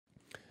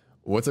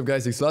What's up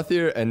guys, DukeSloth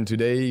here, and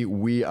today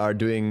we are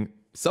doing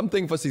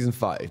something for Season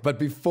 5. But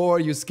before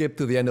you skip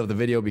to the end of the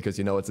video, because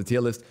you know it's a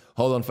tier list,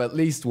 hold on for at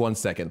least 1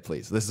 second,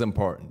 please. This is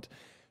important.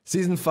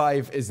 Season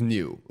 5 is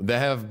new. There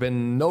have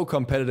been no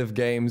competitive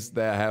games,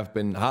 there have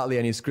been hardly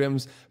any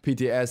scrims.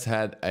 PTS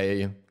had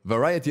a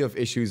variety of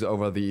issues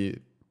over the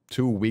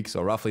 2 weeks,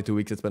 or roughly 2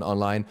 weeks it's been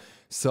online.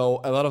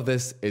 So a lot of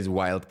this is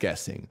wild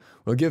guessing.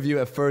 We'll give you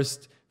a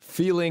first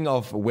feeling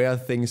of where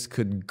things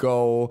could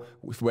go,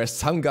 where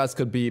some guards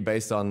could be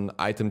based on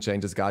item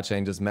changes, guard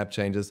changes, map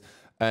changes,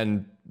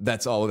 and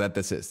that's all that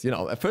this is. You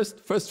know, a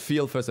first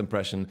feel, first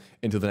impression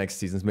into the next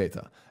season's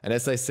meta. And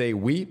as I say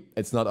we,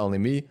 it's not only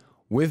me.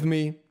 With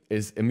me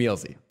is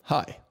Emilzy.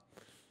 Hi.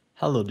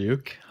 Hello,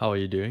 Duke. How are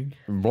you doing?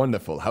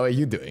 Wonderful. How are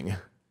you doing?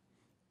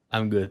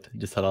 I'm good.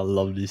 Just had a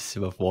lovely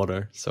sip of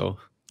water, so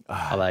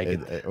I like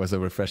it. It was a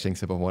refreshing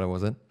sip of water,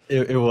 was it?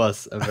 It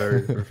was a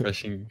very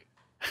refreshing.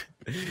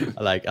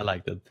 I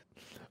liked it.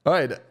 All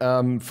right.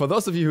 For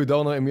those of you who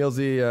don't know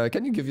Emilzy,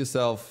 can you give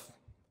yourself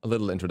a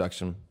little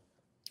introduction?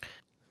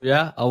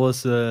 Yeah, I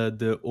was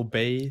the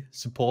Obey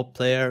support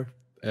player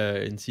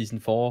in Season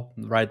 4.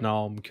 Right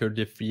now, I'm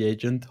currently a free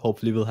agent.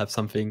 Hopefully, we'll have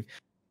something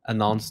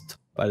announced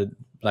by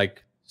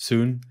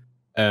soon.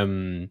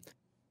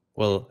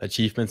 Well,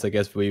 achievements, I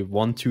guess we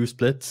won 2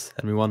 splits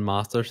and we won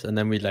Masters, and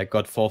then we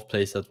got 4th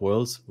place at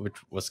Worlds, which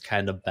was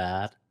kind of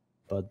bad,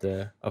 but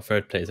a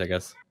 3rd place, I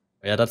guess.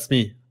 Yeah, that's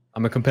me.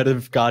 I'm a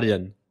competitive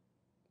guardian.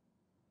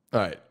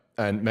 All right.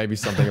 And maybe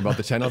something about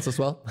the channels as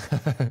well?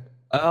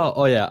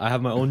 Oh yeah, I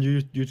have my own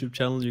YouTube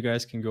channel. You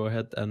guys can go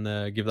ahead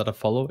and give that a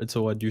follow. It's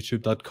over at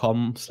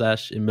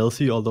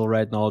youtube.com/Emilzy, although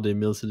right now the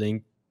Emilzy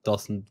link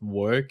doesn't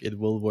work. It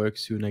will work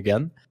soon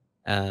again.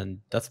 And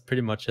that's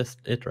pretty much just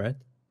it, right?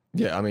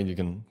 Yeah, I mean, you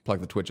can plug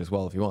the Twitch as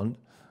well if you want.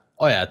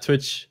 Oh yeah,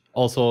 Twitch.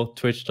 Also,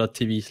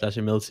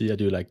 twitch.tv/Emilzy. I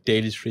do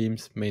daily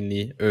streams,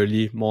 mainly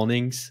early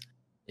mornings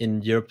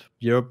in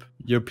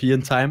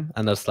European time,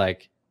 and that's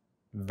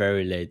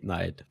very late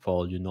night for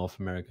all you North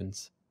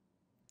Americans.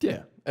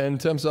 Yeah, in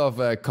terms of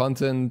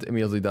content,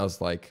 Emilzy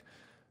does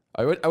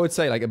I would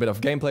say a bit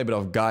of gameplay, a bit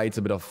of guides,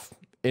 a bit of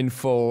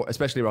info,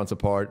 especially around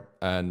support,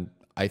 and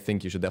I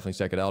think you should definitely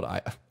check it out.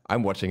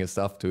 I'm watching his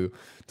stuff to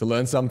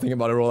learn something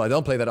about a role I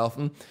don't play that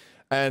often,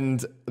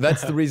 and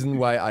that's the reason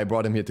why I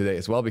brought him here today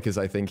as well, because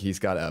I think he's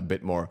got a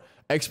bit more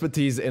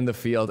expertise in the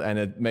field, and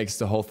it makes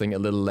the whole thing a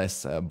little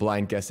less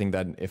blind guessing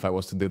than if I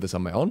was to do this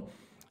on my own.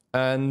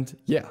 And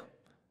yeah,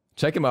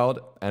 check him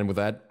out, and with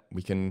that,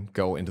 we can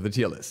go into the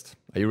tier list.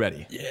 Are you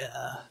ready?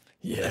 Yeah.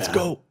 Let's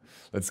go.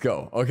 Let's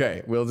go.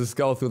 Okay, we'll just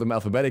go through them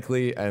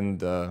alphabetically,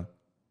 and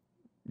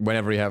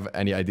whenever you have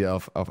any idea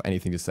of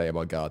anything to say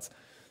about guards,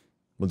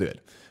 we'll do it.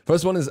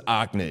 First one is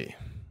Agni.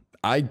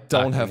 I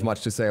don't have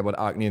much to say about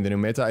Agni in the new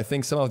meta. I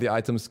think some of the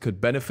items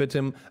could benefit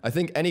him. I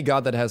think any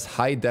guard that has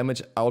high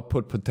damage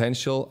output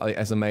potential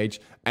as a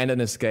mage and an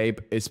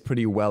escape is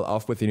pretty well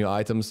off with the new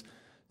items.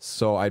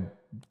 So I'd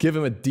give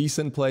him a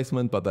decent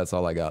placement, but that's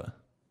all I got.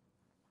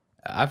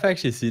 I've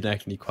actually seen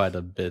Agni quite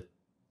a bit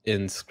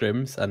in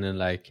scrims and in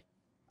I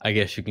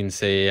guess you can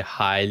say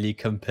highly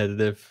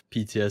competitive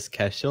PTS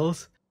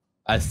casuals.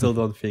 I still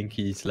don't think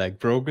he's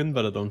broken,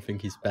 but I don't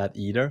think he's bad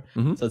either.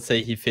 So I'd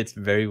say he fits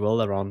very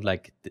well around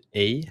the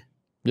A.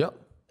 Yeah.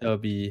 That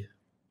would be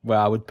where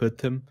I would put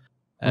him.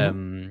 I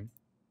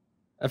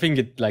think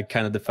it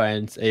kind of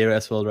defines A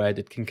as well, right?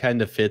 It can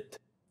kind of fit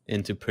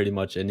into pretty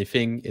much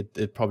anything.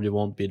 It probably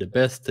won't be the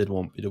best, it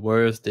won't be the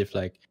worst. If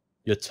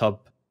your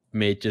top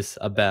mages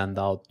are banned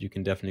out, you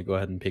can definitely go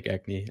ahead and pick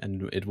Agni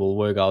and it will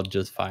work out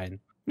just fine.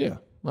 Yeah,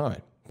 all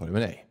right, put him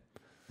in A.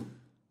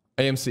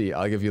 AMC,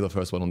 I'll give you the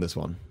first one on this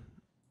one.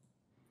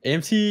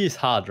 AMC is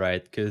hard,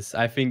 right? Because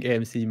I think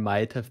AMC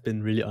might have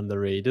been really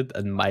underrated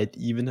and might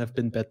even have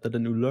been better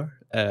than Uller,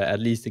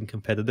 at least in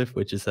competitive,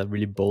 which is a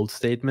really bold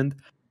statement.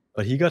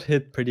 But he got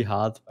hit pretty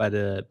hard by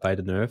the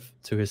nerf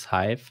to his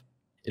hive.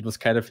 It was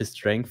kind of his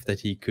strength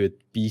that he could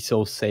be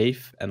so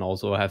safe and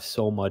also have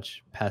so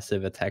much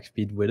passive attack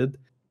speed with it.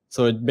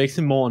 So it makes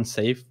him more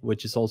unsafe,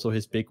 which is also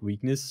his big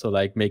weakness. So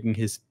making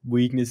his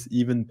weakness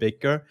even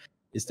bigger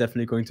is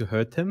definitely going to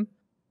hurt him.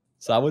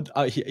 So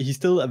he's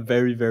still a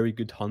very, very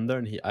good hunter,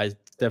 and I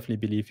definitely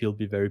believe he'll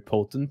be very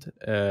potent,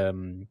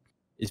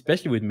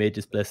 especially with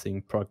Mage's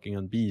Blessing proccing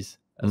on bees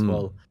as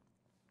well.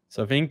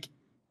 So I think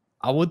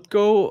I would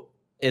go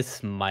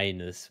S-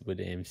 with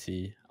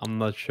AMC. I'm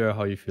not sure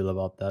how you feel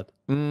about that.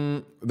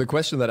 The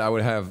question that I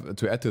would have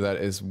to add to that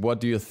is, what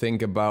do you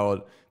think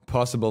about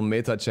possible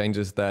meta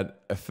changes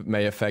that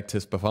may affect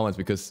his performance?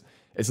 Because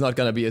it's not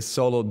going to be a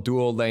solo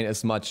dual lane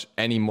as much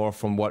anymore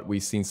from what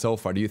we've seen so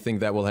far. Do you think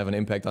that will have an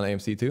impact on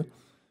AMC too?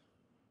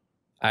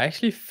 I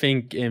actually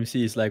think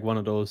AMC is one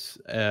of those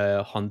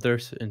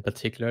hunters in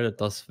particular that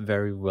does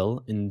very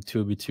well in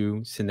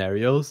 2v2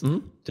 scenarios,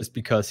 just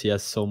because he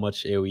has so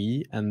much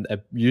AoE, and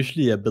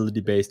usually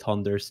ability-based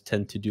hunters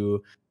tend to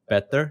do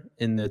better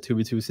in the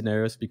 2v2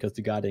 scenarios because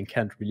the Guardian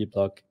can't really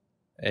block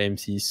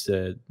AMC's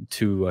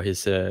 2 or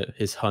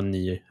his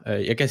honey.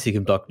 I guess he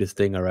can block this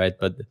thing, alright,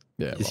 but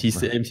yeah,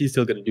 AMC's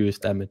still gonna do his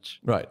damage.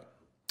 Right.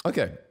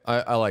 Okay,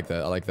 I like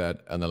that. I like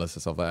that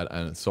analysis of that,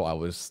 and so I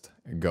will just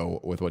go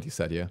with what you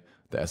said here,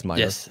 the S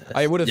minus. Yes,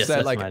 I would have yes, said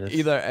S like minus.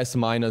 either S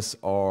minus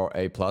or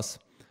A plus.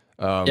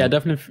 Yeah,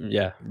 definitely.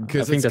 Yeah, I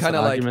Because think it's that's kind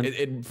an of like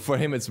argument. for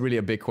him, it's really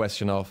a big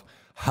question of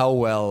how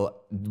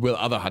well will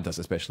other hunters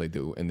especially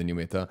do in the new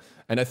meta.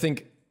 And I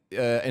think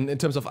in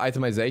terms of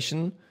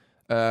itemization,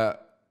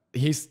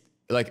 he's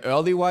like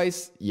early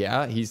wise,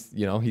 yeah,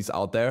 he's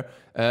out there.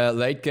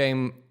 Late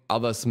game,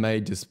 others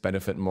may just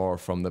benefit more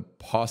from the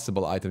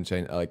possible item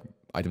chains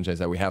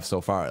that we have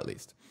so far, at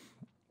least.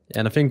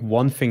 And I think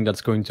one thing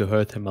that's going to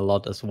hurt him a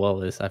lot as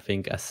well is I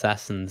think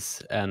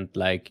assassins and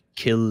like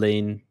kill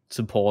lane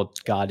support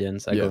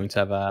guardians are going to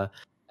have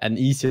an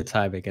easier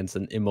time against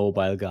an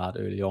immobile guard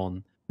early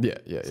on. Yeah.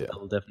 So that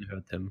will definitely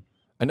hurt him.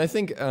 And I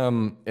think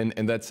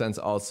in that sense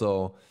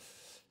also,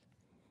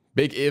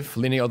 big if,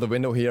 leaning out the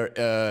window here,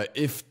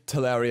 if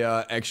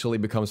Teleria actually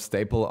becomes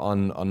staple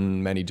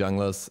on many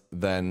junglers,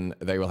 then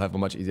they will have a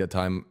much easier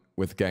time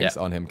with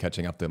ganks on him,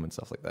 catching up to him and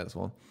stuff like that as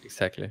well.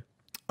 Exactly.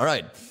 All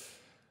right.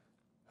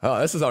 Oh,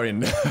 this is already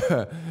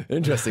an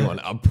interesting one.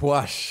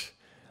 Apuash.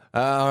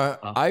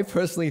 I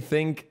personally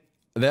think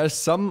there's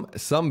some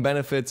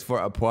benefits for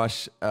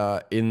Apuash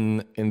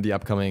in the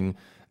upcoming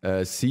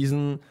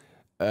season,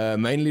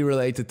 mainly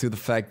related to the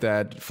fact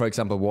that, for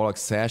example, Warlock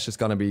Sash is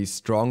going to be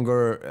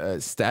stronger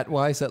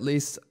stat-wise, at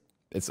least.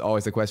 It's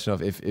always a question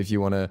of if you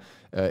want to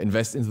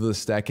invest into the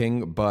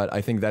stacking, but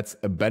I think that's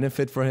a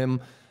benefit for him.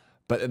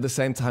 But at the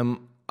same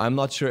time, I'm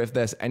not sure if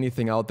there's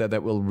anything out there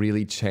that will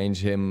really change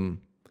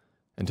him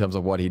in terms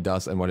of what he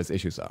does and what his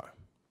issues are.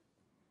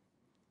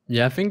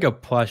 Yeah, I think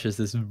Apuash is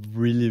this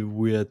really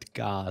weird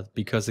guard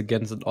because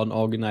against an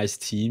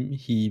unorganized team,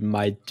 he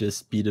might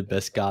just be the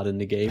best guard in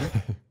the game.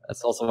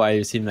 That's also why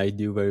you seem like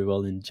do very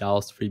well in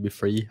Joust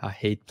 3v3. I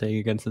hate playing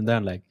against him there.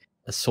 Like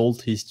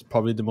Assault, he's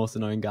probably the most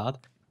annoying guard.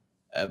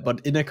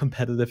 But in a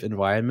competitive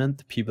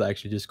environment, people are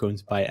actually just going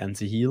to buy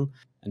anti-heal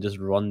and just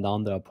run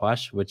down the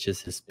Apuash, which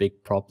is his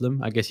big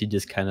problem. I guess he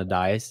just kind of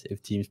dies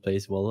if teams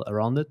plays well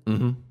around it.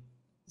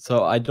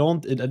 So I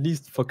don't, at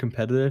least for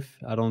competitive,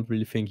 I don't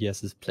really think he has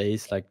his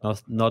place. Like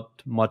not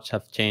much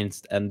have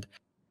changed. And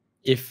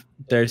if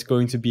there's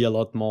going to be a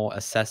lot more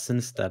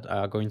assassins that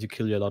are going to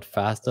kill you a lot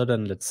faster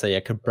than, let's say,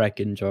 a Kabrak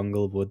in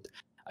jungle would,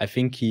 I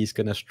think he's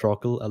going to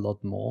struggle a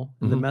lot more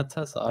in the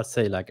meta. So I'd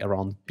say like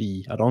around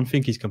B. I don't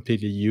think he's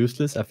completely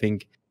useless. I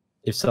think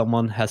if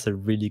someone has a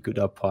really good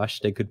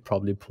Apuash, they could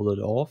probably pull it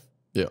off.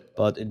 Yeah.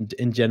 But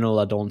in general,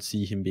 I don't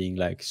see him being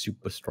like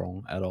super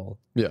strong at all.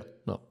 Yeah,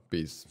 no,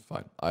 B's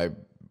fine.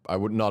 I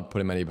would not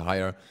put him any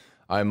higher.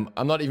 I'm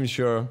not even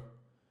sure.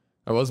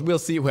 We'll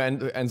see who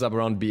ends up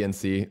around B and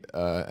C,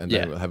 and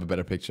then we'll have a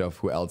better picture of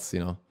who else,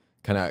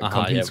 kind of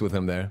competes with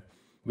him there.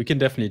 We can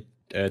definitely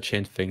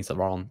change things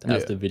around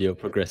as the video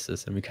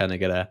progresses, and we kind of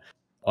get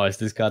is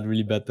this card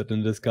really better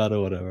than this card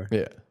or whatever?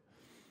 Yeah.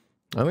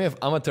 And we have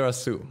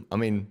Amaterasu. I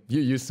mean,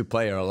 you used to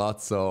play her a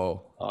lot,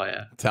 so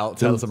tell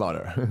us about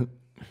her.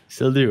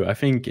 Still do. I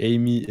think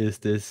Amy is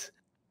this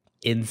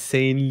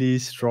insanely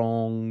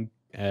strong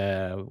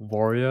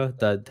warrior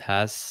that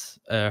has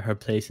her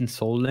place in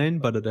soul lane,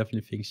 but I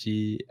definitely think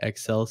she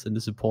excels in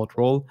the support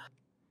role.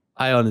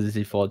 I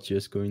honestly thought she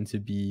was going to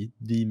be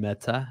the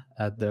meta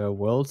at the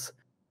Worlds.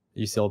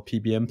 You saw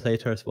PBM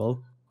played her as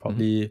well.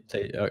 Probably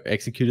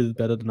executed it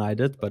better than I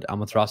did, but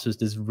Amaterasu is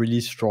this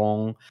really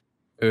strong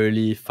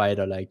early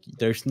fighter. Like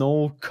there's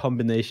no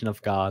combination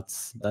of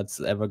guards that's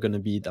ever going to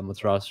beat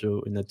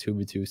Amaterasu in a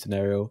 2v2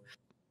 scenario.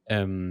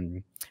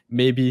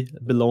 Maybe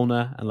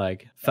Bellona and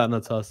like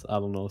Thanatos, I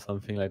don't know,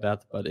 something like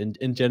that. But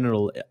in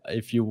general,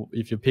 if you're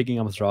picking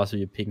Amaterasu,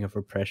 you're picking her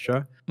for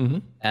pressure.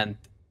 And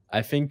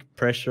I think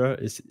pressure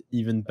is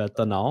even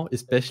better now,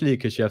 especially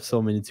because you have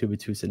so many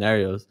 2v2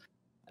 scenarios.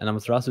 And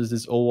Amaterasu is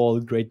this overall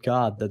great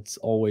guard that's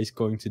always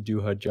going to do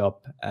her job.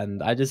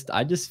 And I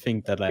just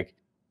think that like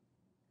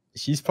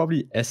she's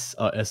probably S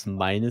or S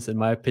minus in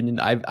my opinion.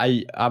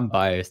 I'm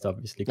biased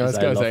obviously. I was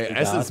gonna say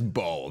S is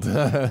bold.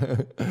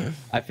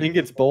 I think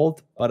it's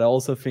bold, but I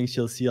also think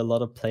she'll see a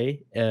lot of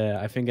play.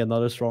 I think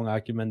another strong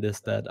argument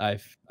is that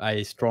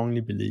I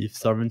strongly believe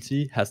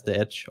Sovereignty has the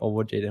edge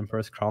over Jade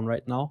Emperor's Crown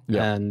right now.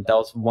 Yeah. And that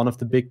was one of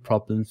the big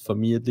problems for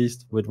me, at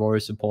least, with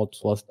Warrior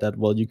supports, was that,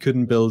 well, you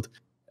couldn't build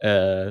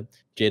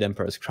Jade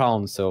Emperor's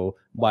Crown, so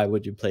why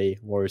would you play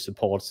Warrior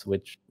supports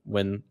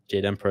when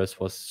Jade Empress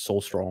was so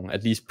strong,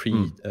 at least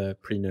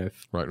pre-nerf?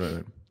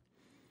 Right.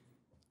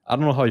 I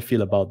don't know how you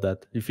feel about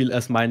that. You feel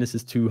S minus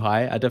is too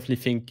high? I definitely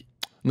think.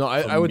 No,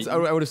 I would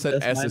have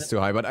said S is too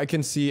high, but I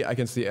can see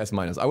S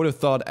minus. I would have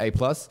thought A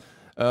plus,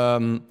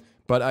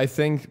 but I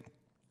think,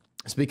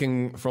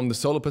 speaking from the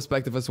solo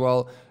perspective as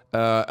well,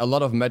 a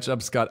lot of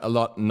matchups got a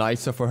lot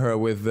nicer for her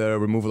with the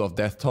removal of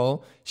Death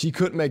Toll. She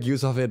could make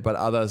use of it, but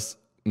others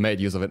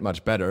made use of it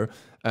much better.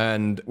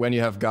 And when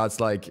you have guards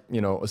like,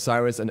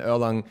 Osiris and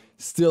Erlang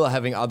still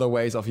having other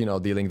ways of,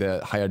 dealing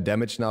the higher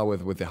damage now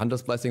with the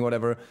Hunter's Blessing or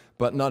whatever,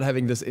 but not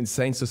having this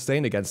insane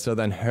sustain against her,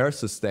 then her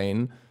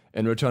sustain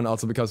in return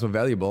also becomes more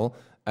valuable.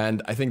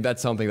 And I think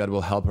that's something that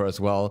will help her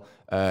as well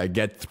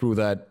get through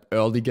that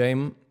early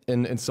game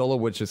in solo,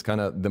 which is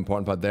kind of the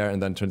important part there,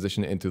 and then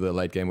transition into the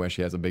late game where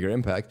she has a bigger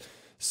impact.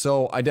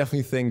 So I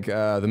definitely think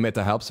the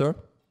meta helps her.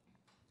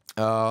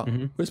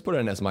 We just put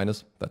her in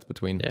S-. That's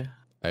between. Yeah.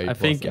 A I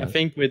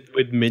think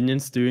with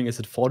minions doing, is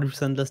it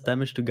 40% less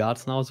damage to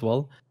guards now as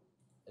well?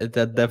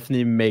 That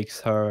definitely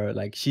makes her,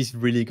 like, she's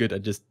really good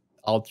at just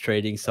out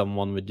trading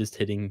someone with just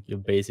hitting your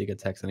basic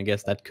attacks. And I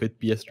guess that could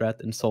be a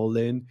strat in soul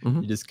lane.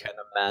 You just kind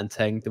of man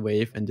tank the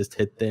wave and just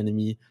hit the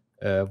enemy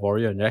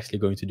warrior, and you're actually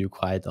going to do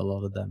quite a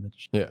lot of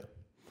damage. Yeah.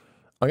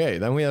 Okay,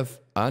 then we have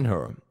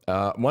Anhur.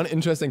 One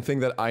interesting thing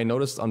that I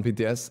noticed on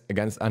PTS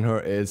against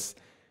Anhur is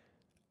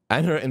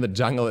Anhur in the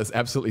jungle is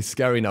absolutely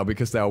scary now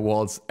because there are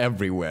walls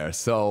everywhere.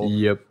 So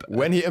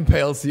when he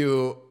impales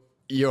you,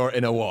 you're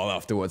in a wall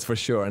afterwards for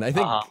sure. And I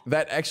think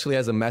that actually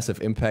has a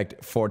massive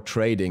impact for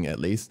trading, at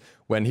least,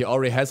 when he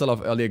already has a lot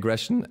of early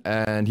aggression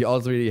and he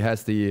already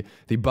has the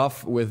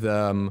buff with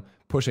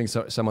pushing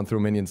someone through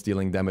minions,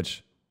 dealing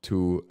damage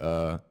to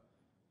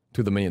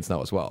the minions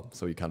now as well.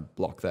 So you can't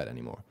block that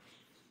anymore.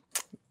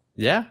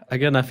 Yeah,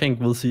 again, I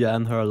think we'll see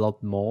Anhur a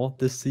lot more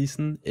this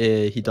season.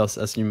 He does,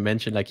 as you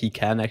mentioned, like, he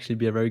can actually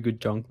be a very good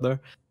jungler.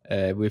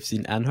 We've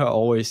seen Anhur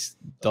always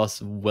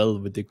does well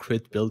with the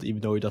crit build, even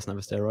though he doesn't have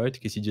a steroid,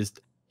 because he just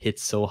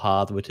hits so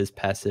hard with his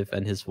passive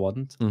and his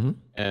wand.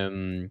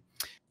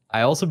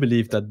 I also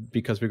believe that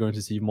because we're going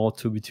to see more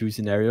 2v2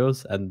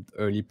 scenarios and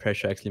early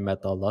pressure actually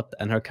matter a lot,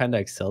 Anhur kind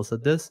of excels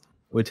at this,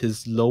 with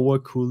his lower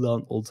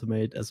cooldown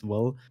ultimate as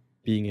well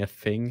being a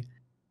thing.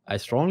 I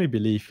strongly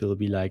believe he'll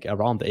be like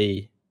around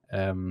A.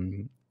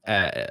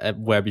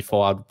 Where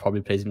before I would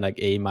probably place him like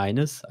A-.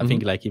 I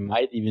think like he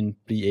might even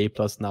be A+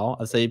 now.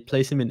 I say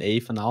place him in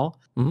A for now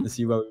and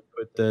see where we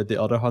put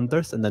the other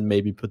hunters, and then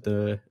maybe put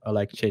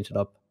like change it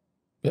up.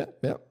 Yeah,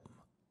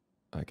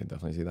 I can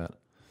definitely see that.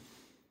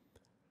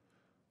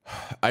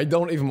 I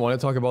don't even want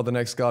to talk about the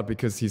next god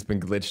because he's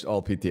been glitched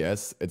all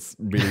PTS. It's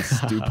really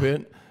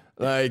stupid.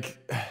 Like,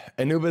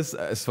 Anubis,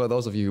 for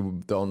those of you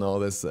who don't know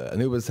this,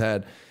 Anubis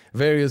had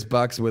various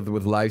bugs with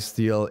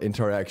lifesteal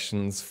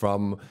interactions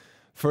from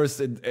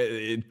first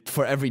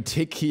for every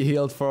tick he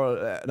healed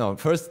for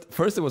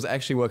first it was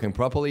actually working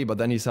properly, but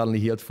then he suddenly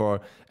healed for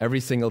every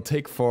single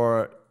tick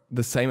for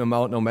the same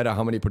amount no matter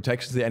how many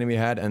protections the enemy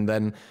had, and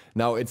then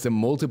now it's a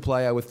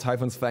multiplier with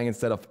Typhon's Fang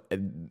instead of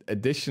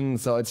addition.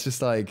 So it's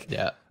just like,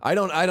 I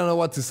don't know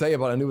what to say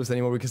about Anubis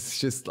anymore, because it's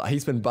just,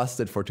 he's been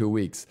busted for 2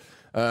 weeks.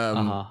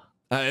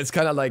 It's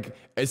kind of like,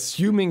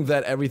 assuming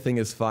that everything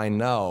is fine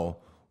now,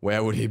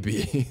 where would he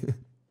be?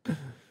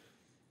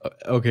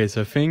 Okay,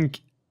 so I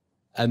think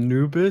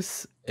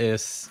Anubis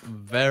is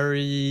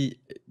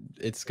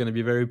it's going to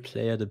be very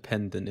player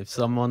dependent. If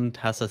someone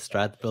has a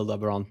strat build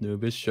up around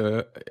Anubis,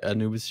 sure,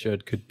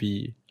 it could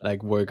be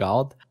like work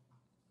out.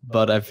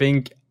 But I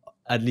think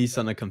at least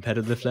on a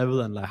competitive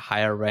level and like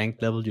higher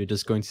ranked level, you're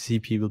just going to see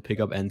people pick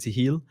up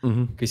anti-heal,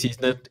 because he's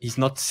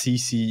not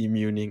CC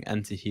immuning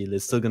anti-heal.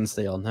 It's still going to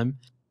stay on him.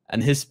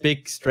 And his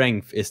big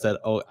strength is that,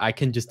 I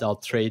can just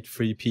out-trade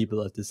 3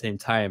 people at the same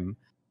time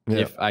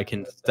if I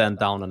can stand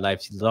down and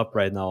life steal up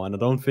right now. And I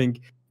don't think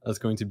that's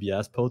going to be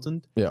as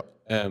potent.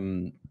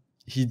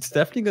 He's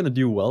definitely going to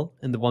do well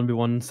in the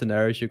 1v1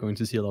 scenarios. You're going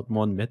to see a lot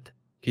more in mid,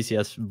 because he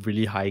has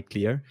really high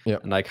clear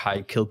and like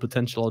high kill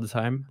potential all the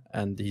time.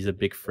 And he's a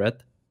big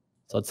threat.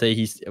 So I'd say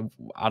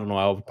I don't know,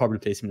 I would probably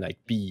place him like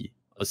B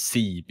or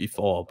C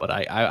before, but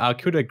I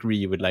could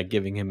agree with like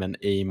giving him an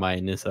A-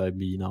 or a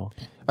B now.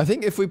 I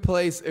think if we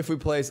place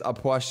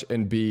Apwash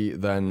in B,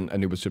 then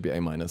Anubis should be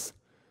A-,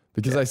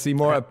 because I see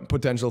more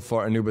potential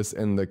for Anubis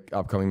in the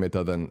upcoming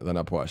meta than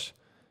Apwash.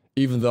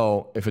 Even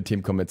though if a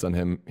team commits on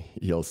him,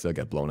 he'll still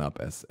get blown up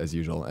as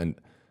usual. And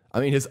I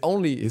mean, his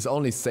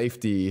only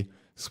safety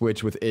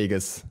switch with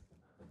Aegis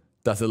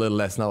does a little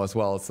less now as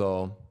well,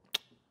 so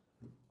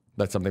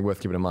that's something worth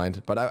keeping in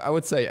mind. But I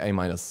would say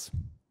A-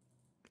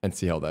 and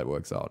see how that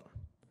works out.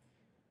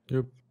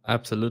 Yep,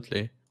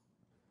 absolutely.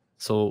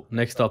 So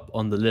next up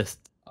on the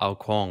list, Ao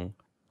Kuang.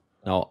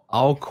 Now,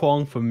 Ao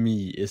Kuang for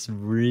me is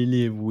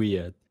really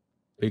weird,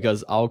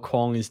 because Ao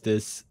Kuang is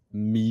this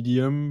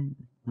medium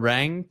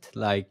ranked,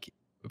 like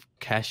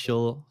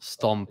casual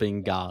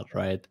stomping guard,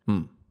 right?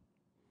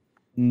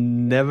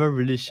 Never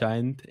really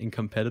shined in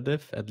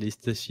competitive, at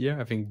least this year.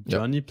 I think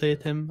Johnny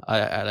played him.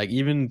 I like,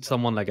 even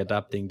someone like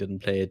Adapting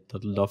didn't play it,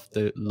 but loves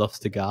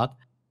the guard.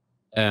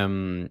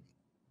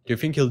 Do you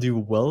think he'll do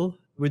well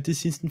with the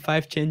season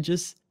 5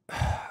 changes?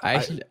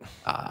 I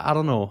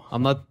don't know.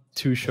 I'm not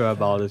too sure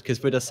about it,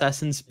 because with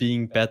assassins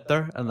being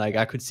better, and like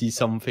I could see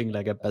something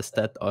like a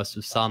Bastet or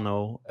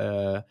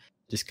Susano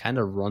just kind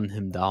of run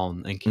him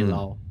down and kill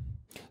Ao.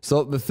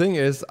 So the thing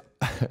is,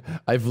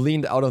 I've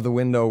leaned out of the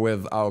window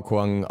with Ao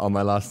Kuang on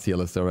my last tier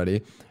list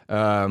already,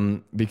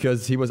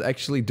 because he was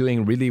actually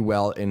doing really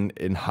well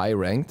in high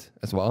ranked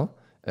as well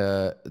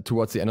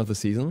towards the end of the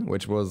season,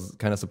 which was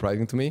kind of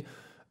surprising to me.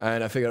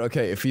 And I figured,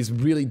 okay, if he's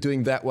really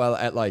doing that well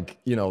at like,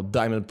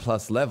 Diamond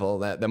Plus level,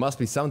 that there must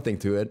be something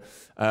to it.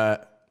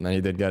 And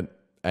he didn't get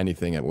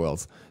anything at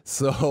Worlds.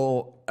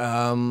 So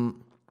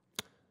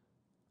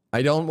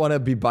I don't want to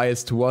be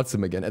biased towards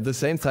him again. At the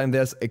same time,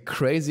 there's a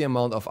crazy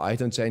amount of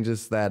item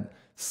changes that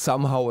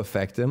somehow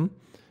affect him.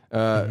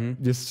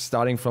 Just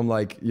starting from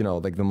like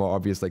the more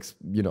obvious like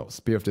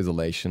Spear of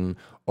Desolation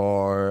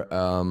or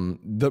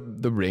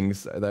the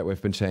rings that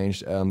have been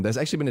changed. There's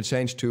actually been a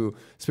change to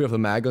Spear of the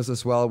Magus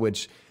as well,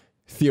 which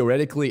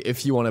theoretically,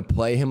 if you want to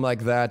play him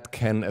like that,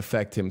 can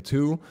affect him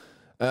too.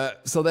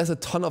 So there's a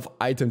ton of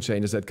item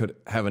changes that could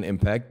have an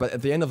impact. But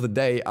at the end of the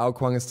day, Ao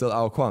Kuang is still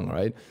Ao Kuang,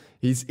 right?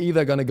 He's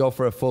either gonna go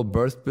for a full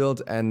burst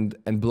build and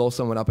blow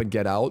someone up and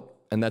get out,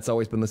 and that's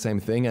always been the same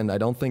thing. And I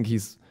don't think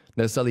he's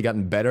necessarily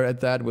gotten better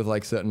at that with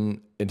like certain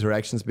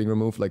interactions being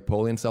removed, like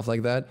Poly and stuff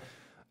like that.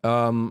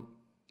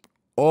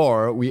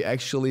 Or we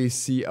actually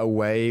see a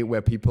way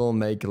where people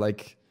make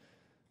like,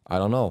 I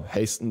don't know,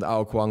 hastened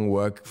Ao Kuang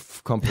work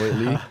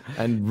completely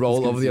and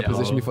roll over the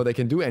opposition before they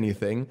can do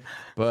anything.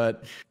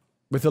 But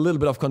with a little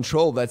bit of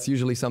control, that's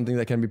usually something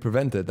that can be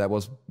prevented. That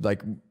was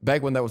like,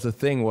 back when that was a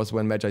thing was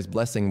when Magi's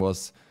Blessing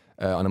was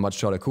on a much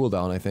shorter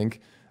cooldown, I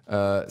think.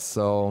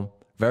 So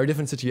very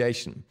different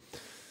situation.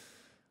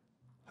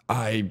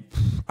 I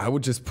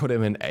would just put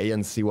him in A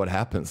and see what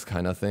happens,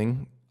 kind of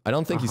thing. I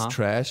don't think he's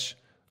trash,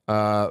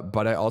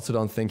 but I also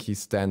don't think he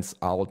stands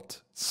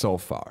out so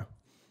far.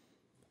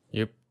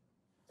 Yep,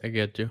 I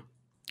get you.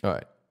 All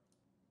right.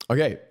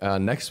 Okay,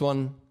 next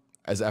one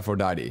is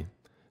Aphrodite.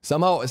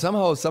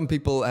 Somehow, some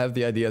people have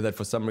the idea that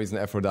for some reason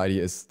Aphrodite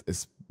is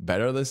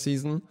better this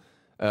season.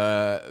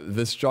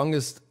 The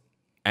strongest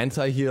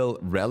anti-heal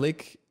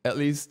relic, at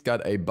least,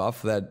 got a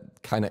buff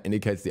that kind of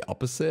indicates the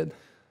opposite.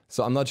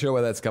 So I'm not sure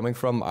where that's coming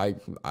from. I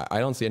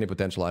don't see any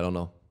potential. I don't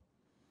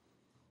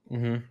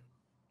know.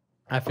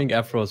 I think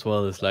Afro as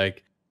well is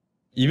like,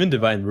 even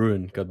Divine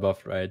Ruin got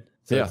buffed, right?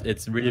 So yeah,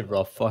 it's really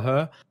rough for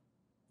her.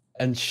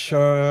 And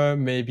sure,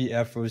 maybe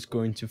Afro is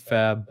going to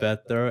fare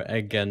better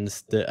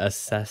against the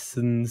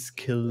assassins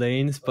kill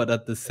lanes, but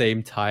at the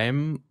same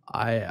time,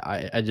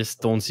 I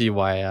just don't see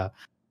why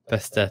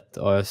Bastet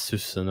or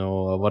Susanoo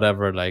or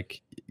whatever,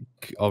 like,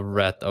 or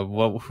Red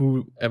or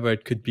whoever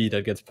it could be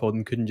that gets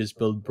potent couldn't just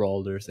build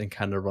brawlers and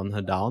kind of run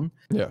her down.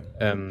 Yeah.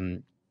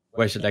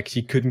 Where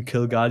she couldn't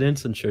kill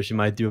Guardians, and sure she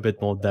might do a bit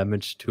more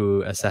damage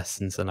to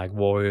assassins and like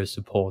warrior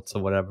supports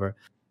or whatever.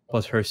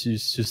 But her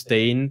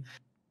sustain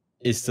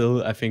is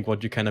still, I think,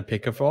 what you kind of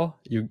pick her for.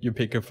 You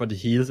pick her for the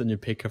heals and you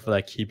pick her for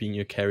like keeping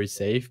your carry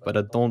safe. But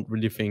I don't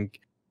really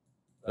think,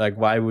 like,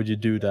 why would you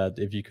do that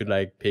if you could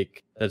like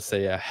pick, let's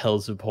say, a hell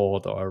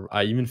support, or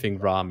I even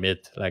think Ra mid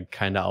like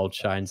kind of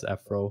outshines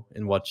Afro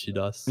in what she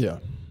does. Yeah.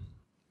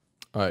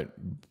 All right.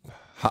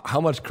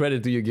 How much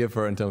credit do you give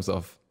her in terms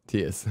of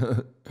tiers?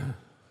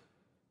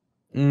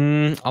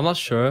 I'm not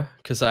sure,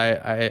 because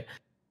I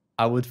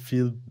would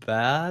feel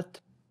bad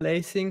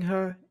placing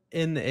her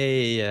in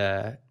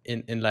a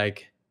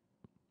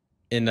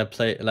in a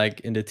play like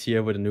in the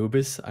tier with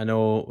Anubis. I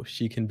know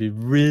she can be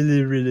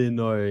really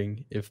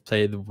annoying if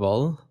played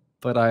well,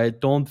 but I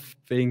don't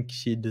think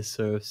she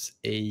deserves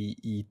A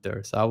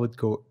either. So I would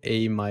go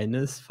A-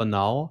 for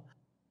now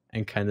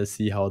and kind of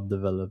see how it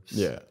develops.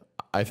 Yeah,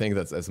 I think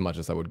that's as much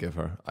as I would give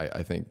her.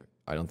 I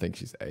don't think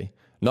she's A.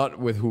 Not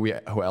with who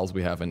else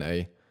we have in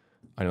A.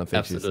 I don't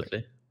think she's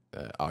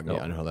Agni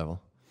on her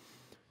level.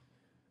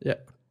 Yeah.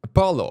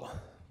 Apollo.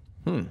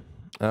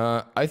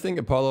 I think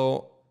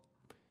Apollo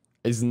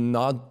is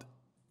not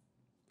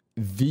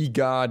the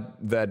god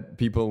that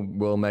people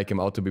will make him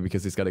out to be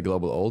because he's got a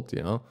global ult,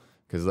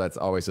 because that's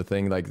always the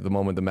thing. Like the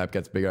moment the map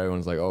gets bigger,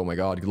 everyone's like, oh my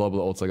god, global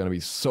ults are going to be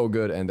so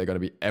good and they're going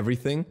to be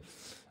everything.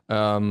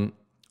 I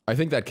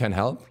think that can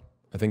help.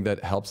 I think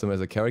that helps him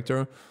as a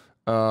character.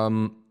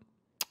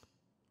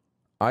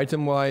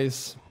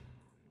 Item-wise,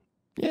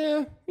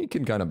 yeah, he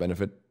can kind of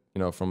benefit,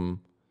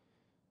 from...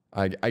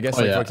 I guess,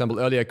 for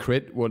example, earlier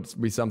crit would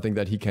be something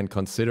that he can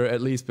consider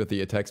at least with the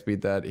attack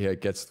speed that he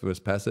gets through his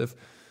passive.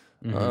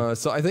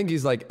 So I think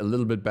he's like a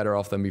little bit better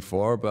off than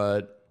before,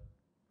 but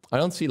I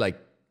don't see like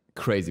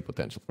crazy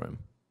potential for him.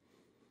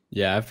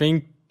 Yeah, I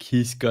think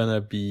he's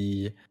gonna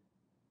be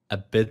a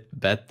bit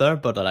better,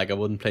 but like I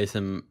wouldn't place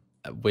him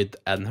with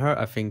Anher.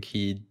 I think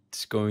he's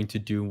going to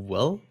do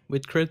well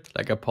with crit.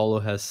 Like Apollo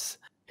has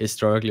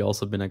historically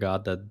also been a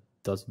god that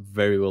does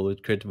very well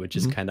with crit, which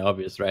is kind of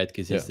obvious, right?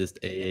 Because he's this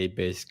AA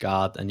based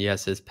guard and he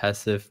has his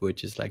passive,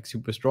 which is like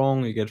super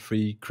strong. You get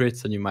 3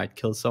 crits and you might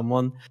kill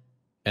someone.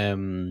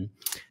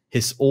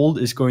 His ult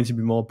is going to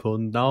be more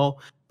potent now,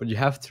 but you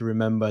have to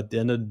remember at the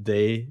end of the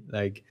day,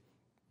 like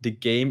the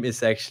game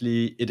is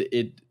actually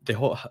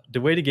the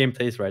way the game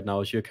plays right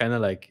now is you're kind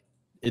of like,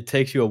 it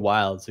takes you a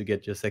while to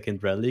get your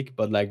second relic,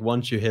 but like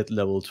once you hit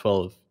level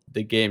 12,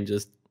 the game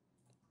just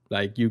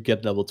like you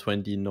get level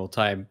 20 in no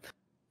time.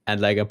 And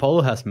like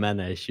Apollo has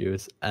mana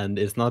issues, and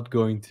it's not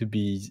going to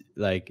be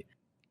like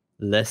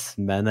less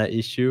mana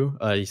issue.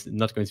 He's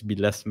not going to be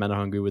less mana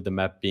hungry with the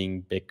map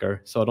being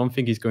bigger. So I don't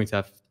think he's going to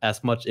have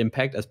as much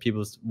impact as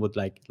people would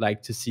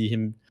like to see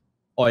him.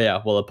 Oh yeah,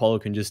 well Apollo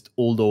can just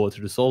ult over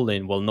to the soul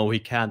lane. Well, no, he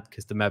can't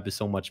because the map is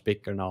so much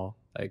bigger now.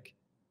 Like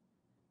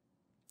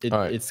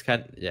it's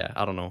kind of,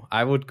 I don't know.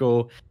 I would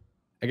go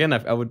again,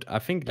 I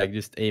think like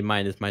just A-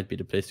 might be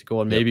the place to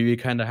go, and maybe we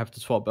kind of have to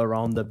swap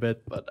around a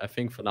bit. But I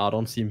think for now, I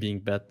don't see him being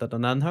better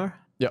than Anher.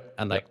 Yeah,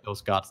 and like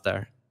those guards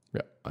there.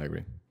 Yeah, I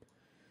agree.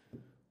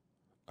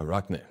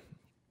 Arachne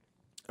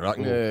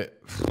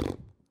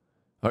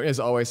is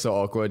always so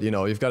awkward. You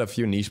know, you've got a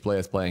few niche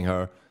players playing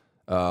her.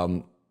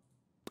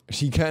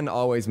 She can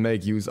always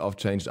make use of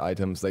changed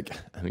items. Like,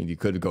 I mean, you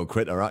could go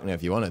crit Arachne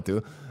if you wanted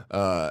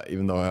to,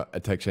 even though her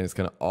attack chain is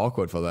kind of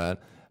awkward for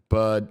that.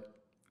 But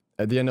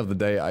at the end of the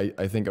day,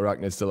 I think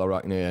Arachne is still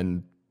Arachne,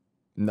 and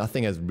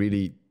nothing has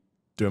really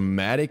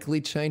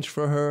dramatically changed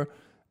for her.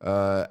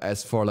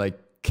 As for like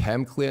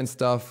camp clear and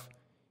stuff,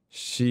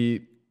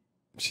 she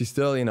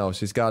still, you know,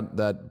 she's got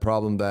that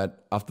problem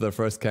that after the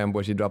first camp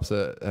where she drops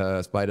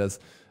spiders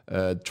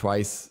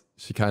twice,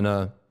 she kind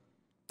of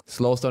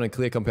slows down and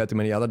clear compared to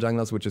many other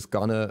junglers, which is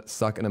gonna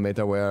suck in a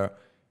meta where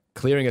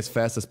clearing as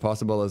fast as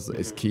possible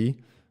is key.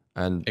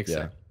 And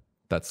yeah,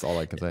 that's all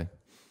I can say.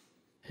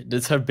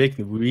 That's her big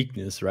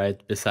weakness,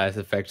 right? Besides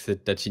the fact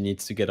that she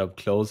needs to get up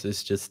close,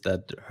 is just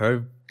that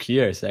her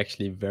clear is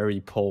actually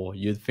very poor.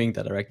 You'd think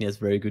that Arachne has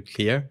very good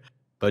clear,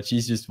 but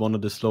she's just one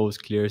of the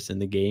slowest clears in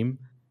the game.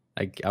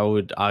 Like, I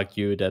would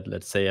argue that,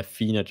 let's say, a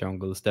Fina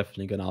jungle is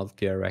definitely gonna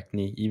outclear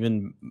Arachne.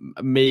 Even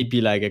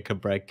maybe like a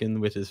Cabrakan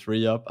with his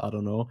 3-up, I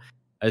don't know.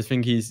 I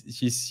think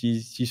she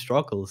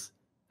struggles.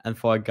 And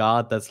for a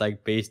guard that's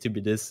like based to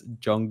be this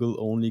jungle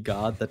only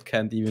guard that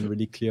can't even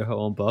really clear her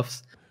own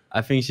buffs,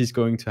 I think she's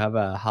going to have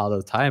a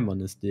harder time,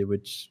 honestly,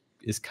 which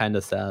is kind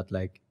of sad.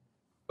 Like,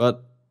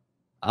 but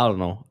I don't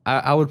know.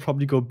 I would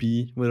probably go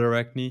B with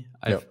Arachne.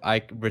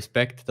 I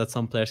respect that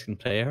some players can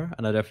play her,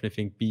 and I definitely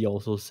think B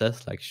also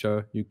says, like,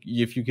 sure,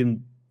 if you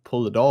can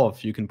pull it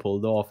off, you can pull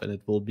it off, and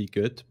it will be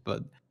good.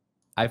 But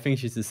I think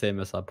she's the same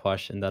as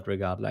Push in that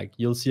regard. Like,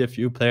 you'll see a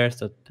few players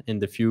that in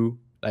the few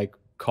like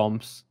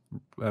comps,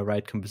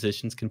 right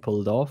compositions can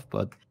pull it off,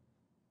 but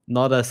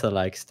not as a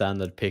like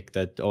standard pick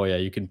that, oh yeah,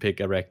 you can pick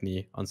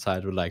Arachne on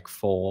side with like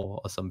 4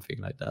 or something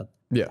like that.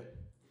 Yeah.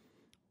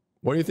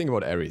 What do you think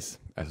about Ares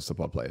as a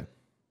support player?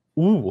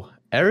 Ooh,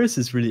 Ares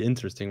is really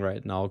interesting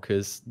right now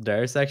because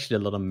there's actually a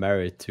lot of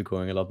merit to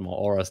going a lot more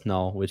auras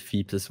now with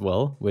Phoebs as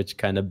well, which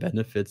kind of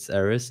benefits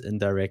Ares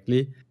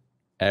indirectly.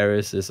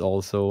 Ares is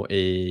also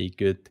a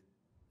good,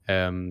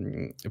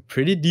 a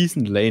pretty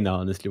decent laner,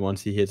 honestly.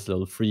 Once he hits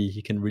level 3,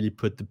 he can really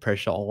put the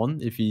pressure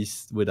on if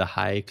he's with a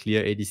high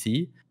clear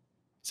ADC.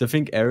 So I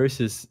think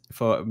Ares is,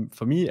 for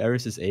me,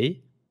 Ares is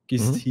A.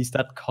 He's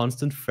that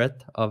constant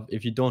threat of,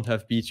 if you don't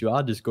have beats, you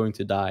are just going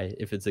to die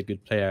if it's a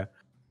good player.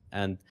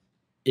 And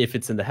if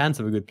it's in the hands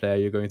of a good player,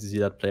 you're going to see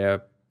that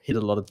player hit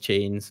a lot of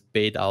chains,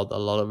 bait out a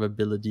lot of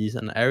abilities,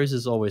 and Ares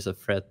is always a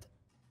threat.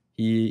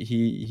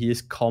 He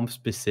is comp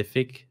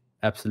specific,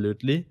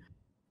 absolutely,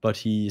 but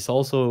he's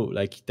also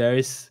like,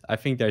 I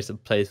think there's a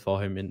place for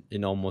him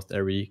in almost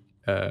every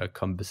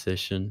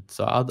composition.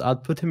 So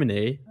I'd put him in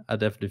A. I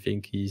definitely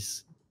think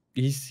he's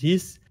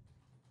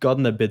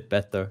gotten a bit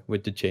better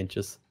with the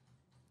changes.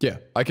 Yeah,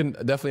 I can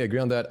definitely agree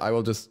on that. I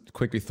will just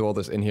quickly throw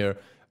this in here.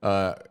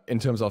 In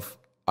terms of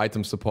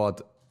item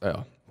support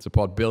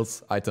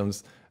builds,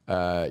 items,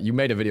 you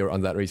made a video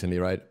on that recently,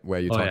 right? Where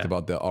you talked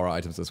about the aura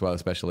items as well,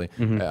 especially.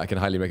 I can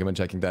highly recommend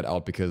checking that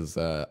out because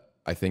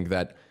I think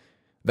that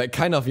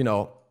kind of, you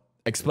know,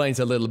 explains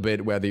a little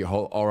bit where the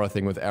whole aura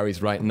thing with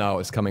Ares right now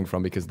is coming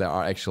from, because there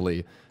are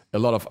actually a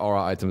lot of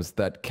aura items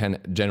that can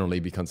generally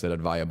be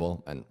considered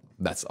viable, and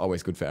that's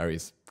always good for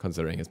Ares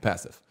considering his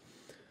passive.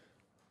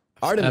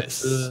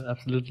 Artemis.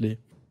 Absolutely.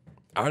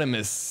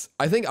 Artemis.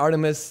 I think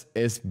Artemis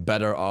is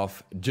better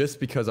off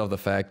just because of the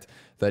fact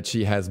that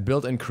she has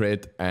built-in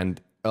crit, and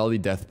early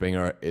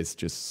Deathbringer is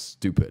just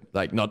stupid.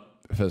 Like, not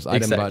first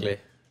item, but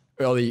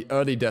early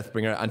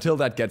Deathbringer. Until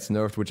that gets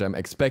nerfed, which I'm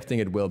expecting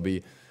it will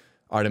be,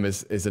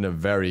 Artemis is in a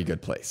very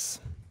good place.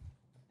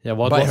 Yeah,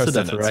 what was it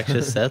that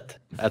Ataraxia said?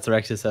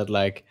 Ataraxia said,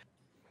 like,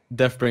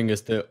 Deathbringer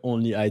is the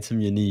only item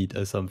you need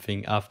or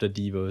something after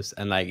Devos.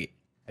 And, like,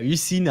 have you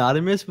seen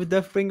Artemis with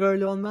Deathbringer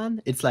early on,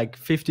 man? It's like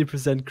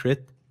 50%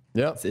 crit.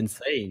 Yeah. It's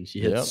insane.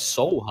 She hits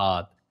so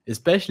hard,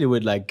 especially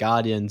with like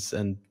Guardians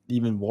and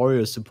even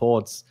Warrior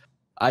supports.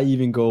 I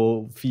even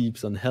go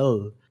Phoebs on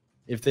Hell.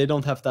 If they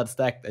don't have that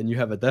stacked and you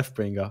have a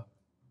Deathbringer,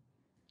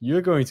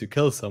 you're going to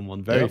kill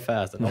someone very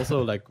fast. And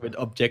also, like, with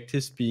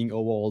objectives being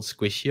overall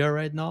squishier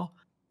right now,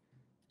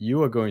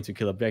 you are going to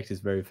kill objectives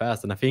very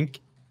fast. And I think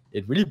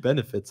it really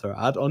benefits her.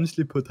 I'd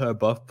honestly put her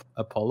above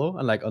Apollo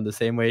and like on the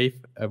same the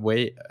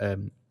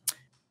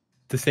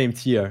same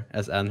tier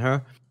as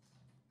Anher.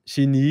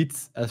 She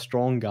needs a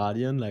strong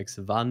guardian like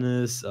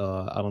Sylvanas,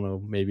 I don't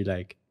know, maybe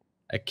like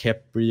a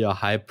Kepri or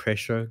high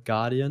pressure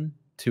guardian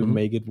to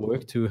make it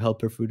work, to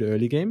help her through the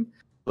early game.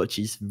 But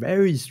she's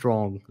very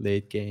strong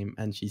late game,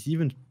 and she's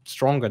even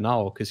stronger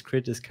now because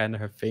crit is kind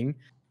of her thing.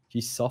 She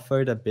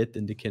suffered a bit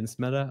in the Kins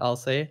meta, I'll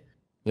say.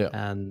 Yeah,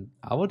 and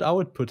I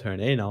would put her in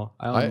A now.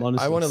 I want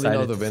to lean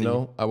out the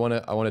window. I want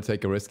to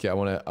take a risk here. I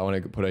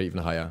want to put her even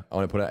higher. I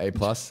want to put her A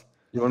plus.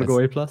 You want to go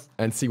A+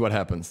 and see what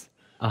happens.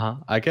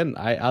 I'd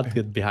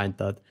get behind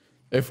that.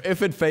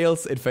 If it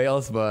fails, it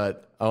fails.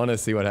 But I want to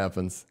see what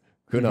happens.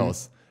 Who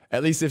knows?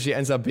 At least if she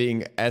ends up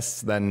being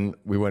S, then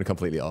we weren't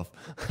completely off.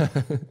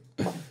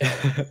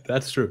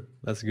 That's true.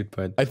 That's a good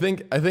point. I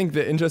think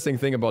the interesting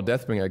thing about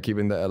Deathbringer,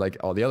 keeping the, like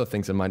all the other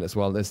things in mind as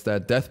well, is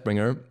that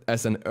Deathbringer,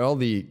 as an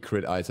early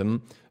crit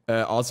item,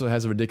 also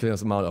has a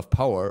ridiculous amount of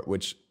power,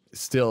 which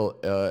still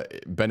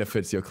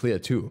benefits your clear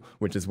too,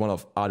 which is one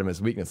of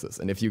Artemis' weaknesses.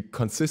 And if you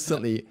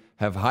consistently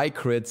have high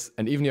crits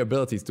and even your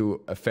abilities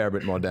do a fair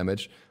bit more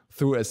damage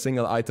through a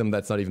single item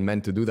that's not even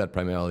meant to do that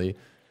primarily,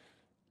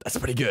 that's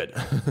pretty good.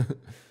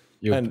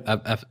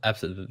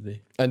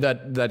 Absolutely. And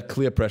that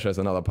clear pressure is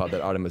another part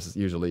that Artemis is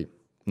usually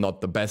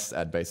not the best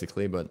at,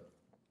 basically, but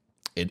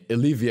it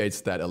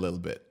alleviates that a little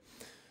bit.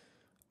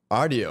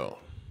 Ardio.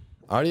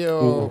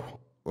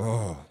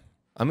 Oh.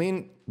 I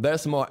mean,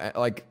 there's more,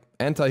 like,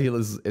 anti-heal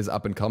is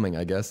up and coming,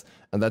 I guess,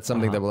 and that's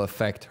something that will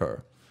affect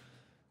her.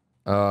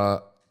 I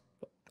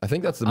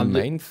think that's the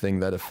main thing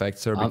that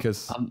affects her,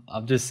 because...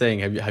 I'm just saying,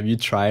 have you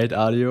tried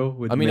Ardio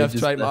with I've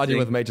tried Ardio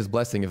with Mage's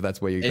Blessing, if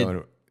that's where you're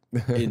going.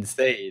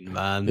 Insane,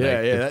 man.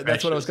 Yeah,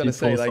 that's what I was gonna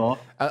say. Like,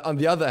 on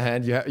the other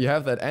hand, you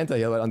have that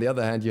anti-heal, but on the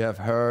other hand, you have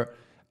her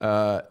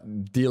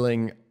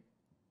dealing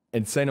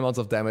insane amounts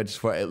of damage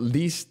for at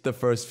least the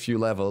first few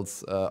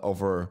levels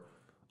over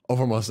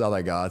most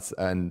other gods,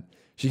 and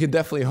she can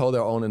definitely hold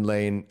her own in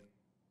lane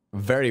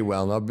very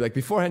well. Now, like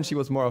beforehand, she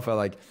was more of a,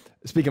 like,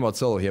 speaking about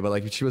solo here, but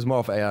like she was more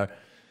of a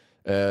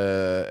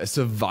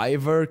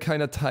survivor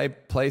kind of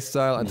type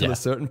playstyle until a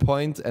certain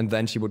point, and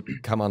then she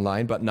would come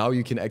online. But now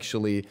you can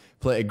actually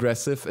play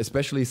aggressive,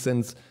 especially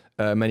since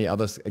many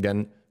others,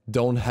 again,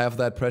 don't have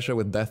that pressure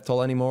with Death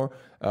Toll anymore.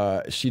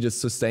 She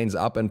just sustains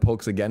up and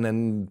pokes again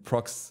and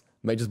procs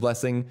Mage's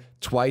Blessing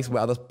twice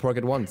where others proc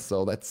it once.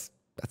 So that's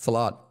a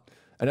lot.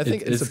 And I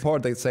think in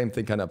support, the same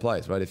thing kind of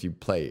applies, right? If you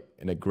play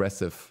an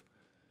aggressive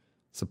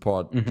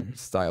support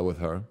style with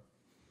her.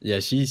 Yeah,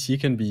 she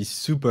can be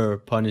super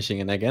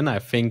punishing. And again, I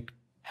think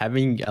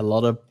having a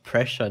lot of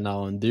pressure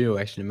now on duo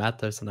actually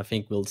matters. And I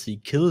think we'll see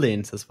kill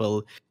lanes as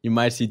well. You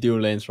might see duo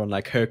lanes run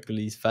like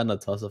Hercules,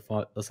 Thanatos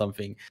or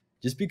something.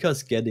 Just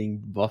because getting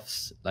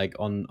buffs, like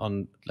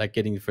on like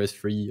getting the first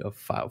 3 or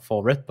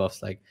 4 red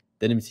buffs, like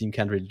the enemy team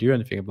can't really do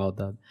anything about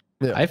that.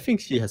 Yeah. I think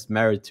she has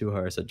merit to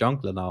her as a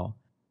jungler now.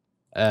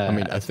 I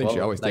mean, I think she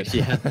always did.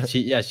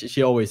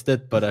 She always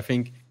did. But I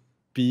think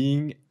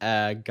being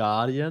a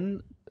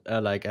guardian,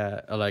 like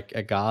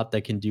a guard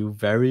that can do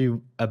very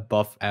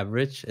above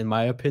average, in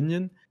my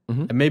opinion,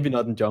 and maybe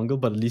not in jungle,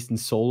 but at least in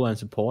solo and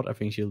support, I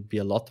think she'll be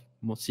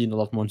seen a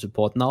lot more in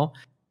support now,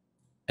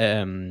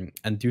 and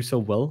do so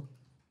well.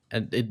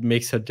 And it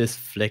makes her this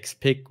flex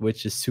pick,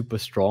 which is super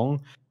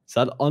strong.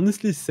 So I'd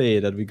honestly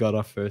say that we got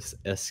our first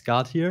S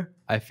card here.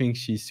 I think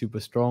she's super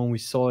strong. We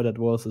saw it at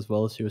Worlds as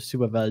well. She was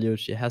super valued.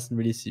 She hasn't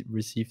really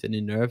received any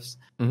nerfs.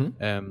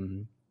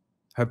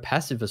 Her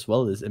passive as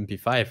well is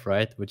MP5,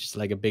 right? Which is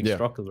like a big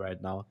struggle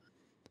right now.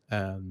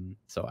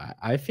 So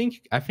I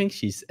think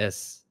she's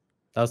S.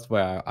 That's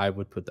where I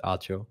would put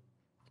Archo.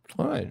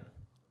 All right.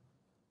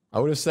 I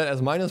would have said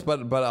S minus,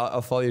 but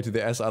I'll follow you to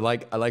the S. I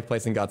like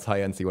placing guards high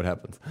and see what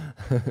happens.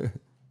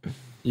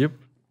 Yep.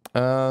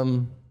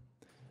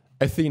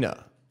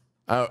 Athena.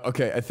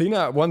 Okay,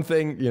 Athena, one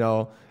thing, you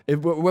know,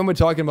 when we're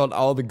talking about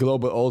all the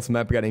global ults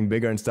map getting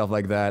bigger and stuff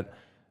like that,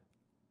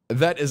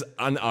 that is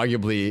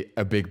unarguably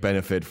a big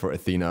benefit for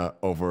Athena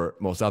over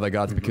most other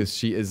gods, because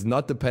she is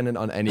not dependent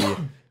on any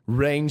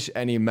range,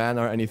 any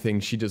mana or anything.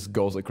 She just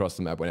goes across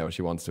the map whenever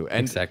she wants to.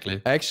 And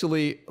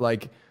actually,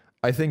 like,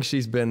 I think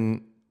she's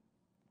been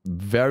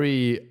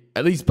very,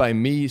 at least by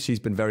me, she's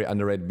been very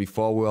underrated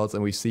before Worlds,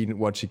 and we've seen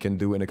what she can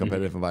do in a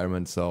competitive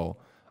environment. So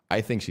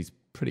I think she's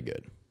pretty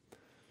good.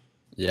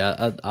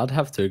 Yeah, I'd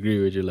have to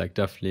agree with you. Like,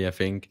 definitely, I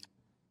think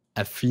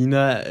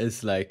Athena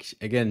is like,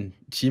 again,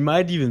 she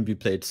might even be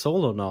played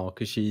solo now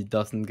because she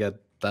doesn't get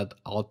that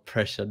out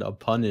pressured or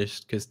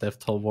punished because Death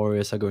Toll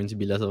warriors are going to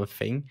be less of a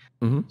thing.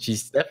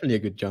 She's definitely a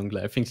good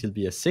jungler. I think she'll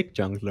be a sick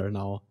jungler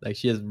now. Like,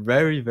 she has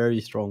very, very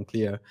strong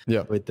clear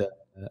with the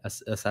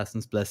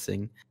Assassin's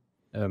Blessing.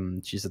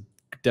 She's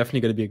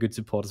definitely going to be a good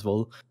support as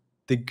well.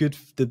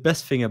 The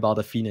best thing about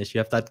Athena is you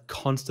have that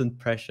constant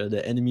pressure.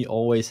 The enemy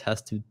always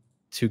has to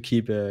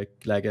keep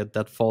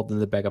that thought in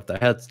the back of their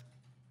heads.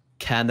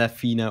 Can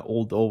Athena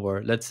ult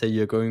over? Let's say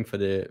you're going for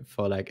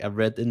like a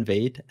red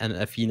invade and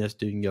Athena's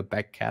doing your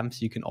back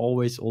camps. You can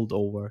always ult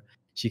over.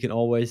 She can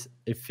always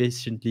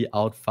efficiently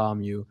out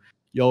farm you.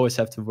 You always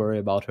have to worry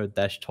about her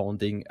dash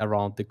taunting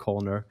around the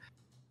corner.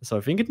 So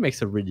I think it makes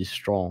her really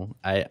strong.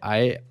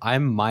 I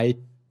might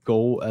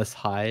go as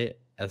high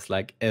as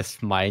like S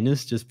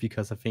minus, just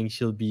because I think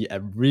she'll be a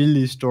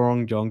really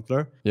strong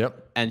jungler.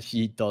 Yep. And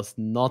she does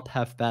not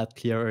have that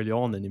clear early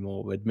on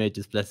anymore with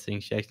Mage's Blessing.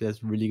 She actually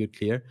has really good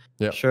clear.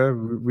 Yep. Sure,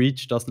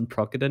 Reach doesn't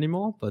proc it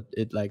anymore, but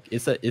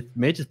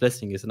Mage's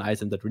Blessing is an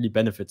item that really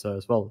benefits her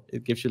as well.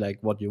 It gives you like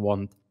what you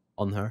want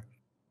on her.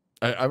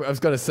 I was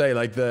gonna say,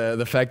 like,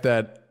 the fact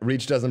that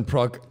Reach doesn't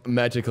proc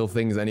magical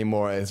things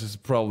anymore is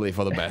just probably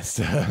for the best.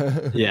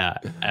 Yeah,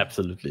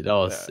 absolutely. That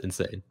was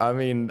insane. I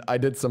mean, I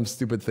did some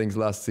stupid things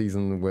last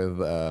season with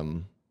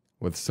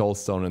with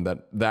Soulstone,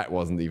 and that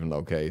wasn't even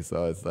okay.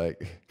 So it's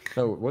like,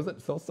 no, was it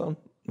Soulstone?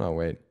 No,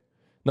 wait,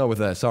 no, with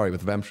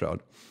Vamp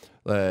Shroud,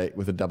 like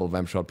with a double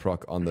Vamp Shroud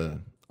proc on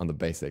the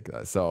basic.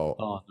 So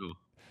Oh no.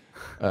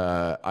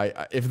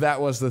 I if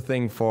that was the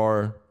thing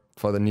for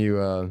the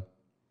new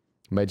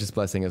Mage's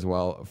Blessing as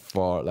well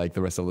for like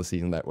the rest of the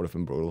season, that would have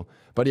been brutal.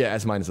 But yeah,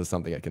 S- is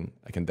something I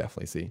can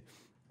definitely see.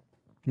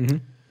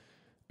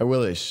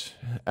 Awilish.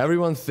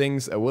 Everyone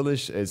thinks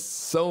Awilish is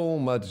so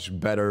much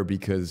better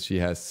because she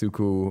has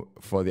Suku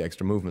for the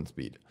extra movement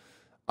speed.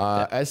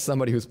 As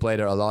somebody who's played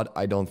her a lot,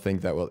 I don't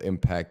think that will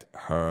impact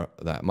her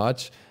that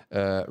much.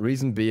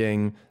 Reason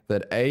being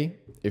that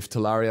if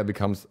Talaria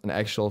becomes an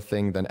actual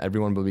thing, then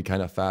everyone will be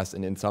kind of fast,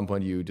 and in some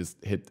point you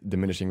just hit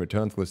diminishing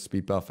returns with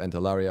speed buff and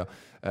Talaria,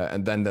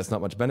 and then there's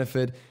not much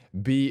benefit.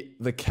 B,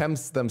 the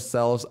camps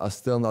themselves are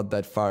still not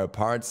that far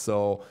apart,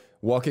 so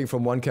walking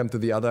from one camp to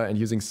the other and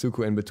using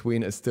Suku in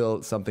between is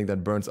still something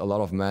that burns a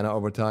lot of mana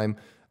over time,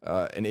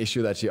 an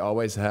issue that she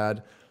always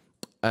had.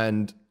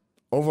 And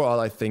overall,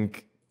 I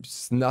think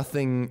just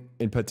nothing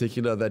in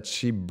particular that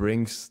she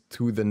brings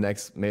to the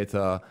next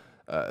meta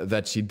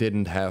that she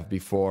didn't have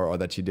before, or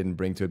that she didn't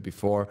bring to it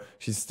before.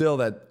 She's still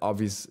that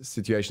obvious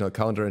situational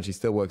counter, and she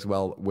still works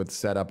well with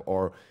setup,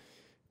 or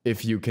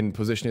if you can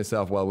position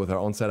yourself well with her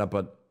own setup,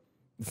 but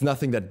it's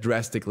nothing that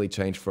drastically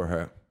changed for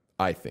her,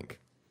 I think.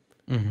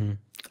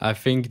 I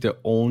think the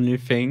only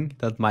thing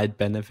that might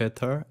benefit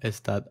her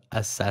is that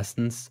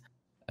assassins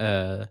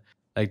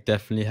like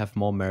definitely have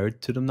more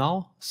merit to them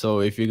now. So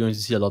if you're going to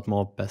see a lot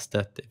more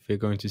Bastet, if you're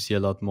going to see a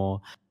lot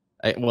more,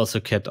 well,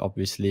 Socket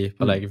obviously,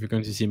 but like if you're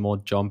going to see more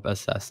jump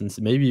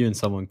assassins, maybe even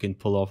someone can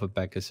pull off a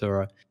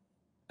Bakasura,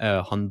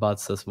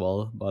 Honbats as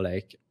well. But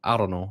like, I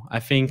don't know. I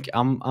think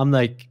I'm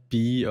like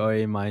B or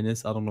A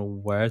minus. I don't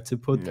know where to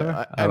put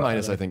her. A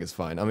minus I think is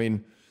fine. I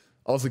mean,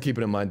 also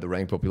keeping in mind the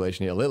rank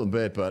population here a little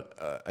bit,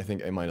 but I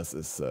think A minus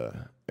is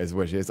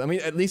where she is. I mean,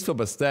 at least for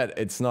Bastet,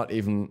 it's not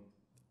even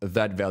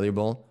that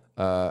valuable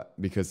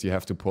because you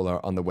have to pull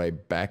her on the way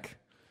back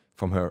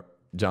from her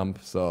jump.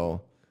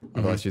 So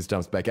otherwise she just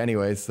jumps back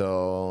anyway.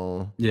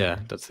 So yeah,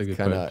 that's a good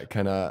point.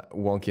 Kind of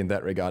wonky in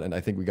that regard. And I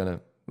think we're gonna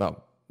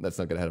let's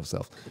not get ahead of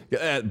ourselves.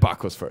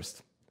 Bacchus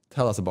first.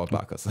 Tell us about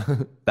Bacchus.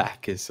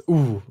 Bacchus.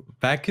 Ooh,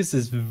 Bacchus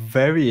is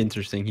very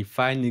interesting. He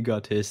finally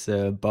got his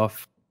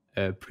buff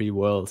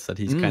pre-Worlds that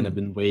he's kind of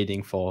been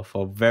waiting for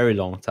a very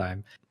long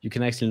time. You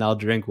can actually now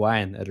drink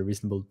wine at a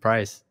reasonable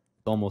price.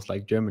 It's almost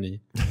like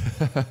Germany.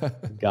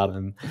 Got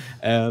him.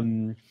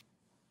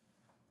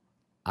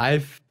 I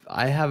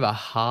have a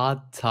hard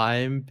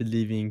time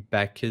believing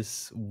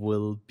Bacchus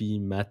will be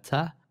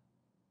meta,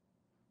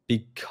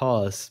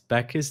 because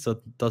Bacchus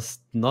does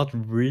not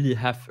really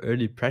have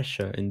early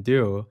pressure in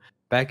duo.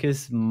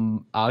 Bacchus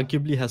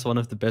arguably has one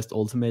of the best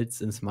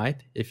ultimates in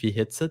Smite if he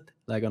hits it,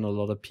 like on a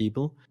lot of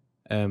people.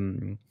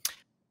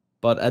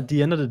 But at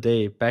the end of the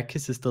day,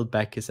 Bacchus is still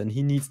Bacchus, and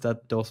he needs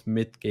those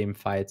mid-game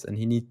fights, and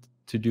he needs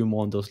to do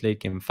more on those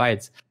late-game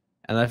fights.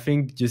 And I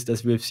think just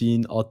as we've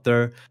seen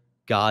other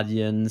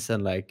Guardians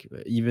and like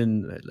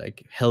even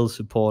like Hell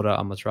support or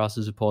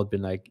Amaterasu support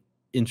been like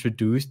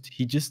introduced,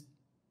 he just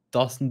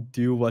doesn't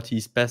do what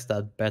he's best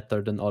at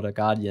better than other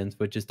Guardians,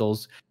 which is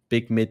those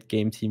big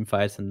mid-game team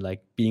fights and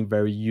like being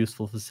very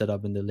useful for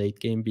setup in the late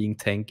game, being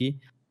tanky.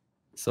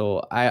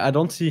 So I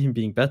don't see him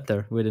being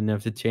better with any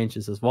of the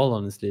changes as well,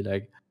 honestly.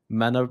 Like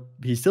mana,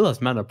 he still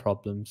has mana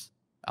problems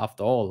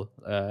after all,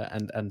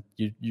 and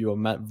you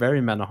are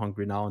very mana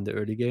hungry now in the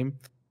early game.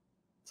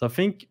 So I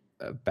think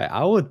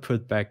I would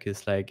put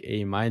Bacchus like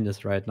A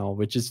minus right now,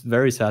 which is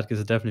very sad because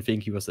I definitely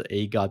think he was an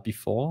A god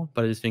before,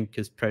 but I just think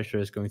his pressure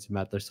is going to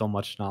matter so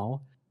much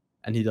now,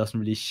 and he doesn't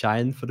really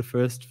shine for the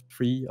first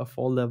 3 or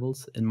 4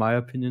 levels, in my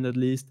opinion at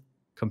least,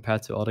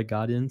 compared to other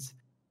Guardians.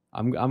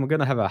 I'm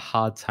gonna have a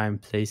hard time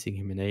placing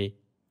him in A.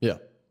 Yeah,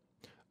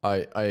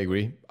 I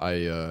agree.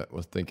 I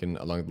was thinking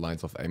along the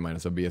lines of A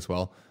minus or B as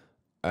well,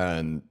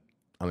 and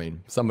I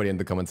mean, somebody in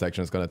the comment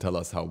section is gonna tell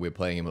us how we're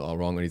playing him all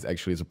wrong, and he's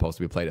actually supposed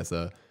to be played as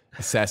a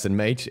assassin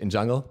mage in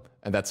jungle,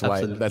 and that's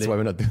why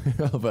we're not doing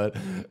well. But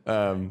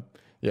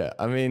yeah,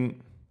 I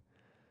mean,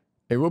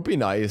 it would be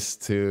nice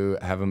to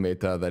have a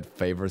meta that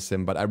favors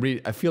him, but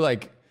I feel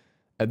like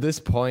at this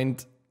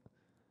point,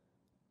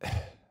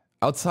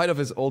 outside of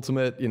his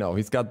ultimate,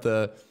 he's got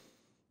the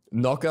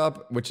knock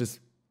up, which is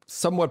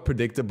somewhat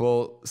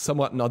predictable,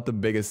 somewhat not the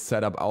biggest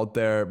setup out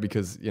there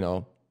because,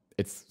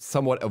 it's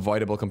somewhat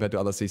avoidable compared to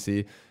other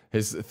CC.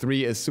 His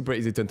 3 is super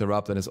easy to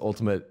interrupt, and his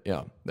ultimate,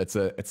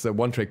 it's a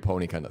one-trick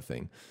pony kind of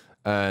thing.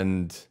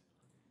 And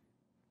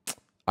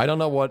I don't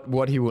know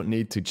what he would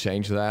need to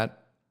change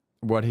that.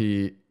 What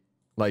he,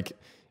 like,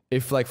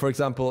 if, like, for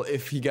example,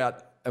 if he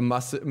got a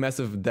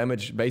massive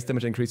base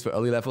damage increase for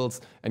early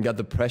levels and got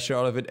the pressure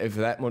out of it, if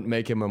that would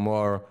make him a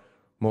more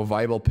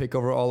viable pick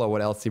overall, or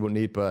what else he would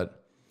need.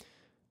 But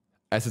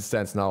as it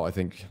stands now, I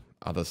think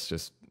others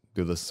just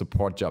do the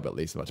support job at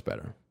least much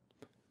better.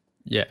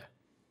 Yeah.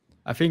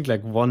 I think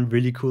like one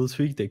really cool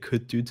tweak they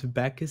could do to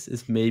Bacchus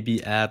is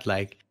maybe add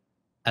like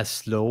a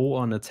slow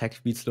on attack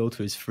speed slow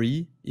to his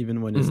free,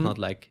 even when it's not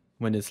like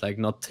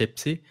not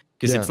tipsy.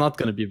 because Yeah. it's not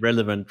going to be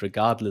relevant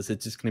regardless.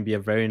 It's just going to be a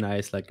very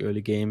nice like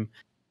early game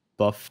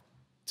buff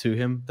to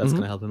him that's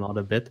going to help him out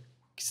a bit.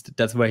 'Cause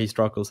that's where he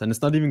struggles, and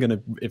it's not even going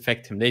to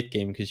affect him late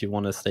game because you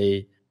want to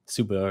stay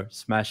super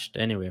smashed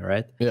anyway,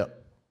 right? Yeah.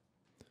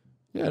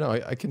 Yeah, no,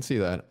 I can see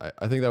that.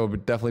 I think that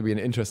would definitely be an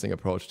interesting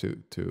approach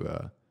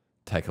to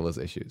tackle his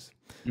issues.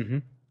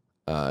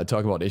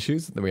 Talk about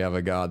issues, then we have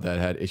a god that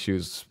had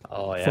issues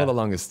for the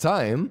longest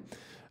time,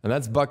 and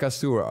that's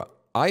Bakasura.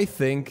 I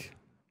think,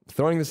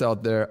 throwing this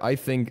out there, I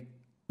think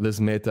this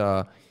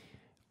meta,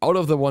 out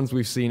of the ones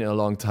we've seen in a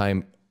long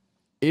time,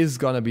 is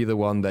gonna be the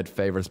one that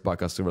favors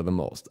Bakasura the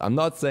most. I'm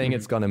not saying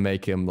it's gonna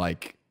make him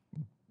like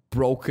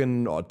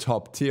broken or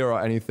top tier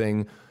or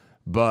anything,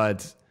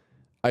 but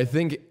I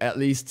think at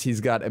least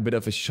he's got a bit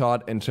of a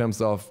shot in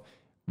terms of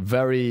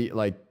very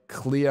like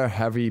clear,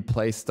 heavy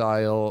play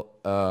style,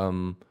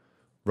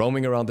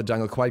 roaming around the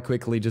jungle quite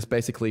quickly, just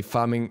basically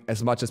farming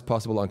as much as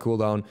possible on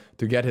cooldown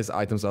to get his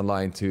items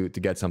online to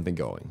get something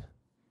going.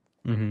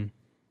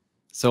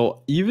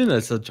 So even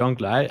as a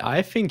jungler,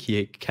 I think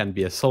he can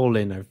be a soul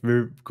laner. If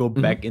we go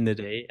back in the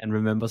day and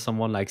remember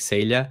someone like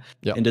Salia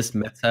in this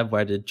meta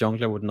where the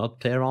jungler would not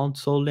play around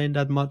soul lane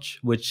that much,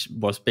 which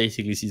was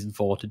basically season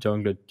 4, the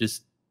jungler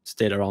just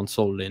stayed around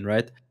soul lane,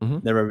 right?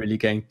 Never really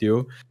ganked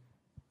duo.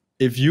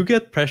 If you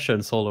get pressure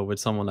in solo with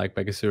someone like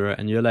Bakasura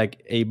and you're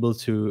like able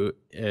to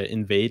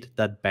invade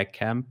that back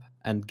camp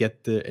and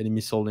get the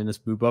enemy soul laners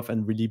move off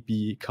and really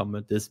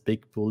become this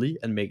big bully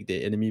and make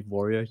the enemy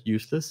warrior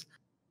useless,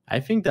 I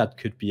think that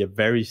could be a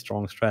very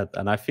strong strat.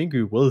 And I think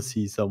we will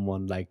see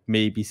someone like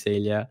maybe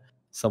Salia,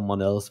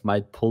 someone else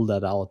might pull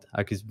that out.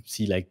 I could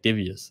see like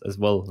Divius as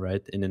well,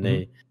 right? In an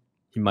A,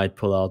 he might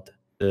pull out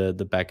the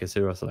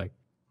Bakasura. So like,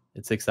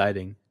 it's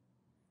exciting.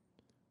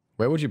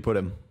 Where would you put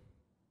him?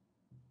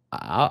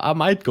 I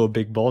might go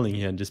big balling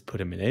here and just put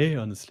him in A,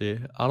 honestly.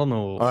 I don't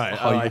know. All right,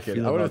 how I like you it.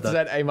 feel I would have about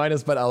that. said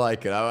A-, but I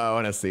like it. I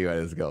want to see where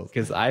this goes.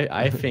 Because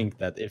I think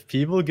that if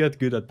people get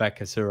good at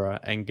Bakasura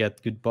and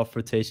get good buff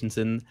rotations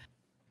in,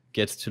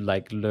 gets to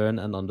like learn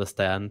and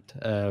understand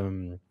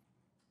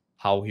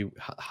how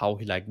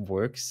he like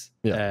works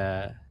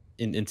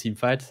in team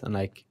fights and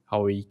like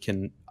how he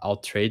can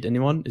out trade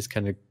anyone is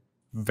kind of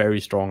very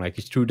strong. Like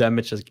his true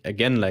damage is,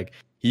 again, like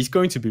he's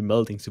going to be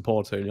melting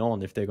supports early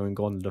on if they're going to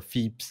go on the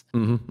Phoebes,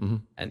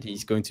 and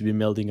he's going to be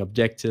melting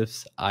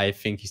objectives. I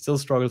think he still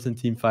struggles in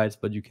team fights,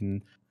 but you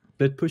can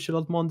split push a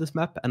lot more on this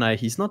map, and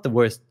he's not the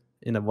worst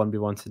in a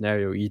 1v1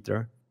 scenario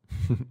either.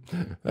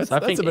 that's a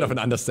bit of an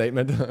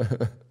understatement.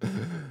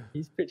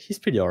 He's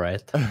pretty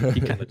alright.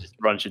 He kind of just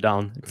runs you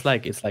down. It's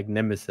like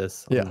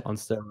Nemesis on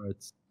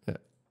steroids. Yeah.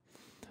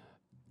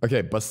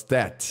 Okay,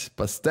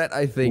 Bastet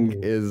I think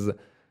is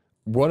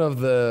one of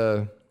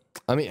the.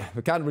 I mean,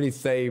 we can't really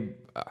say.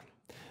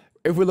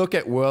 If we look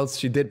at Worlds,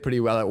 she did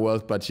pretty well at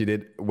Worlds, but she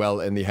did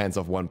well in the hands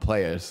of one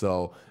player.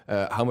 So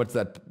how much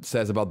that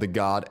says about the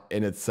god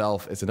in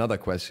itself is another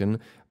question.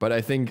 But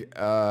I think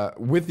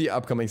with the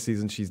upcoming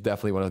season, she's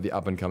definitely one of the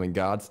up-and-coming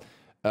gods.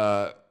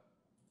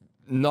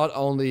 Not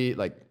only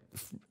like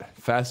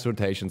fast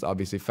rotations,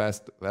 obviously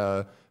fast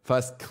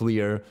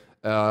clear.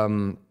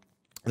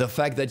 The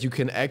fact that you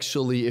can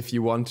actually, if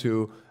you want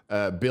to,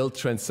 build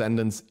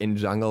Transcendence in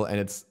jungle, and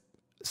it's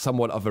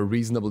somewhat of a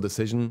reasonable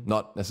decision,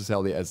 not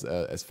necessarily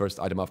as first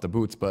item after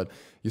boots, but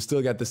you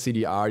still get the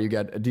CDR, you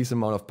get a decent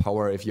amount of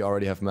power if you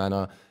already have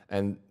mana,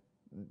 and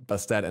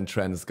Bastet and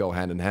Trends go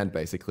hand in hand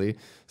basically.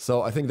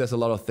 So I think there's a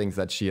lot of things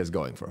that she has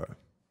going for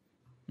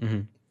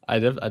her. I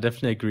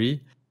definitely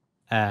agree.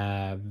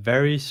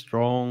 Very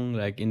strong,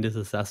 like in this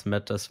assassin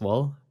meta as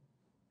well.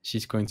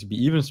 She's going to be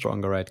even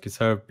stronger, right? Because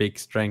her big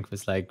strength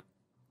is like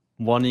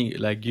wanting,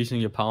 like using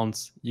your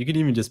pounce. You can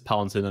even just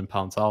pounce in and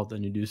pounce out,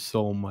 and you do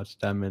so much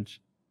damage.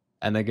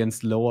 And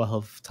against lower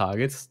health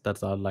targets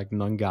that are like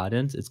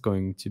non-guardians, it's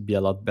going to be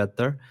a lot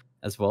better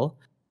as well.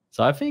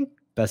 So I think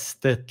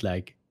Bastet,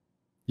 like,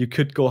 you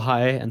could go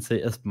high and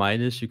say S-.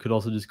 You could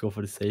also just go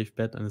for the safe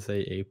bet and say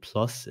A+,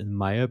 in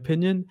my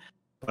opinion.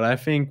 But I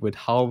think with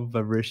how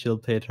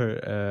Varishil played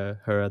her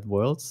at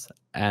Worlds,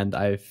 and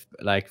I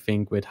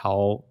think with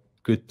how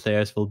good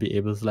players will be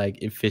able to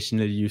like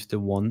efficiently use the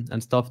one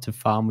and stuff to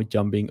farm with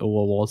jumping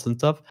over walls and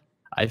stuff,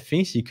 I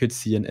think she could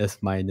see an S-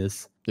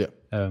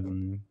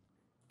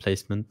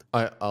 placement.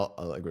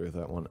 I'll agree with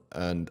that one.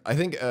 And I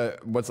think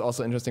what's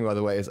also interesting, by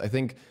the way, is I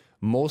think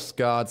most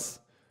gods,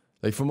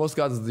 like for most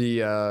gods, the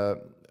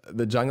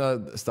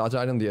jungler starter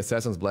item, the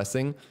Assassin's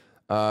Blessing,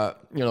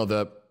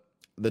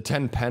 the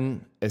 10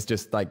 pen is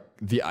just like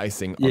the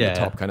icing on the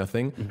top kind of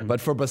thing.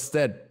 But for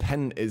Bastet,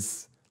 pen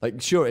is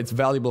like, sure, it's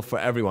valuable for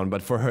everyone,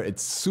 but for her,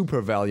 it's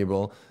super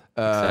valuable.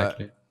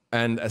 Exactly.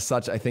 And as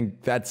such, I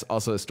think that's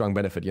also a strong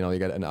benefit. You know, you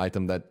get an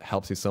item that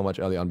helps you so much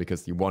early on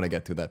because you want to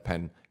get to that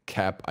pen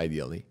cap,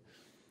 ideally.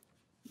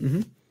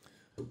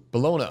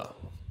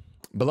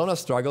 Bellona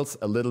struggles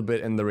a little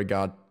bit in the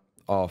regard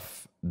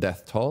of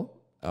death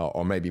toll,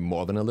 or maybe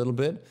more than a little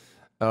bit.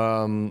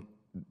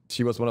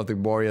 She was one of the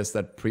warriors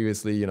that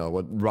previously,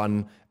 would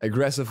run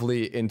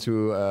aggressively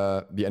into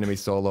the enemy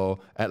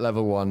solo at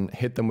level 1,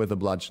 hit them with a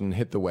bludgeon,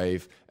 hit the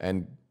wave,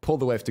 and pull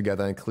the wave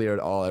together and clear it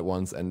all at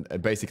once and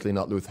basically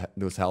not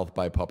lose health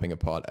by popping a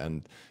pot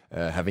and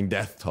having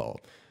death toll.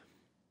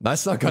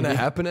 That's not gonna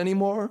happen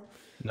anymore.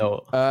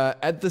 No.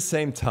 At the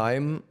same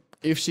time,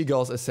 if she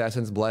goes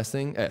Assassin's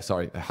Blessing,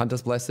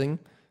 Hunter's Blessing,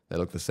 they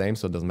look the same,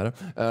 so it doesn't matter.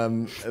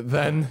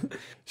 Then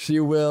she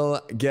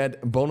will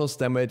get bonus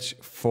damage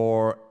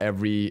for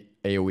every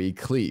AoE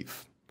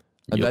cleave.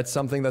 And that's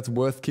something that's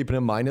worth keeping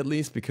in mind at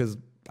least, because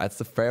that's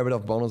a fair bit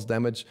of bonus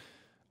damage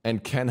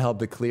and can help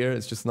the clear.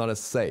 It's just not as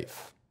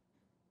safe.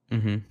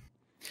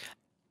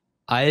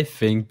 I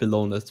think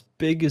Bellona's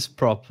biggest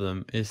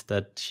problem is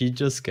that she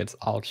just gets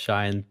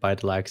outshined by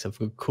the likes of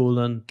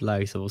Kulan, the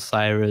likes of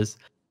Osiris,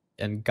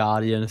 and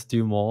Guardians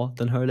do more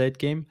than her late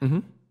game.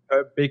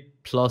 Her big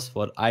plus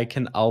was I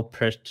can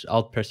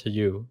outpressure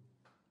you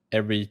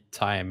every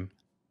time,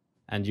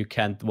 and you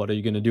can't. What are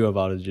you gonna do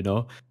about it? You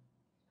know.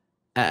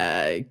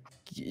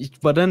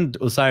 But then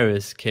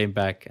Osiris came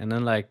back, and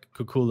then like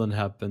Kukulkan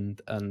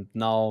happened, and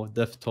now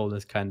Death Toll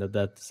is kind of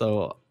dead.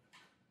 So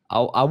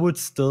I would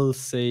still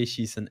say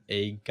she's an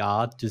A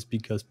guard, just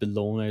because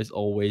Bellona is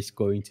always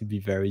going to be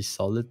very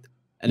solid,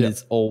 and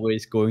it's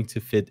always going to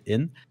fit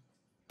in.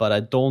 But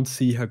I don't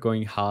see her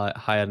going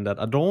higher than that.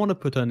 I don't want to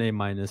put her in A-,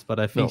 but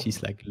I think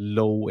she's like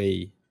low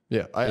A.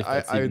 Yeah,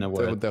 I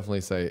would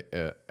definitely say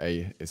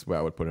A is where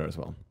I would put her as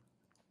well.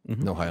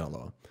 No higher, no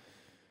lower.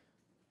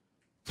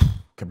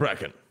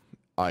 Cabrakan,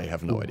 I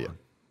have no idea.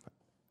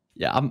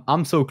 Yeah,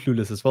 I'm so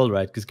clueless as well,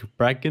 right? Because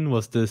Cabrakan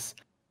was this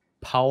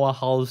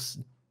powerhouse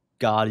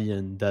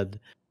guardian that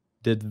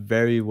did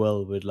very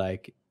well with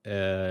like,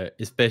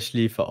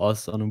 especially for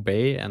us on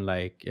Obey and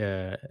like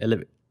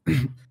Elevate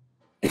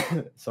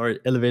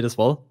as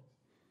well,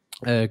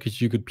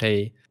 because you could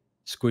play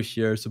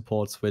squishier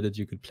supports with it,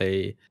 you could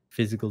play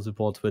physical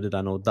supports with it.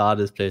 I know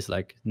Dardis plays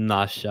like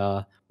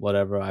Nasha,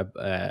 whatever.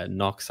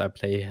 Nox, I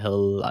play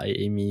Hell,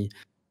 Amy,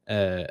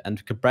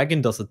 and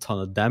Cabrakan does a ton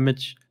of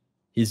damage.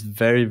 He's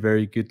very,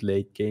 very good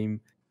late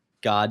game.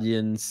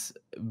 Guardians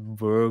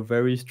were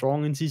very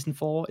strong in Season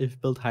 4 if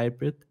built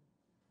hybrid,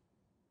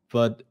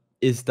 but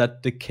is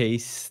that the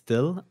case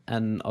still?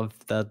 And of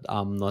that,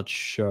 I'm not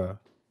sure.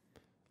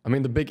 I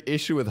mean, the big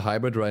issue with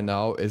hybrid right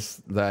now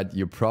is that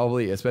you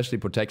probably, especially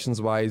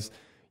protections-wise,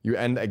 you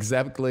end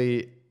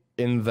exactly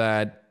in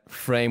that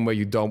frame where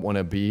you don't want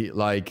to be,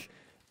 like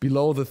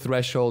below the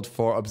threshold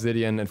for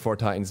Obsidian and for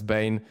Titan's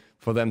Bane,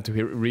 for them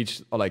to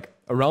reach, or like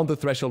around the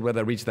threshold where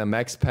they reach their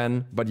max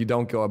pen, but you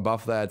don't go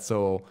above that,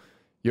 so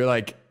you're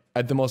like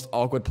at the most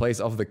awkward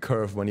place of the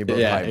curve when you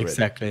build hybrid.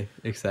 Exactly.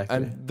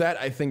 And that,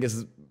 I think,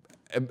 is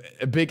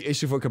a big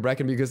issue for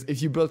Cabrakan, because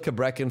if you build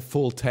Cabrakan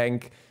full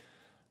tank,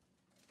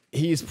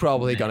 he's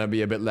probably going to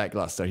be a bit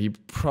lackluster. He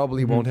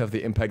probably won't have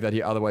the impact that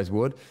he otherwise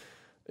would.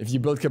 If you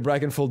build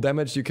Cabrakan full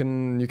damage, you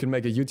can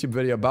make a YouTube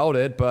video about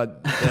it,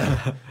 but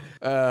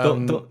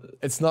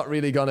it's not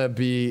really going to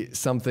be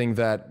something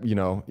that, you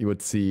know, you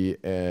would see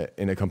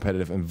in a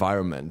competitive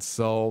environment.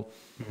 So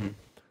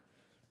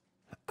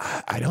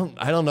I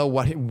don't know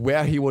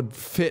where he would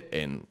fit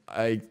in.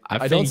 I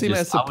don't see him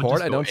as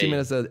support. I don't see him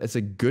as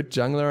a good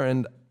jungler,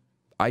 and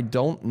I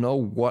don't know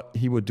what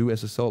he would do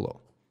as a solo.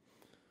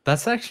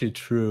 That's actually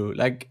true.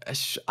 Like,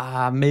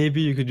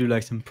 maybe you could do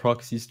like some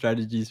proxy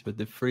strategies with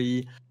the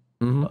free.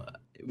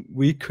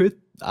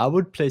 I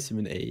would place him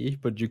in A,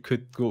 but you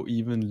could go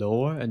even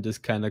lower and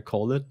just kind of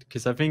call it.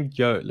 Because I think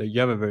you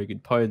have a very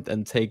good point,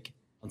 and take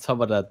on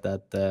top of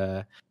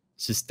that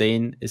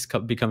sustain is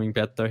becoming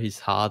better. He's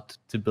hard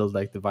to build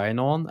like Divine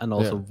on, and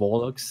also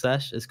Warlock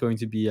Sash is going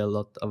to be a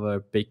lot of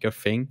a bigger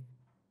thing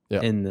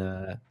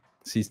in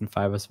Season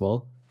 5 as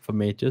well for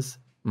mages.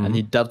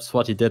 And that's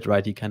what he did,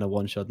 right? He kind of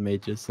one-shot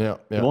mages. He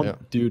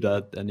won't do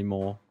that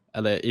anymore.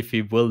 And if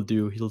he will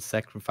do, he'll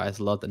sacrifice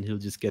a lot, and he'll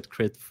just get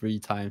crit 3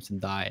 times and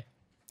die.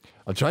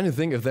 I'm trying to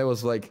think if there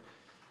was like,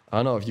 I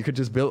don't know, if you could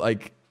just build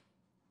like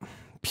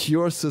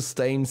pure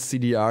sustained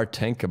CDR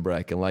tank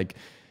Cabrakan, like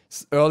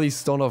early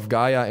Stone of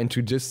Gaia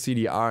into just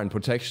CDR and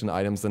protection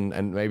items,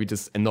 and maybe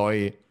just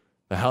annoy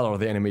the hell out of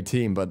the enemy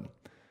team. But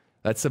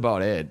that's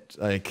about it.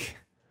 Like,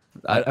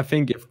 I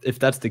think if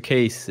that's the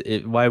case,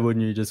 why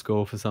wouldn't you just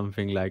go for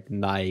something like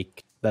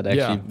Nike that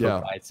actually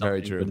provides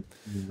something? Very true.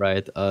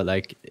 Right?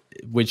 Like,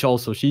 which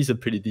also, she's a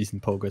pretty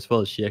decent poke as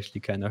well. She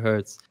actually kind of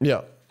hurts.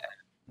 Yeah.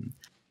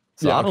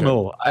 So I don't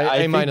know.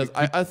 I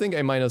think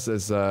A-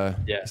 is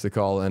the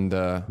call, and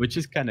which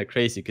is kind of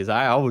crazy, because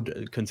I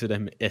would consider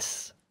him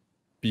S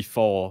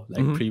before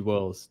like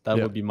pre-worlds. That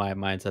would be my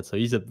mindset. So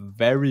he's a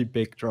very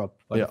big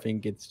drop, but I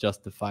think it's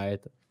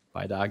justified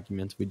by the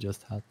arguments we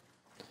just had.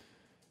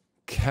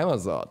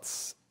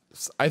 Camazotz.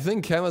 I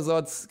think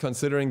Camazotz,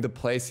 considering the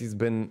place he's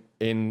been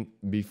in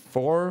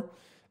before,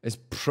 is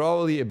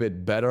probably a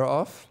bit better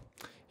off.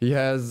 He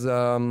has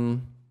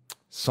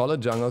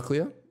solid jungle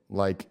clear,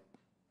 like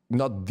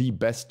not the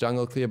best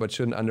jungle clear, but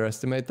shouldn't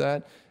underestimate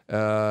that.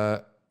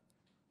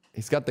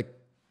 He's got the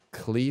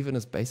cleave in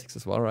his basics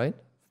as well, right?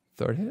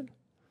 3rd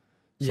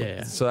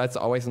hit. So that's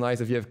always nice.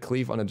 If you have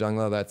cleave on a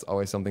jungler, that's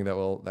always something that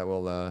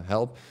will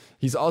help.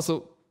 He's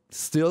also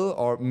still,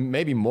 or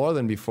maybe more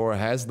than before,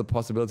 has the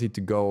possibility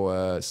to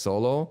go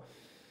solo.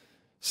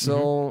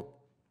 So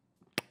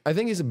I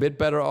think he's a bit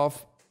better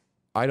off.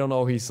 I don't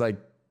know. He's like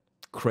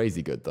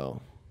crazy good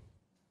though.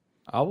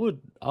 I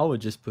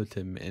would just put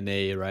him in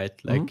A, right?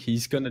 Like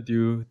he's gonna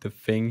do the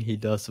thing he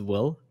does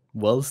well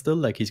still.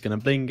 Like he's gonna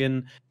blink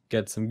in,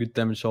 get some good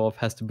damage off,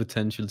 has the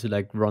potential to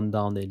like run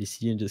down the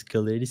ADC and just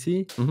kill the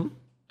ADC.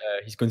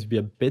 He's going to be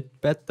a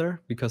bit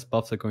better because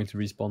buffs are going to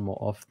respawn more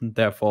often.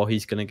 Therefore,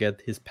 he's gonna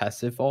get his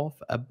passive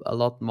off a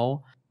lot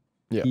more.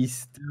 Yeah. He's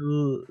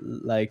still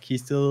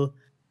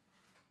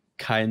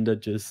kind of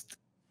just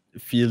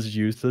feels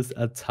useless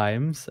at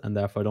times, and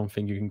therefore I don't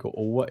think you can go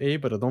over A,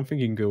 but I don't think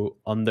you can go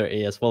under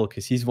A as well,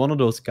 because he's one of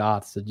those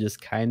guards that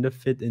just kind of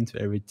fit into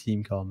every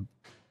team comp.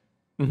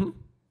 So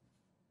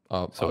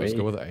I'll just A.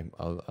 go with A.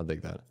 I'll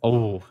dig that.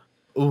 Oh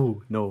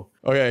no.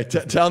 Okay,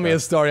 tell me a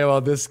story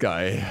about this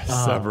guy,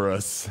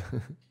 Cerberus.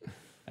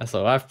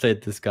 So I've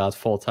played this guard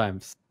 4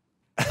 times,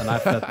 and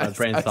I've had my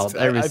brains out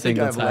every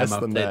single time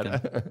I've played him.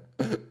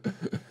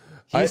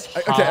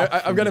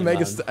 I'm gonna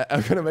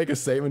make a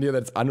statement here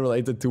that's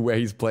unrelated to where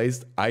he's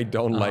placed. I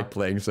don't like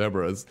playing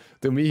Cerberus.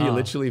 To me, he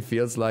literally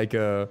feels like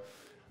a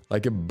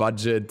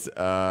budget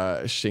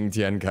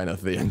Xingtian kind of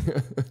thing.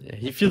 Yeah,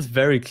 he feels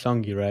very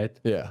clunky, right?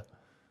 Yeah.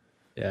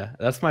 Yeah,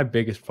 that's my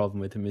biggest problem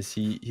with him. Is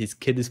his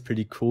kit is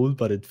pretty cool,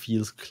 but it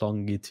feels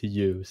clunky to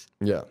use.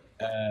 Yeah.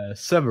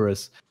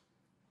 Cerberus.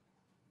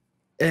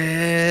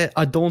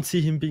 I don't see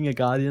him being a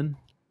guardian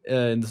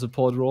in the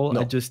support role.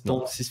 I just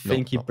don't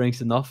think he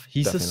brings enough.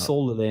 He's Definitely a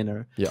solo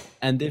laner. Yeah.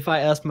 And if I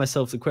ask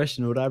myself the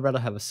question, would I rather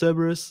have a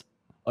Cerberus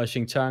or a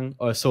Xingqiang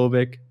or a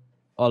Sobek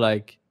or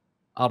like,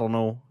 I don't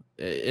know,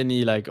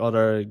 any like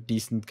other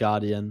decent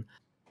guardian,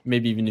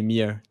 maybe even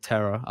Emir,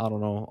 Terra, I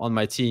don't know, on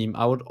my team,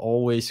 I would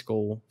always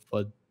go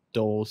for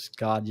those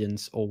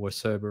guardians over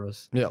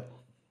Cerberus. Yeah.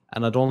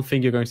 And I don't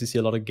think you're going to see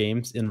a lot of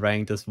games in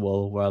ranked as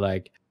well where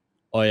like,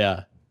 oh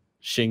yeah,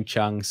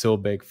 Xingqiang,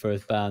 Sobek,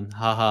 first ban,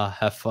 haha,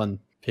 have fun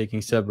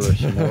picking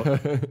Cerberus, you know.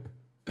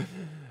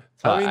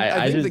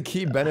 I think the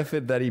key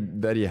benefit that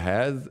he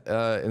has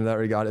in that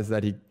regard is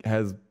that he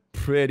has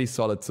pretty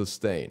solid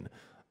sustain,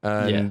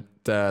 and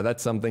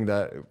that's something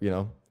that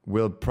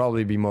will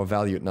probably be more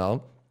valued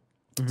now.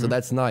 So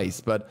that's nice,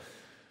 but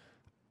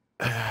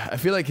I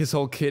feel like his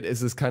whole kit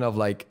is this kind of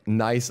like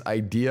nice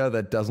idea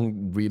that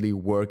doesn't really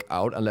work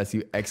out unless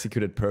you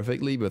execute it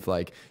perfectly, with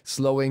like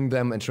slowing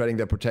them and shredding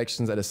their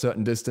protections at a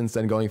certain distance,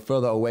 then going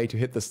further away to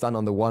hit the stun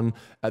on the one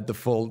at the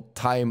full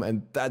time,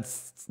 and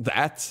that's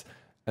that.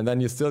 And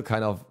then you're still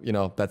kind of,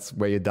 that's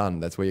where you're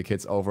done. That's where your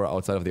kit's over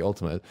outside of the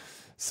ultimate.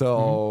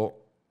 So,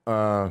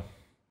 and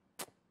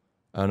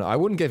I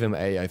wouldn't give him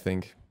A, I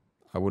think.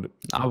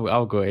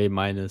 I'll go A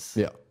minus.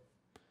 Yeah.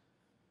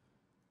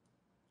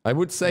 I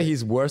would say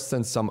he's worse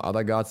than some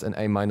other guards in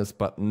A minus,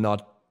 but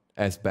not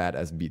as bad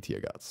as B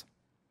tier guards.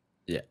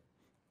 Yeah.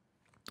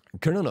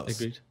 Carnunos.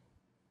 Agreed.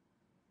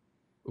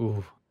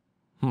 Ooh.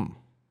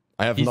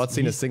 I have not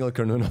seen a single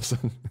Carnunos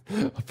on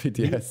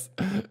PTS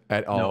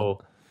at all.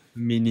 No,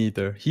 me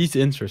neither. He's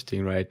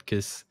interesting, right?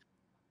 Because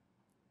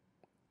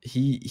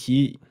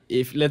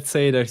if let's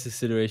say there's a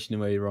situation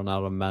where you run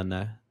out of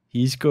mana,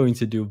 he's going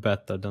to do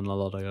better than a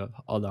lot of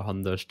other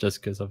hunters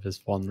just because of his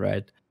fun,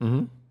 right?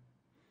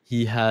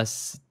 He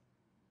has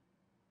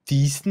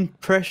decent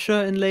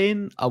pressure in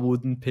lane. I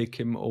wouldn't pick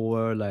him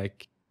over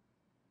like,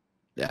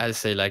 I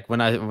say like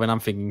when I'm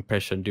thinking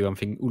pressure and I'm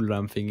thinking Ulla,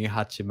 I'm thinking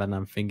Hachiman,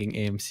 I'm thinking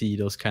AMC,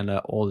 those kind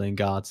of all-in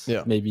guards.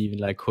 Yeah. Maybe even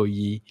like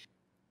Houyi.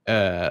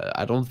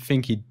 I don't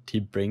think he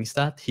brings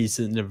that. He's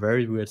in a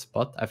very weird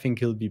spot. I think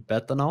he'll be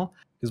better now,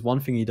 because one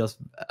thing he does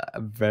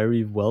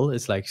very well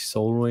is like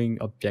soloing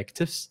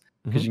objectives,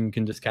 because you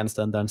can just kind of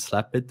stand there and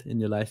slap it in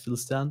your life field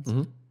stand.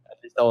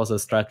 At least that was a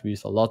strat we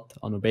used a lot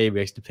on Obey.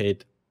 We actually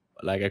played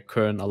like a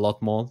Kern a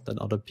lot more than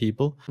other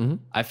people.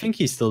 I think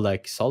he's still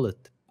like solid.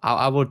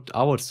 I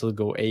would still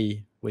go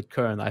A with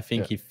Kern. I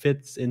think he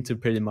fits into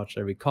pretty much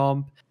every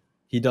comp.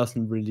 He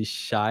doesn't really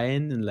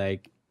shine and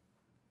like,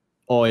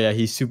 oh yeah,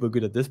 he's super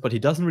good at this, but he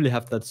doesn't really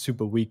have that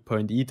super weak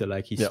point either.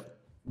 Like he's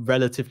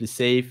relatively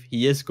safe.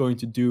 He is going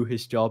to do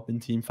his job in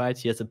team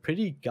fights. He has a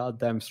pretty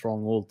goddamn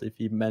strong ult if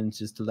he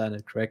manages to land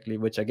it correctly,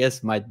 which I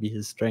guess might be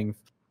his strength.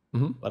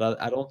 But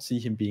I don't see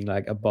him being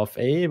like above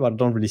A, but I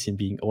don't really see him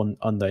being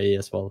under A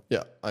as well.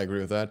 Yeah, I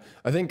agree with that.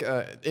 I think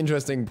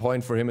interesting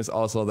point for him is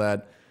also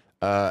that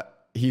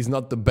he's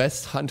not the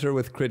best hunter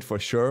with crit for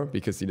sure,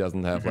 because he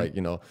doesn't have like,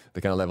 the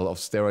kind of level of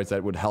steroids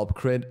that would help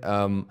crit.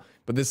 But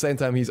at the same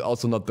time, he's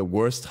also not the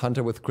worst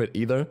hunter with crit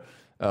either.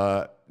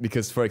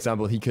 Because, for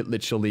example, he could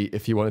literally,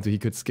 if he wanted to, he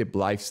could skip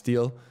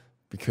lifesteal,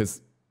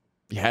 because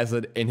he has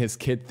it in his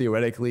kit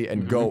theoretically,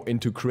 and go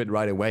into crit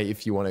right away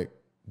if you want to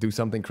do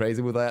something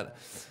crazy with that.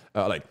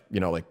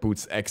 Like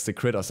boots X the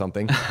crit or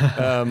something.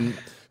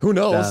 Who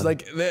knows? Damn.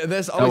 Like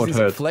there's always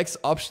these flex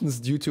options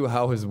due to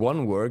how his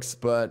one works,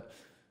 but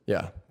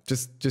yeah,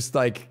 just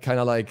like kind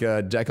of like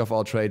jack of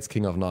all trades,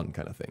 king of none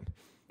kind of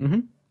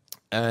thing.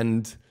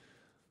 And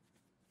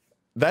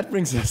that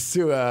brings us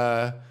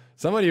to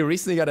Somebody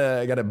recently got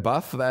a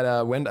buff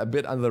that went a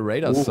bit under the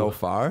radar so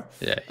far.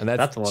 Yeah, and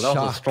that was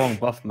a strong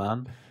buff,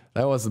 man.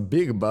 That was a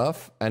big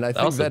buff, and I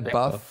think that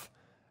buff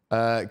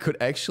could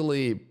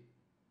actually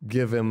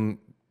give him.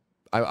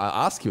 I'll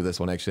ask you this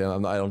one actually.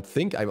 I don't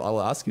think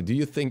I'll ask you. Do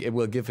you think it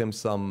will give him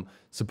some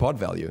support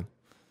value?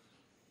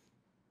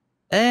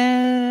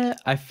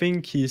 I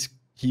think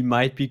he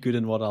might be good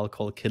in what I'll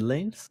call kill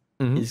lanes.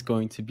 He's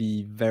going to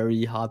be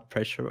very hard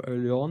pressure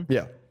early on.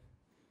 Yeah.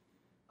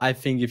 I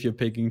think if you're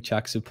picking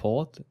Chuck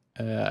support,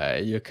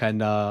 you're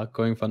kind of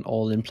going for an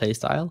all-in play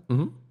style.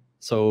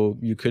 So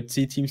you could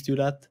see teams do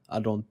that. I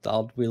don't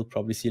doubt we'll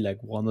probably see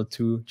like 1 or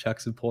 2 Chuck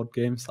support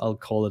games. I'll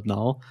call it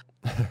now.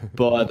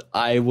 But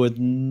I would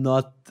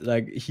not,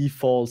 like, he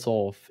falls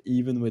off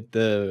even with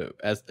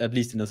at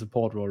least in a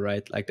support role,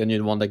 right? Like then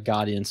you'd want a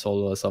Guardian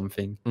solo or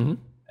something.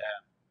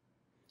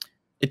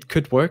 It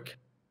could work.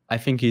 I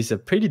think he's a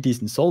pretty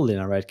decent solo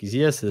laner, right? Because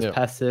he has his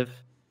passive,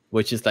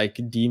 which is like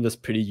deemed as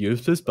pretty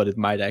useless, but it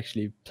might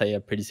actually play a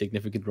pretty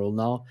significant role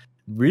now.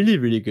 Really,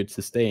 really good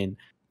sustain.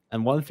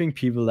 And one thing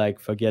people like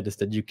forget is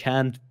that you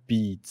can't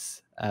beat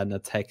an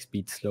attack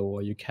speed slow,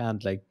 or you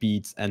can't like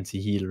beat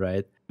anti-heal,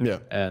 right?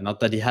 Yeah. Not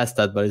that he has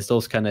that, but it's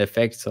those kind of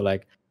effects. So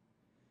like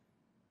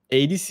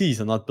ADCs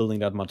are not building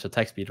that much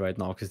attack speed right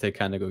now because they're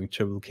kind of going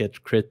triple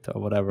crit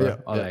or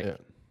whatever,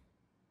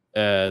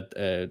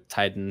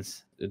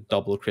 Titans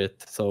double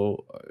crit.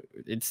 So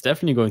it's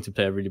definitely going to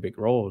play a really big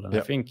role, and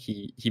I think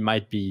he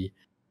might be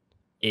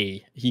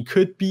he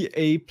could be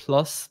A+,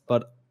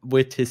 but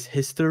with his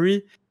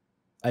history,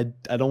 I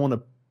don't want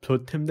to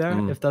put him there,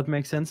 if that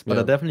makes sense. But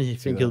I definitely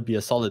think he'll be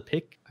a solid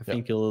pick. I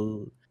think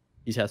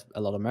he has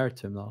a lot of merit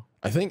to him now.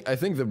 I think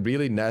the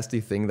really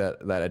nasty thing that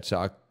a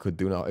Char could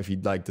do now, if he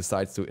like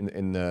decides to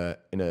in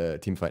a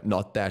team fight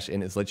not dash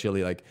in, is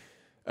literally like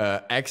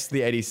X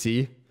the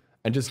ADC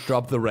and just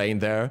drop the rain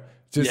there.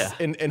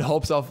 Just in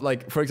hopes of,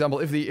 like, for example,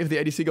 if the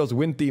ADC goes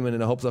Wind Demon in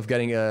the hopes of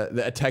getting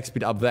the attack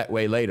speed up that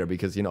way later,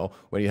 because, you know,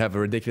 when you have a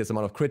ridiculous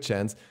amount of crit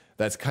chance,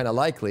 that's kind of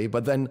likely,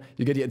 but then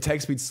you get the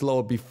attack speed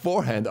slow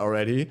beforehand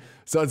already,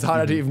 so it's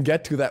harder to even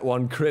get to that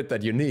one crit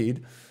that you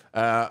need.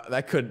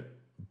 That could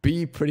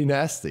be pretty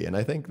nasty, and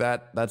I think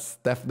that's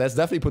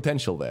definitely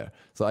potential there.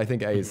 So I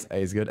think A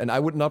is good, and I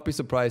would not be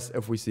surprised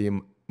if we see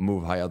him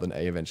move higher than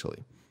A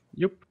eventually.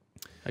 Yep,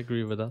 I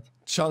agree with that.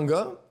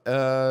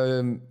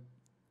 Chang'e,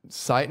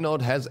 side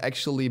note, has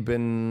actually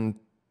been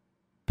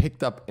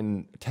picked up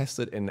and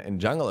tested in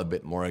jungle a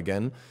bit more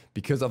again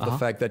because of the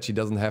fact that she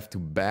doesn't have to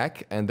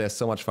back and there's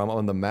so much farm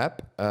on the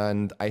map,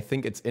 and I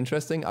think it's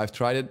interesting. I've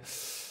tried it.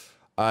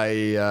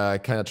 I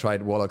kind of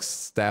tried Warlock's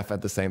staff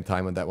at the same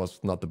time, and that was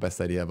not the best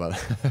idea, but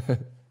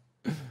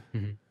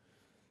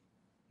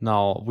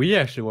Now, we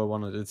actually were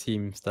one of the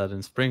teams that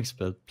in Spring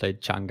Split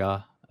played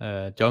Chang'e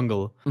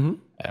jungle.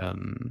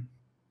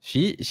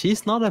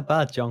 She's not a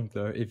bad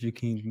jungler if you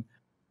can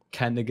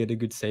kind of get a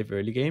good save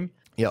early game.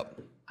 Yep.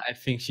 I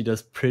think she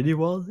does pretty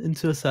well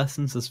into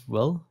assassins as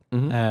well.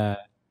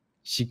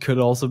 She could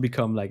also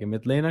become like a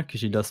mid laner because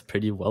she does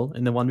pretty well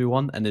in the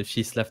 1v1. And if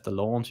she's left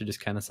alone, she just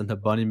kind of send her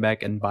bunny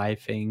back and buy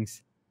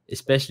things,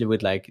 especially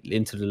with like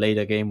into the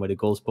later game where the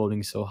goal spawning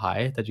is so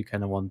high that you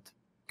kind of want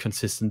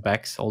consistent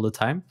backs all the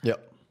time.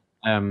 Yep.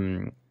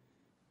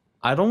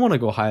 I don't want to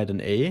go higher than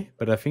A,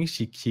 but I think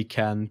she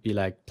can be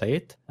like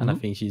played, and I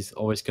think she's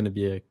always going to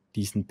be a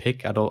decent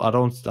pick. I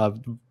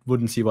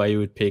wouldn't see why you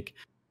would pick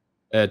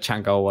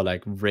Chang'e or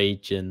like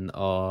Ragin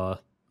or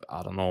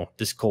I don't know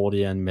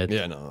Discordia and mid.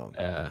 Yeah, no.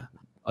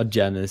 Or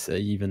Janice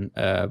even.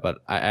 But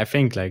I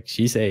think like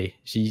she's A.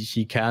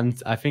 She can.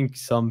 I think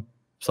some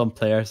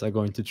players are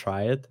going to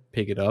try it,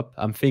 pick it up.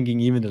 I'm thinking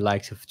even the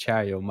likes of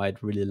Chario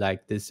might really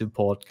like this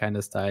support kind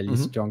of style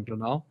jungler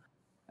now.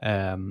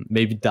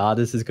 Maybe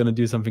Dardis is going to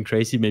do something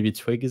crazy. Maybe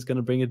Twig is going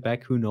to bring it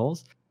back. Who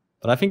knows?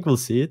 But I think we'll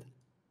see it.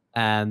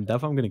 And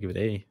therefore, I'm going to give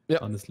it A,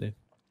 honestly.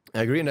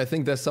 I agree. And I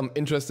think there's some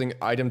interesting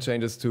item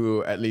changes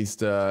to at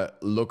least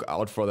look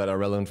out for that are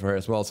relevant for her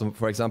as well. So,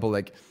 for example,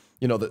 like,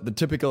 you know, the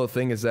typical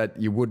thing is that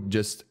you would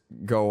just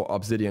go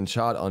Obsidian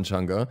Shard on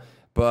Chang'e.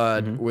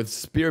 But with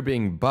Spear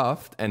being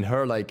buffed and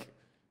her, like,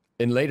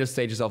 in later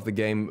stages of the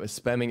game,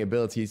 spamming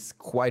abilities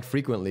quite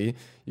frequently,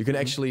 you can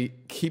actually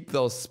keep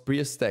those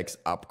Spear stacks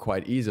up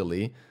quite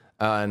easily.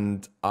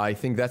 And I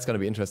think that's going to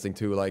be interesting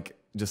too, like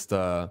just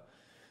the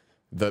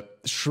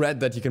shred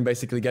that you can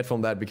basically get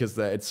from that, because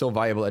it's so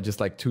viable at just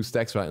like 2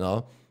 stacks right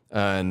now.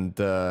 And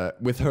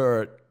with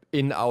her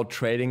in-out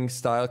trading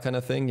style kind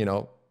of thing, you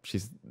know,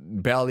 she's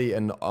barely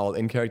an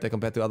all-in character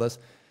compared to others.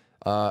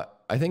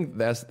 I think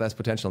there's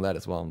potential in that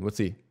as well. We'll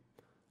see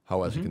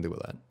how else you can do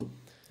with that.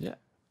 Yeah.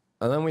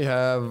 And then we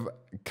have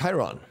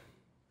Chiron.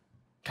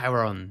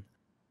 Chiron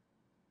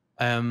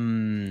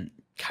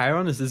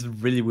is this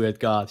really weird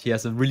god. He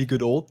has a really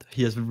good ult.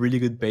 He has a really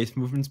good base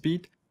movement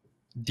speed.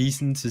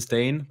 Decent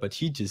sustain, but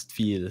he just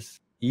feels...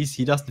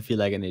 He doesn't feel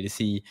like an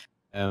ADC.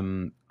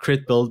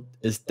 Crit build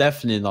is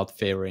definitely not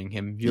favoring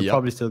him. You're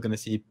probably still going to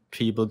see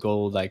people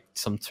go like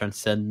some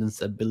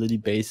Transcendence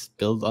ability-based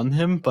build on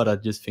him, but I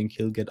just think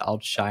he'll get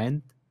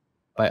outshined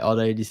by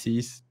other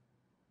ADCs.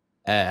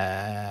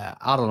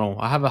 I don't know.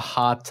 I have a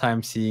hard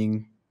time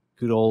seeing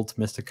good old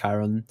Mr.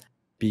 Chiron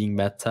being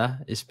meta,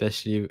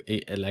 especially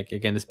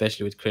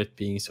especially with crit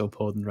being so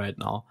potent right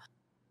now.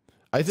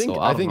 I think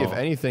So, I don't if know.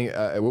 anything,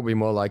 it would be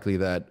more likely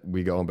that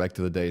we going back